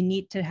thought it would be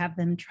neat to have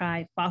them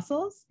try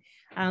fossils.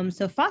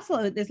 So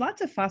there's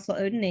lots of fossil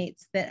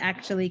odonates that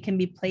actually can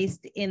be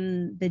placed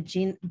in the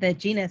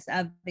genus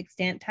of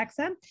extant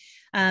taxa,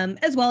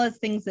 as well as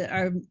things that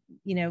are,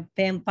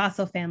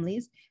 fossil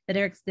families that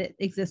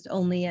exist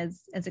only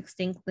as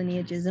extinct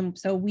lineages. And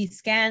so we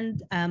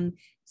scanned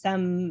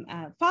some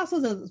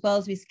fossils, as well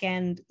as we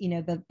scanned,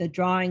 the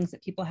drawings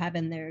that people have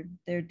in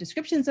their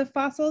descriptions of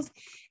fossils.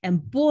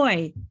 And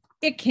boy,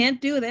 it can't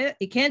do that.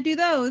 It can't do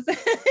those.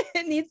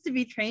 It needs to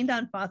be trained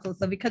on fossils.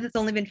 So because it's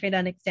only been trained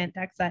on extant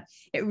taxa,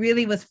 it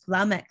really was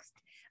flummoxed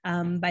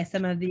by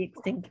some of the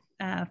extinct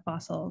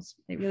fossils.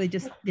 It really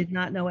just did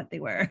not know what they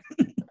were.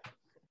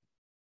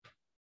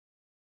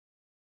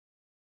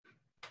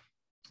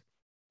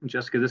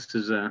 Jessica, this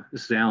is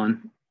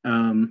Alan.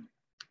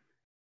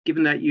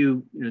 Given that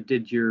you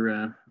did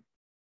your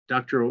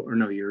doctoral, or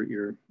no,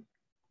 your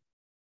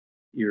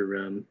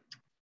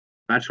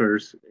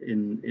bachelor's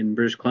in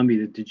British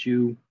Columbia, did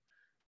you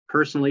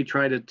personally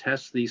try to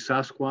test the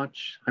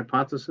Sasquatch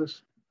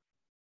hypothesis?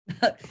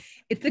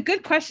 It's a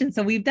good question.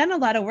 So we've done a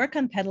lot of work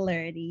on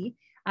petallarity.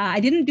 I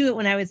didn't do it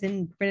when I was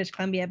in British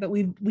Columbia, but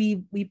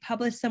we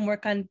published some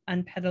work on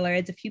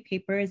pedallarids, a few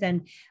papers,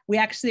 and we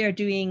actually are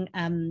doing.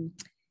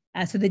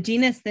 So the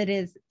genus that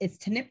is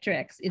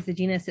Tenipteryx is the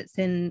genus that's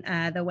in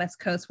the West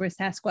Coast where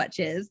Sasquatch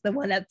is,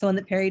 that's the one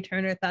that Perry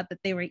Turner thought that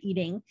they were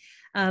eating.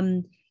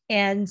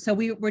 And so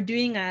we're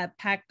doing a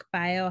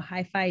PacBio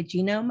hi-fi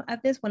genome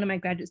of this. One of my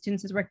graduate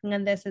students is working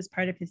on this as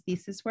part of his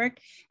thesis work,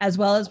 as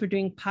well as we're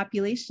doing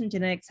population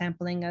genetic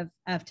sampling of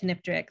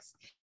Ctenipteryx,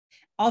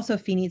 also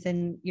Phoenes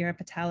and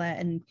Europetala,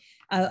 and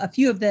a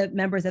few of the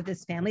members of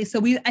this family.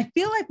 So I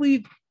feel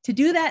like to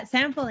do that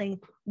sampling,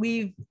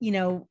 we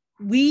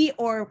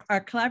or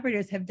our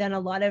collaborators have done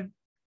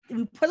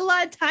we put a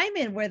lot of time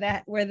in where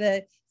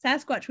the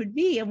Sasquatch would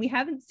be, and we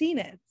haven't seen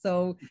it.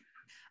 So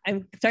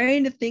I'm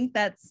starting to think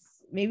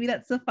maybe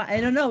that's I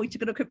don't know. We should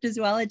go to a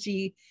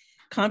cryptozoology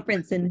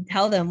conference and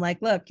tell them,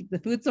 like, look, the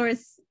food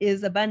source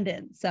is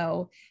abundant.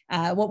 So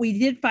what we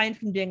did find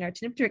from doing our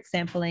Ctenipteryx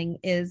sampling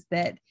is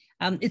that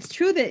it's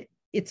true that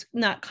it's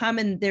not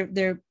common.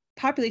 Their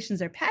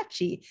populations are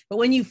patchy, but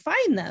when you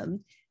find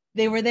them,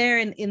 they were there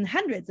in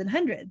hundreds and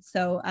hundreds.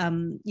 So,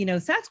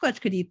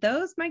 Sasquatch could eat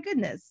those. My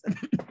goodness.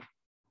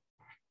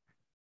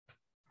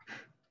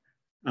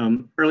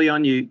 Early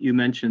on, you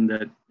mentioned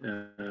that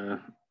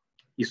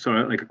you saw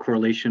like a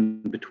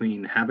correlation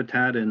between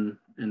habitat and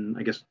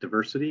I guess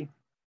diversity.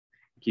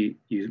 You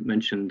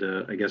mentioned,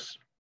 I guess,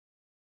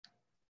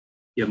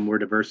 you have more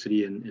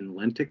diversity in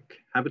lentic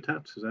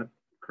habitats. Is that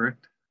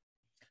correct?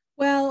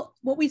 Well,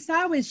 what we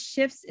saw was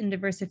shifts in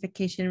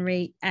diversification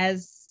rate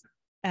as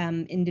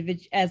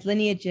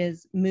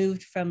lineages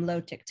moved from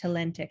lotic to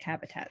lentic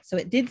habitats. So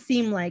it did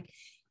seem like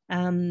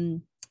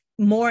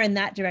more in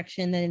that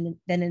direction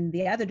than in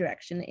the other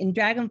direction. In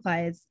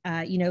dragonflies,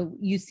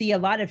 you see a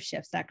lot of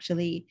shifts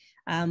actually.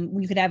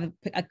 We could have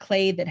a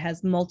clade that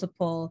has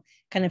multiple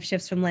kind of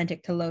shifts from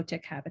lentic to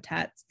lotic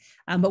habitats.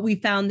 But we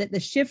found that the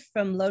shift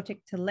from lotic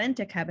to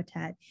lentic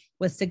habitat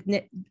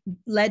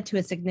led to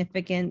a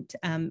significant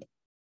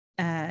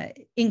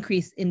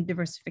increase in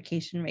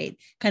diversification rate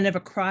kind of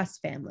across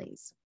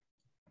families.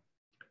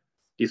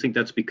 Do you think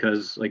that's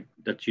because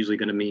that's usually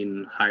going to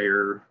mean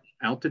higher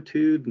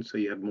altitude, and so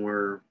you have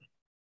more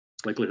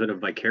likelihood of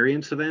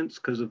vicariance events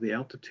because of the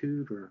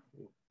altitude, or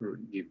do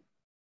you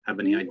have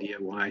any idea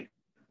why?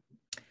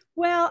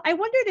 Well, I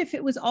wondered if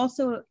it was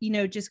also,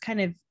 just kind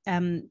of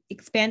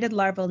expanded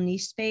larval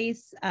niche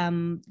space.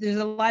 There's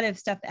a lot of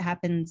stuff that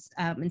happens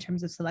in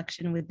terms of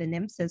selection with the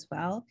nymphs as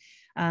well.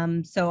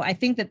 So I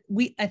think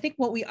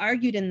what we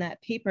argued in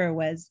that paper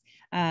was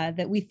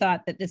that we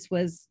thought that this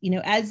was,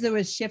 as there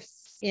was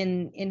shifts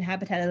in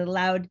habitat, it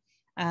allowed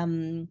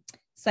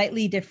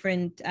slightly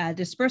different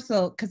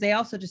dispersal, because they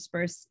also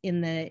disperse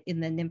in the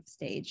nymph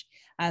stage.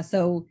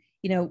 So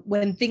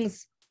when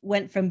things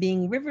went from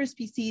being river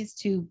species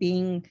to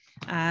being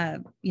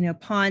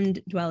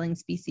pond dwelling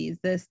species,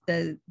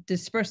 the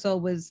dispersal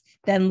was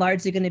then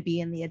largely going to be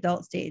in the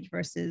adult stage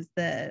versus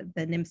the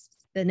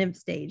nymph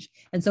stage.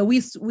 And so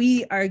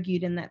we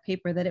argued in that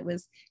paper that it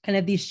was kind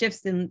of these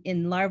shifts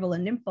in larval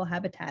and nymphal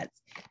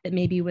habitats that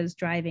maybe was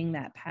driving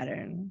that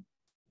pattern.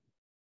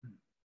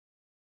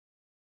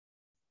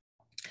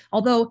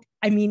 Although,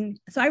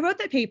 so I wrote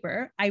that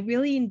paper. I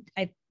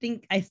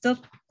still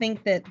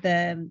think that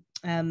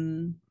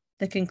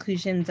the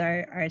conclusions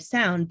are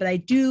sound, but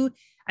I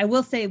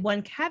will say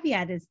one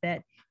caveat is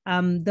that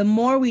the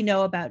more we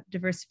know about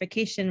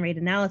diversification rate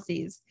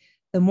analyses,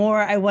 the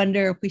more I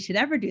wonder if we should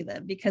ever do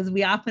them, because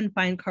we often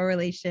find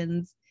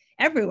correlations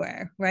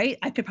everywhere, right?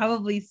 I could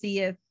probably see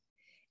if,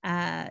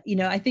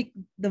 I think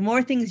the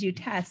more things you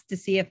test to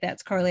see if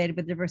that's correlated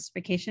with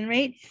diversification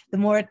rate, the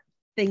more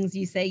things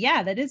you say,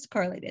 yeah, that is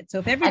correlated. So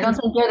if I don't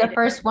think you're the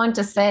first one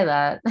to say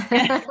that.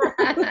 Yeah.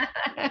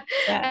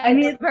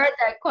 I've heard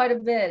that quite a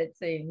bit, it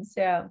seems.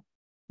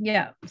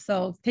 Yeah.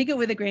 So take it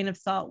with a grain of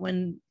salt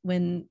when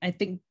I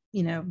think,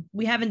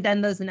 we haven't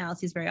done those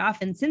analyses very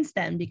often since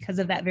then, because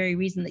of that very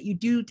reason, that you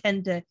do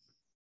tend to,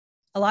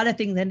 a lot of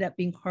things end up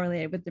being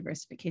correlated with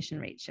diversification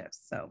rate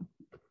shifts. So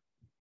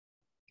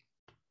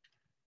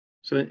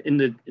in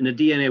the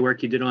DNA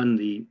work you did on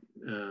the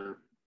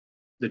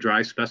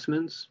dry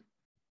specimens,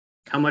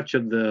 how much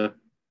of the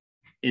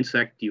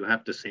insect do you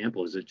have to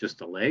sample? Is it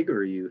just a leg,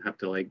 or you have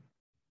to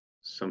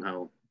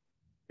somehow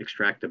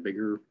extract a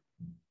bigger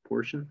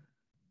portion?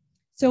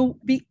 So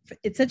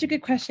it's such a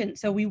good question.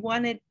 So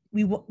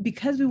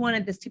because we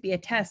wanted this to be a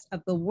test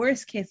of the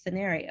worst case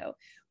scenario,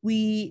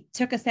 we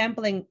took a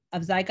sampling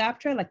of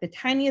Zygoptera, like the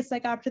tiniest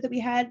Zygoptera that we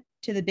had,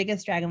 to the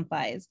biggest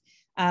dragonflies.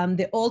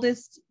 The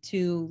oldest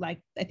to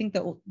I think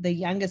the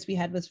youngest we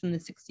had was from the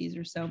 60s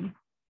or so.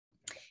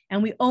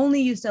 And we only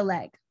used a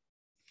leg,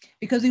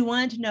 because we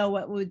wanted to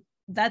know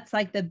that's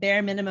like the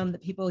bare minimum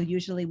that people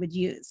usually would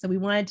use. So we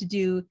wanted to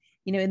do,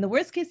 in the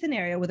worst case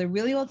scenario with a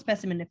really old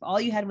specimen, if all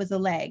you had was a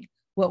leg,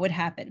 what would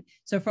happen?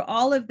 So for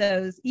all of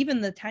those, even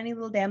the tiny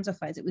little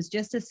damselflies, it was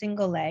just a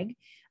single leg.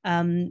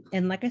 And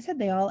like I said,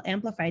 they all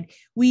amplified.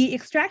 We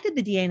extracted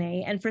the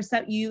DNA, and for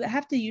some, you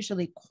have to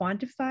usually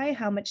quantify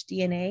how much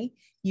DNA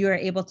you are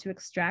able to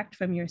extract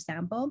from your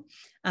sample.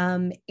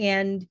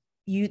 And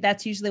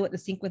that's usually what the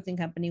sequencing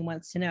company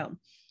wants to know.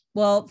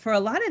 Well, for a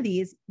lot of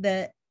these,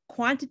 the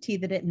quantity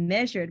that it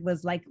measured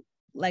was like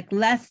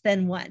less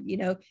than one,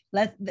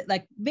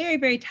 very,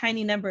 very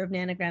tiny number of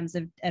nanograms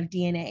of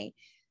DNA.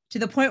 to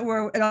the point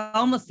where it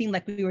almost seemed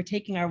like we were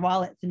taking our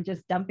wallets and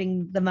just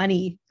dumping the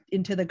money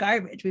into the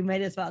garbage. We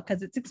might as well,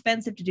 because it's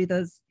expensive to do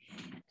those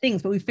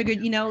things. But we figured,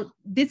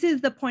 this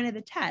is the point of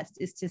the test,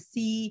 is to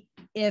see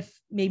if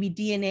maybe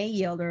DNA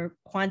yield, or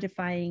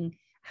quantifying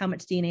how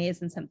much DNA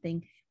is in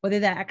something, whether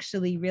that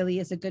actually really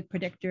is a good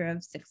predictor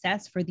of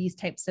success for these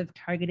types of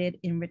targeted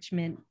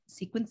enrichment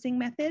sequencing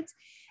methods.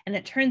 And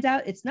it turns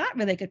out it's not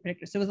really a good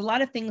predictor. So there was a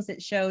lot of things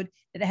that showed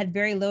that it had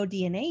very low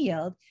DNA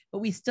yield, but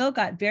we still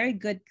got very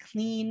good,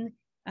 clean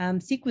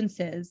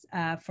sequences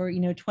for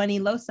 20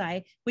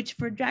 loci, which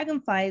for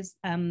dragonflies,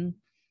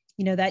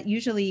 that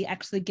usually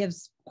actually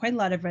gives quite a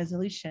lot of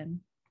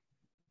resolution.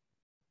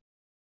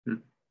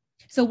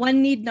 So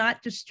one need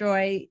not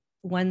destroy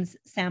one's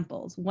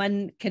samples.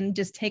 One can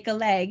just take a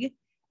leg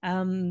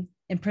and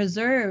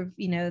preserve,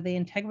 the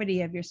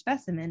integrity of your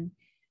specimen,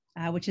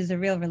 which is a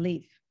real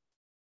relief.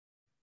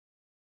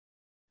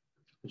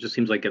 It just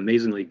seems like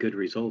amazingly good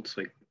results.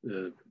 Like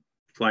the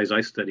flies I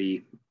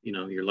study,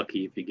 you're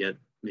lucky if you get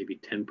maybe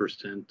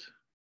 10%,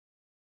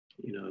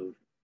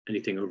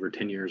 anything over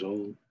 10 years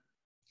old.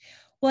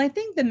 Well, I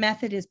think the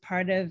method is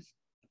part of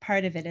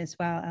it as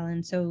well,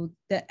 Ellen. So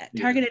the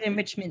targeted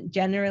enrichment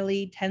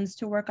generally tends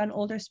to work on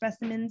older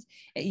specimens.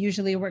 It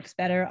usually works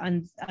better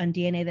on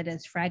DNA that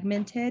is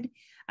fragmented,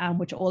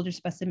 which older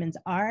specimens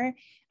are.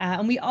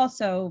 And we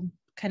also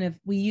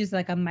we use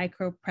like a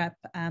micro prep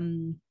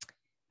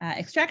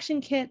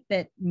extraction kit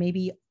that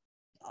maybe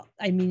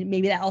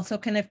that also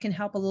can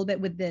help a little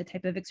bit with the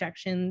type of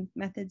extraction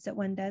methods that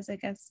one does, I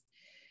guess.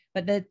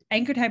 But the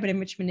anchored hybrid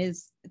enrichment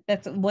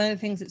that's one of the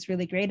things that's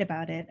really great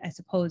about it, I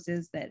suppose,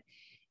 is that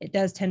it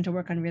does tend to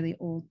work on really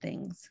old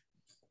things.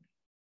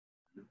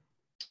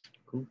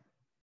 Cool.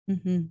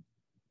 Mm-hmm. Do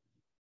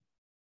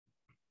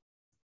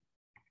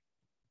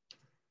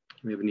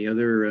we have any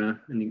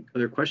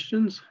other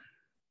questions?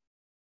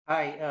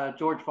 Hi,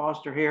 George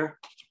Foster here.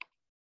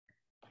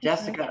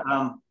 Jessica,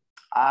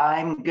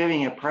 I'm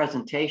giving a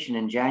presentation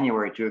in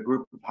January to a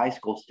group of high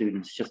school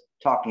students, just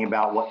talking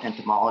about what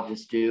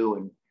entomologists do.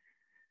 And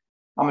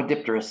I'm a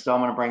dipterist, so I'm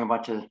going to bring a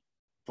bunch of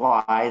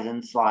flies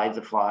and slides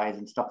of flies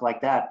and stuff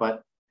like that.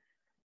 But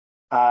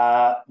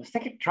I was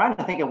trying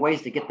to think of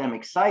ways to get them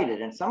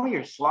excited. And some of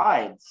your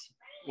slides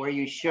where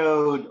you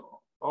showed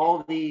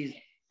all these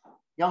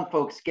young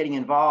folks getting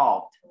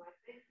involved,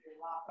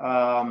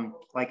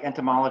 like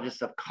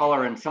entomologists of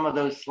color, and some of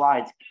those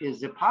slides,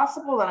 is it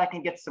possible that I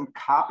can get some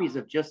copies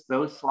of just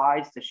those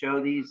slides to show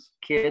these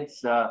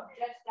kids that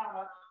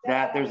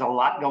there's a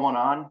lot going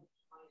on?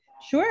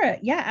 Sure,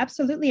 yeah,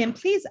 absolutely. And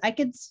please, I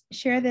could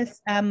share this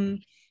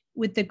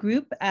with the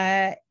group.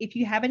 If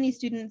you have any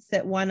students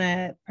that want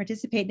to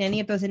participate in any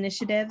of those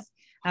initiatives,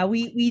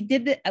 we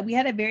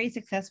had a very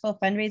successful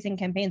fundraising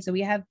campaign. So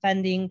we have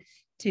funding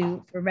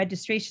for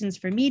registrations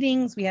for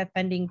meetings. We have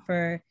funding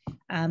for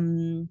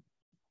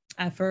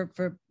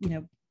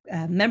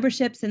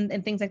memberships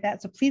and things like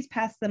that. So please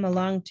pass them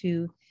along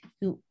to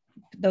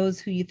those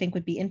who you think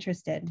would be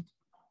interested.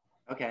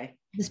 Okay.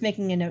 Just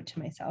making a note to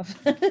myself.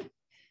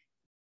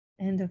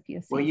 And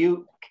can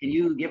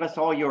you give us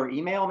all your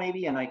email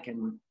maybe, and I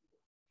can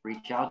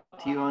reach out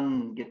to you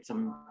and get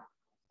some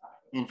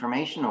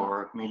information,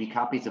 or maybe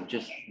copies of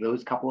just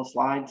those couple of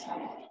slides?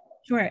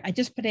 Sure, I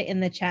just put it in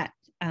the chat.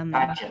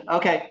 Gotcha.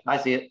 Okay, I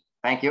see it.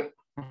 Thank you.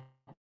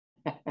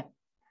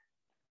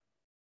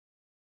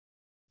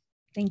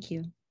 Thank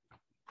you.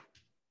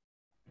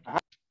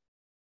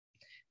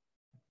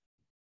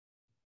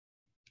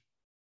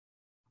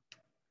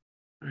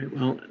 All right,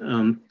 well,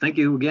 thank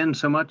you again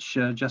so much,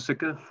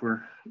 Jessica,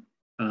 for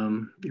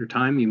your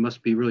time. You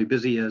must be really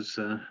busy as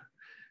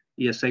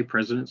ESA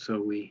president,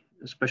 so we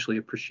especially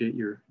appreciate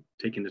your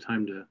taking the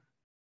time to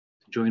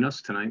join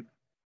us tonight.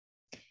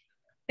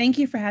 Thank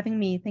you for having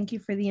me. Thank you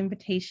for the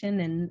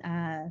invitation,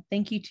 and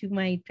thank you to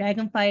my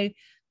Dragonfly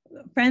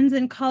friends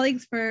and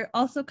colleagues for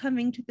also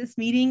coming to this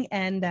meeting,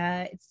 and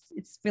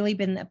it's really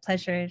been a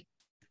pleasure.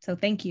 So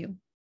thank you.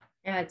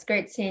 Yeah, it's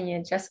great seeing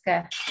you,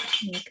 Jessica.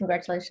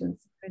 Congratulations.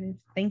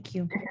 Thank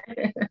you.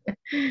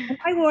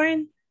 Hi,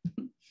 Warren.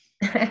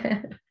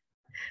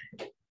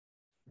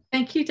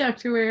 Thank you,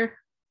 Dr. Ware.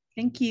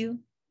 Thank you.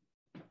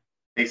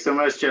 Thanks so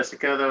much,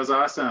 Jessica. That was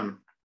awesome.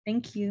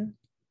 Thank you.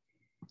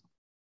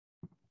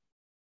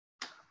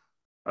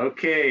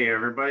 Okay,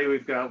 everybody,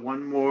 we've got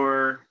one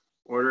more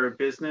order of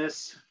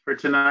business for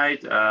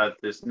tonight.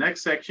 This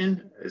next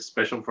section is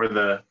special for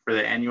the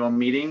annual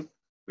meeting.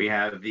 We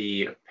have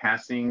the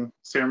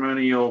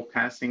ceremonial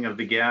passing of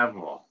the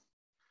gavel.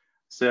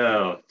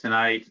 So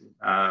tonight,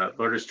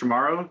 Lourdes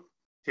Chamorro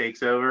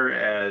takes over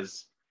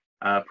as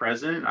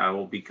president. I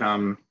will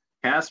become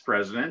past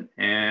president,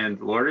 and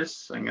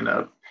Lourdes, I'm going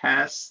to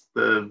pass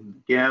the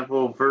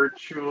gavel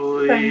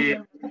virtually.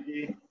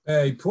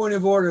 Hey, point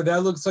of order.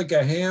 That looks like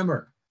a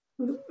hammer.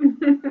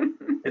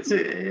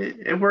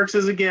 It works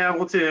as a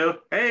gavel too.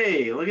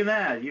 Hey, look at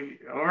that!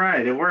 All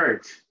right, it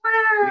worked.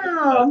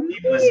 Wow,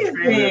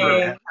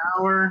 amazing.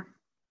 Power.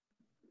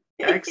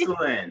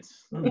 Excellent.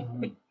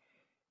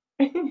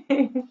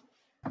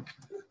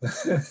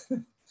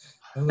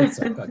 It looks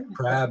like a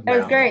crab. That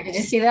was now. great. Did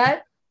you see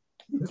that?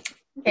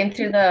 Came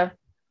through the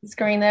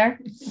screen there.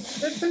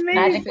 That's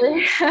amazing.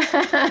 Magically.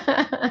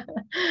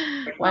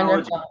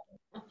 Wonderful.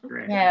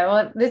 Great. Yeah,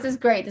 well, this is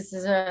great. This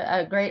is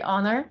a great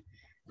honor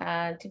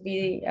to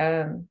be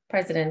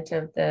president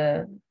of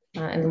the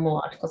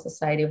Entomological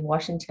Society of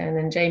Washington.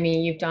 And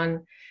Jamie, you've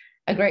done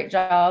a great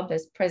job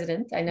as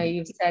president. I know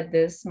you've said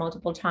this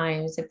multiple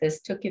times that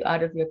this took you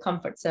out of your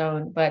comfort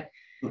zone, but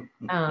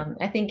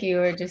I think you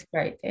were just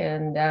great.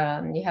 And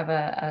you have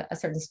a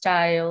certain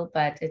style,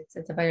 but it's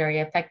very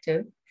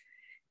effective.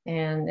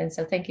 And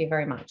so thank you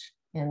very much.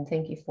 And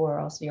thank you for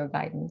also your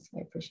guidance.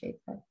 I appreciate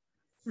that.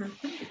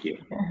 Thank you.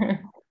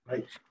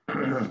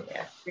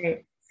 Yeah,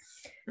 great.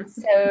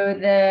 So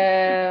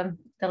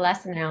the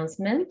last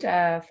announcement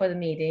for the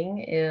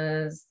meeting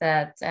is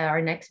that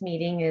our next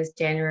meeting is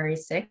January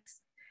 6th,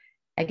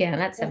 again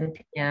at 7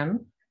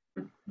 p.m.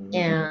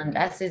 And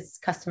as is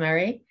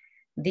customary,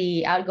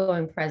 the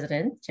outgoing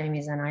president,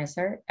 Jamie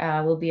Zeniser,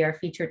 will be our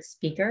featured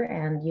speaker,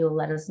 and you'll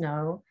let us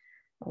know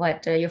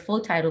what your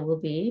full title will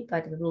be,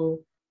 but it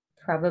will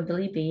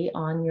probably be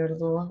on your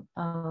little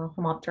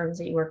homopterms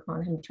that you work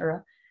on,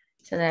 Hemtura.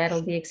 So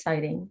that'll be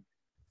exciting.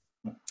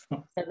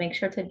 So make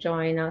sure to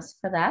join us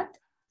for that.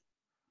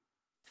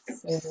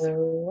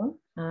 So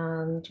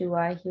do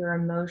I hear a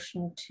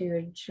motion to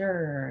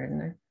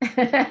adjourn?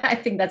 I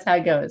think that's how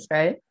it goes,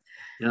 right?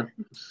 Yeah,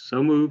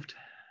 so moved.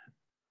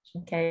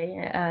 Okay,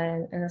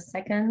 in a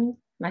second,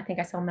 I think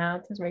I saw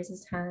Matt has raised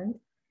his hand.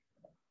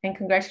 And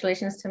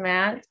congratulations to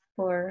Matt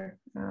for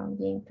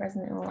being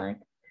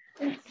president-elect.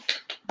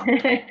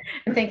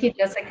 And thank you,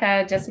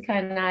 Jessica. Jessica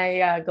and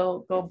I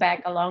go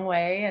back a long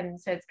way, and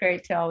so it's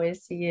great to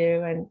always see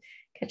you and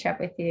catch up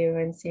with you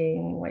and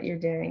seeing what you're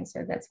doing.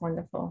 So that's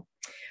wonderful.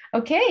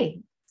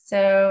 Okay,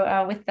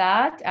 so with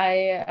that,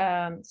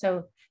 I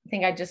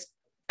think I just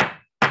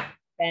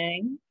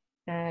bang,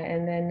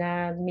 and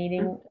then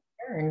meeting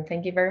adjourned.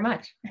 Thank you very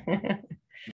much.